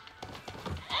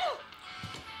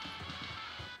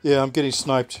 Yeah, I'm getting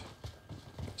sniped.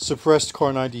 Suppressed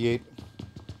car 98.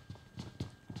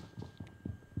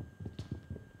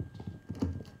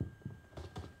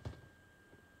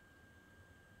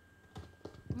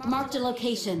 Marked a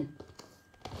location.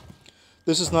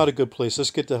 This is not a good place. Let's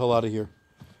get the hell out of here.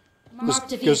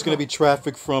 Marked a There's going to be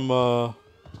traffic from the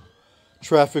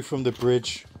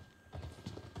bridge.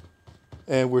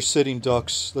 And we're sitting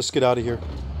ducks. Let's get out of here.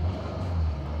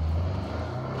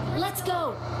 Let's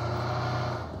go.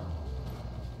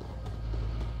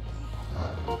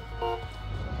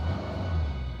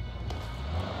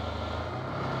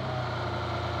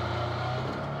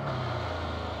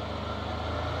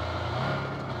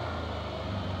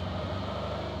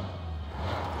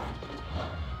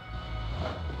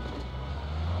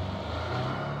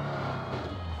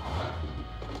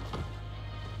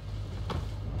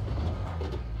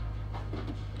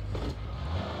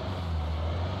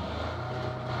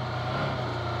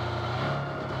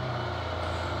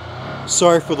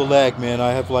 Sorry for the lag, man.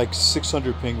 I have like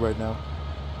 600 ping right now.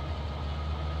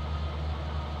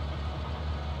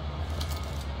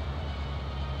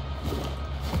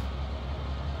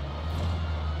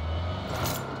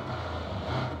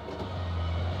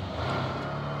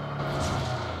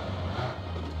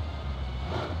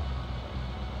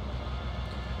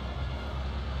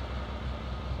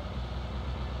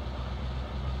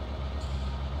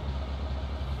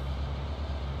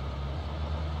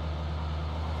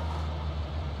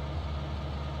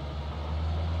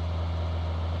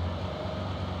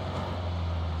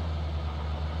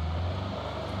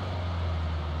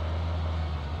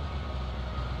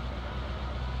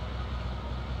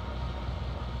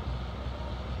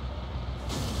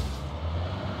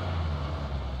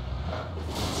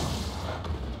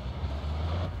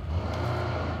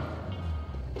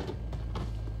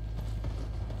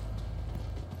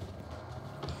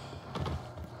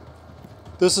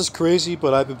 This is crazy,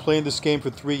 but I've been playing this game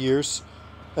for 3 years,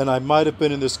 and I might have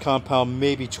been in this compound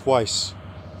maybe twice,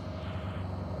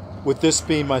 with this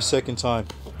being my second time.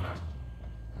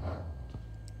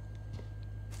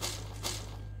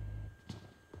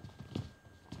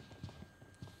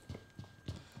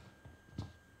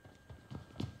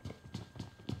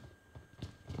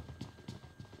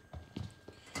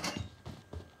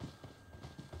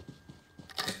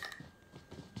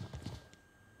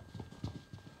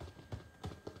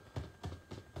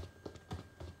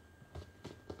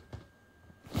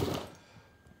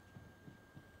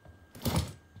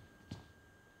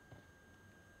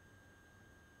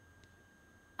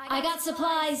 I got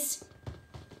supplies.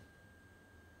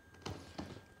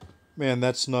 Man,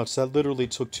 that's nuts. That literally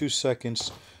took 2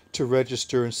 seconds to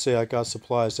register and say I got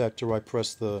supplies after I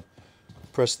pressed that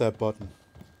button.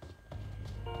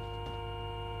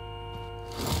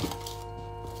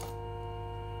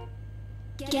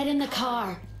 Get in the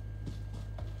car.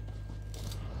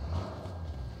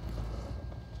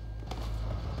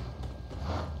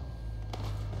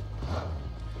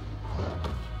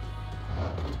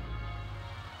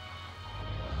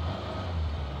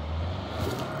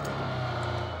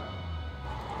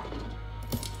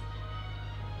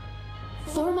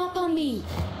 Form up on me.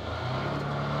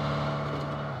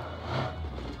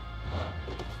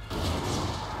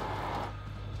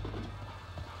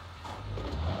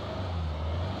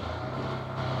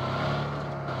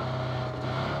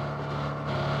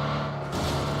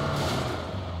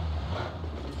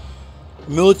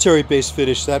 Military base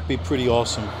finish, that'd be pretty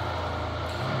awesome.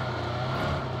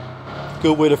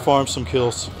 Good way to farm some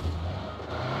kills.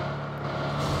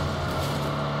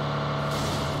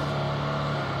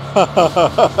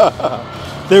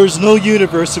 There is no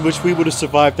universe in which we would have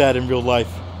survived that in real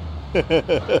life.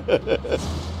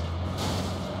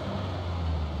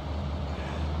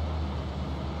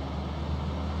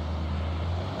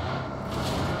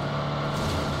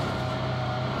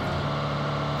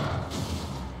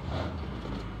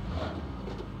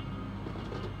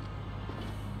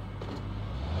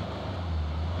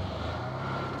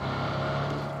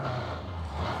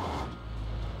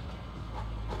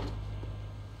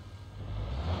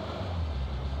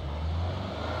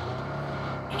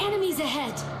 Enemies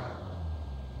ahead.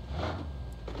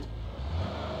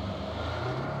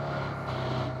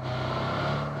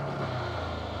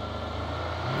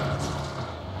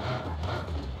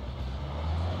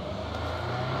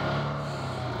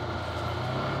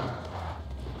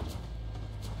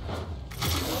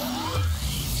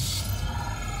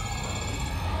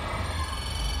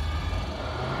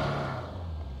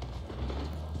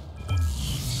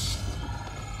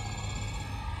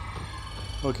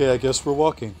 Okay, I guess we're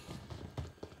walking.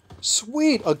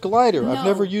 Sweet, a glider. No. I've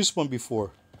never used one before.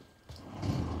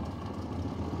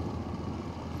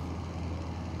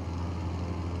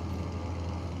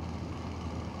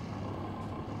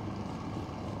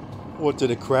 What, did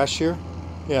it crash here?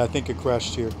 Yeah, I think it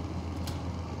crashed here.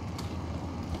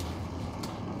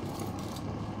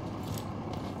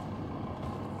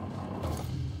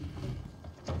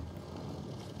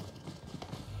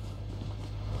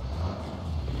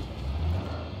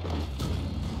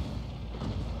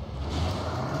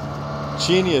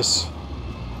 Genius.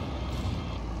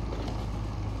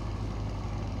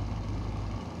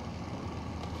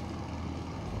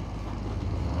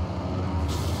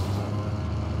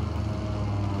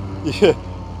 Yeah,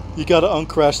 you gotta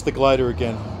uncrash the glider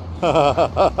again.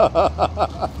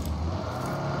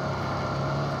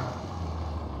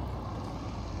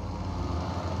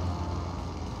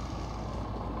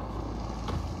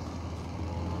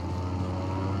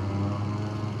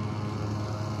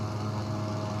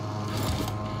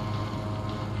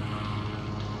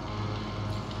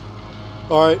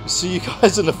 Alright, see you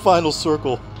guys in the final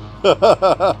circle.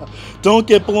 Don't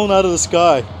get blown out of the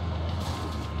sky.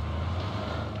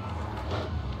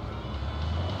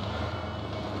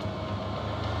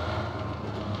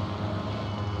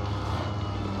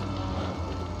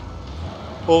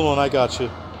 Hold on, I got you.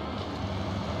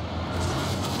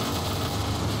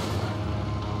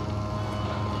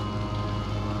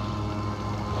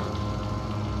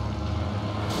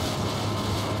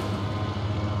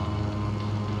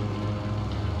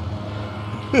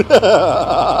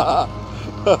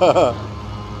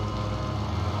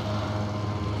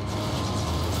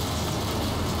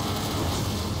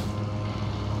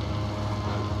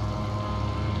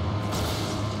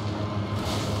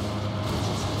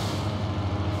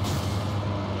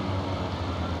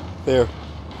 There.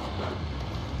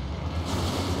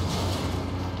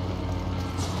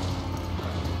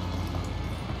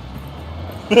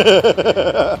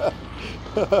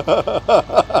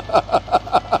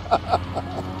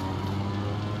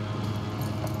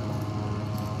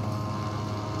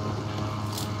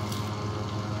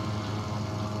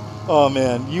 Oh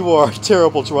man, you are a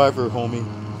terrible driver, homie.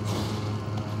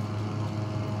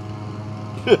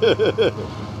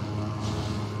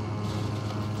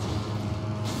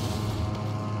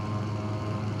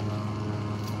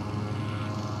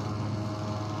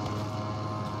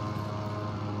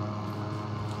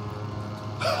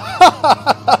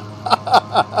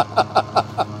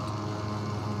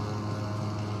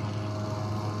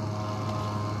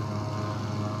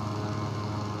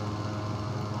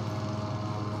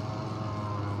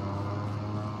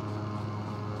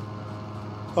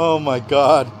 Oh my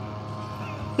god.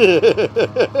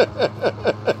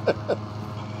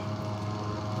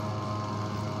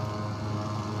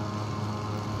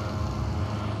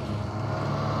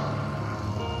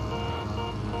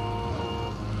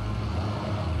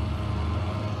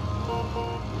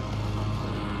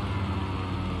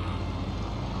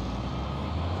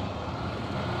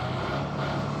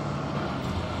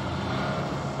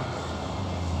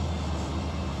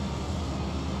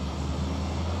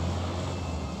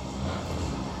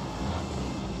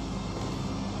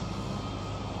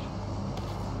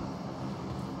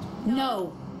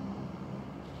 No.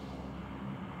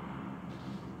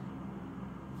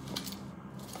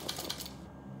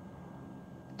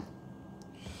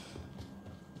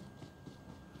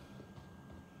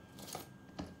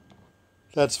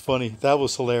 That's funny. That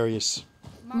was hilarious.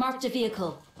 Marked a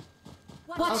vehicle.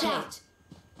 Watch out.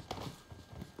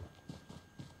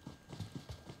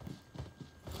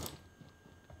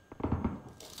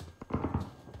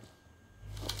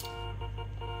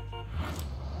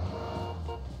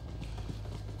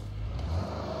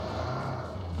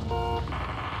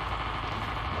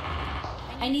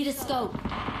 I need a scope.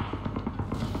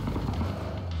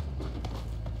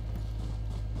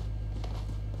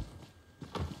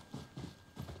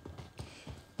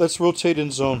 Let's rotate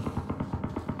in zone.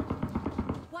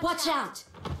 Watch out.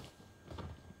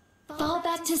 Fall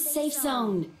back to safe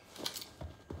zone.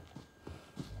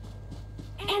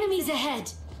 Enemies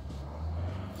ahead.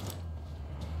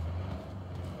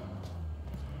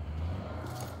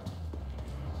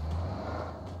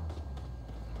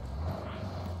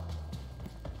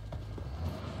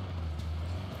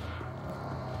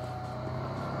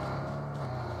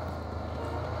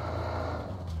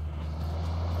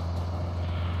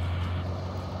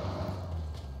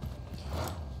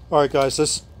 Alright guys,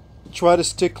 let's try to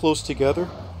stick close together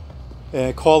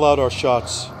and call out our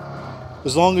shots.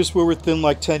 As long as we're within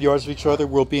like 10 yards of each other,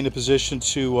 we'll be in a position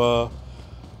to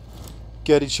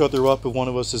get each other up if one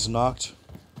of us is knocked.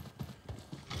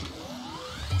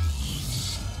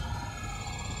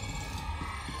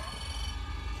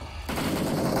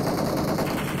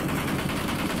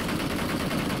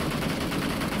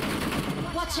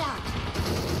 Watch out.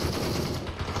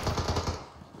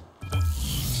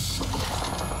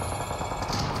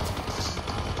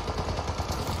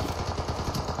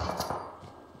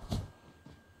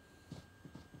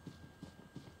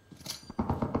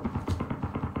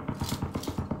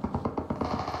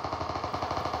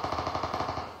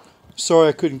 Sorry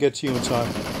I couldn't get to you in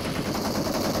time.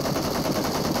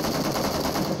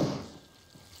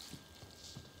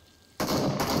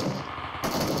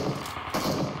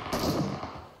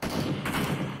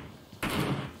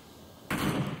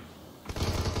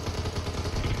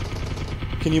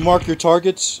 Can you mark your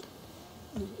targets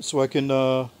so I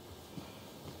can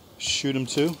shoot them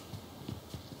too?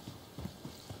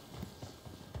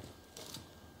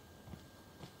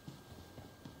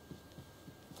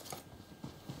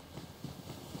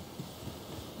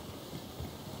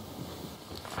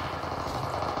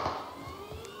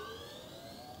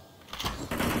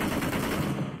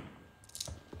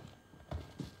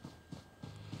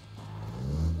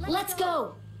 Let's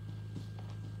go.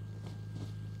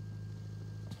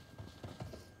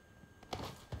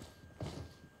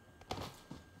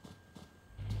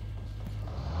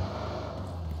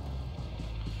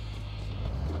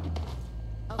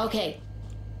 Okay.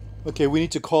 Okay, we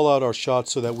need to call out our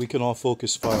shots so that we can all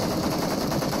focus fire.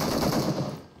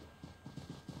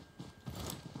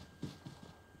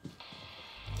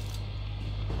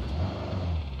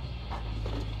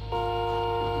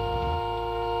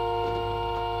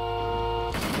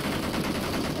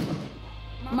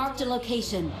 Marked a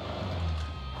location.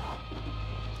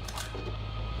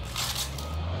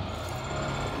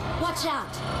 Watch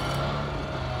out.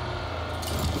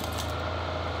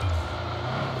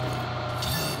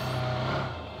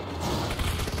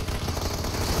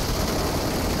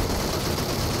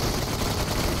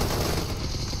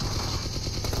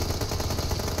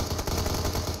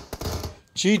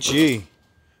 GG.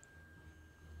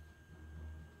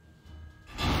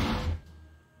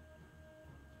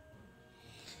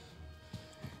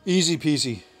 Easy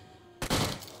peasy.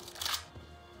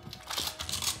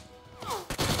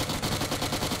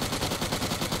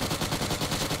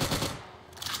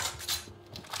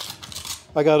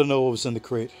 I gotta know what was in the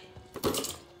crate.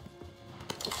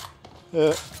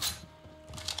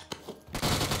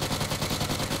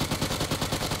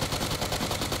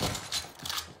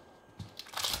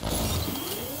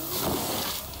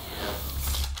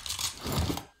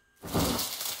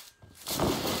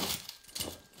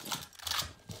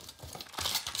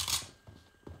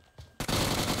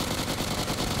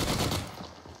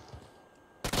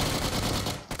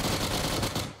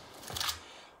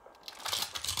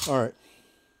 All right.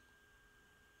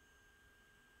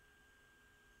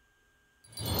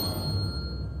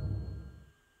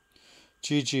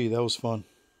 GG, that was fun.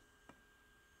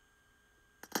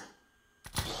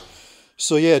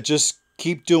 So yeah, just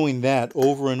keep doing that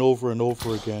over and over and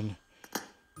over again.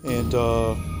 And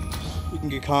you can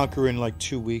get Conquer in like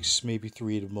 2 weeks, maybe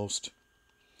 3 at the most.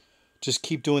 Just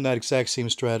keep doing that exact same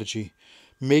strategy.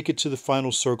 Make it to the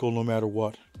final circle no matter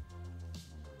what.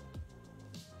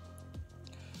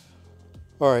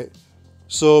 Alright,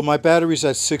 so my battery's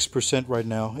at 6% right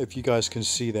now, if you guys can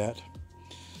see that.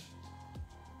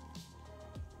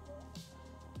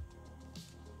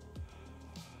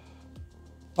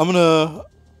 I'm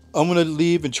gonna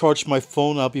leave and charge my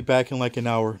phone. I'll be back in like an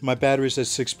hour. My battery's at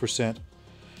 6%.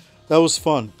 That was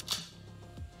fun.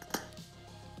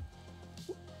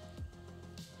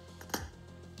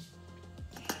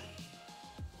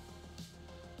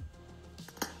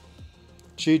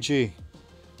 GG.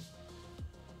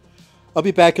 I'll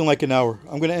be back in like an hour.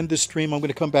 I'm going to end this stream. I'm going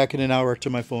to come back in an hour after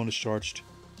my phone is charged.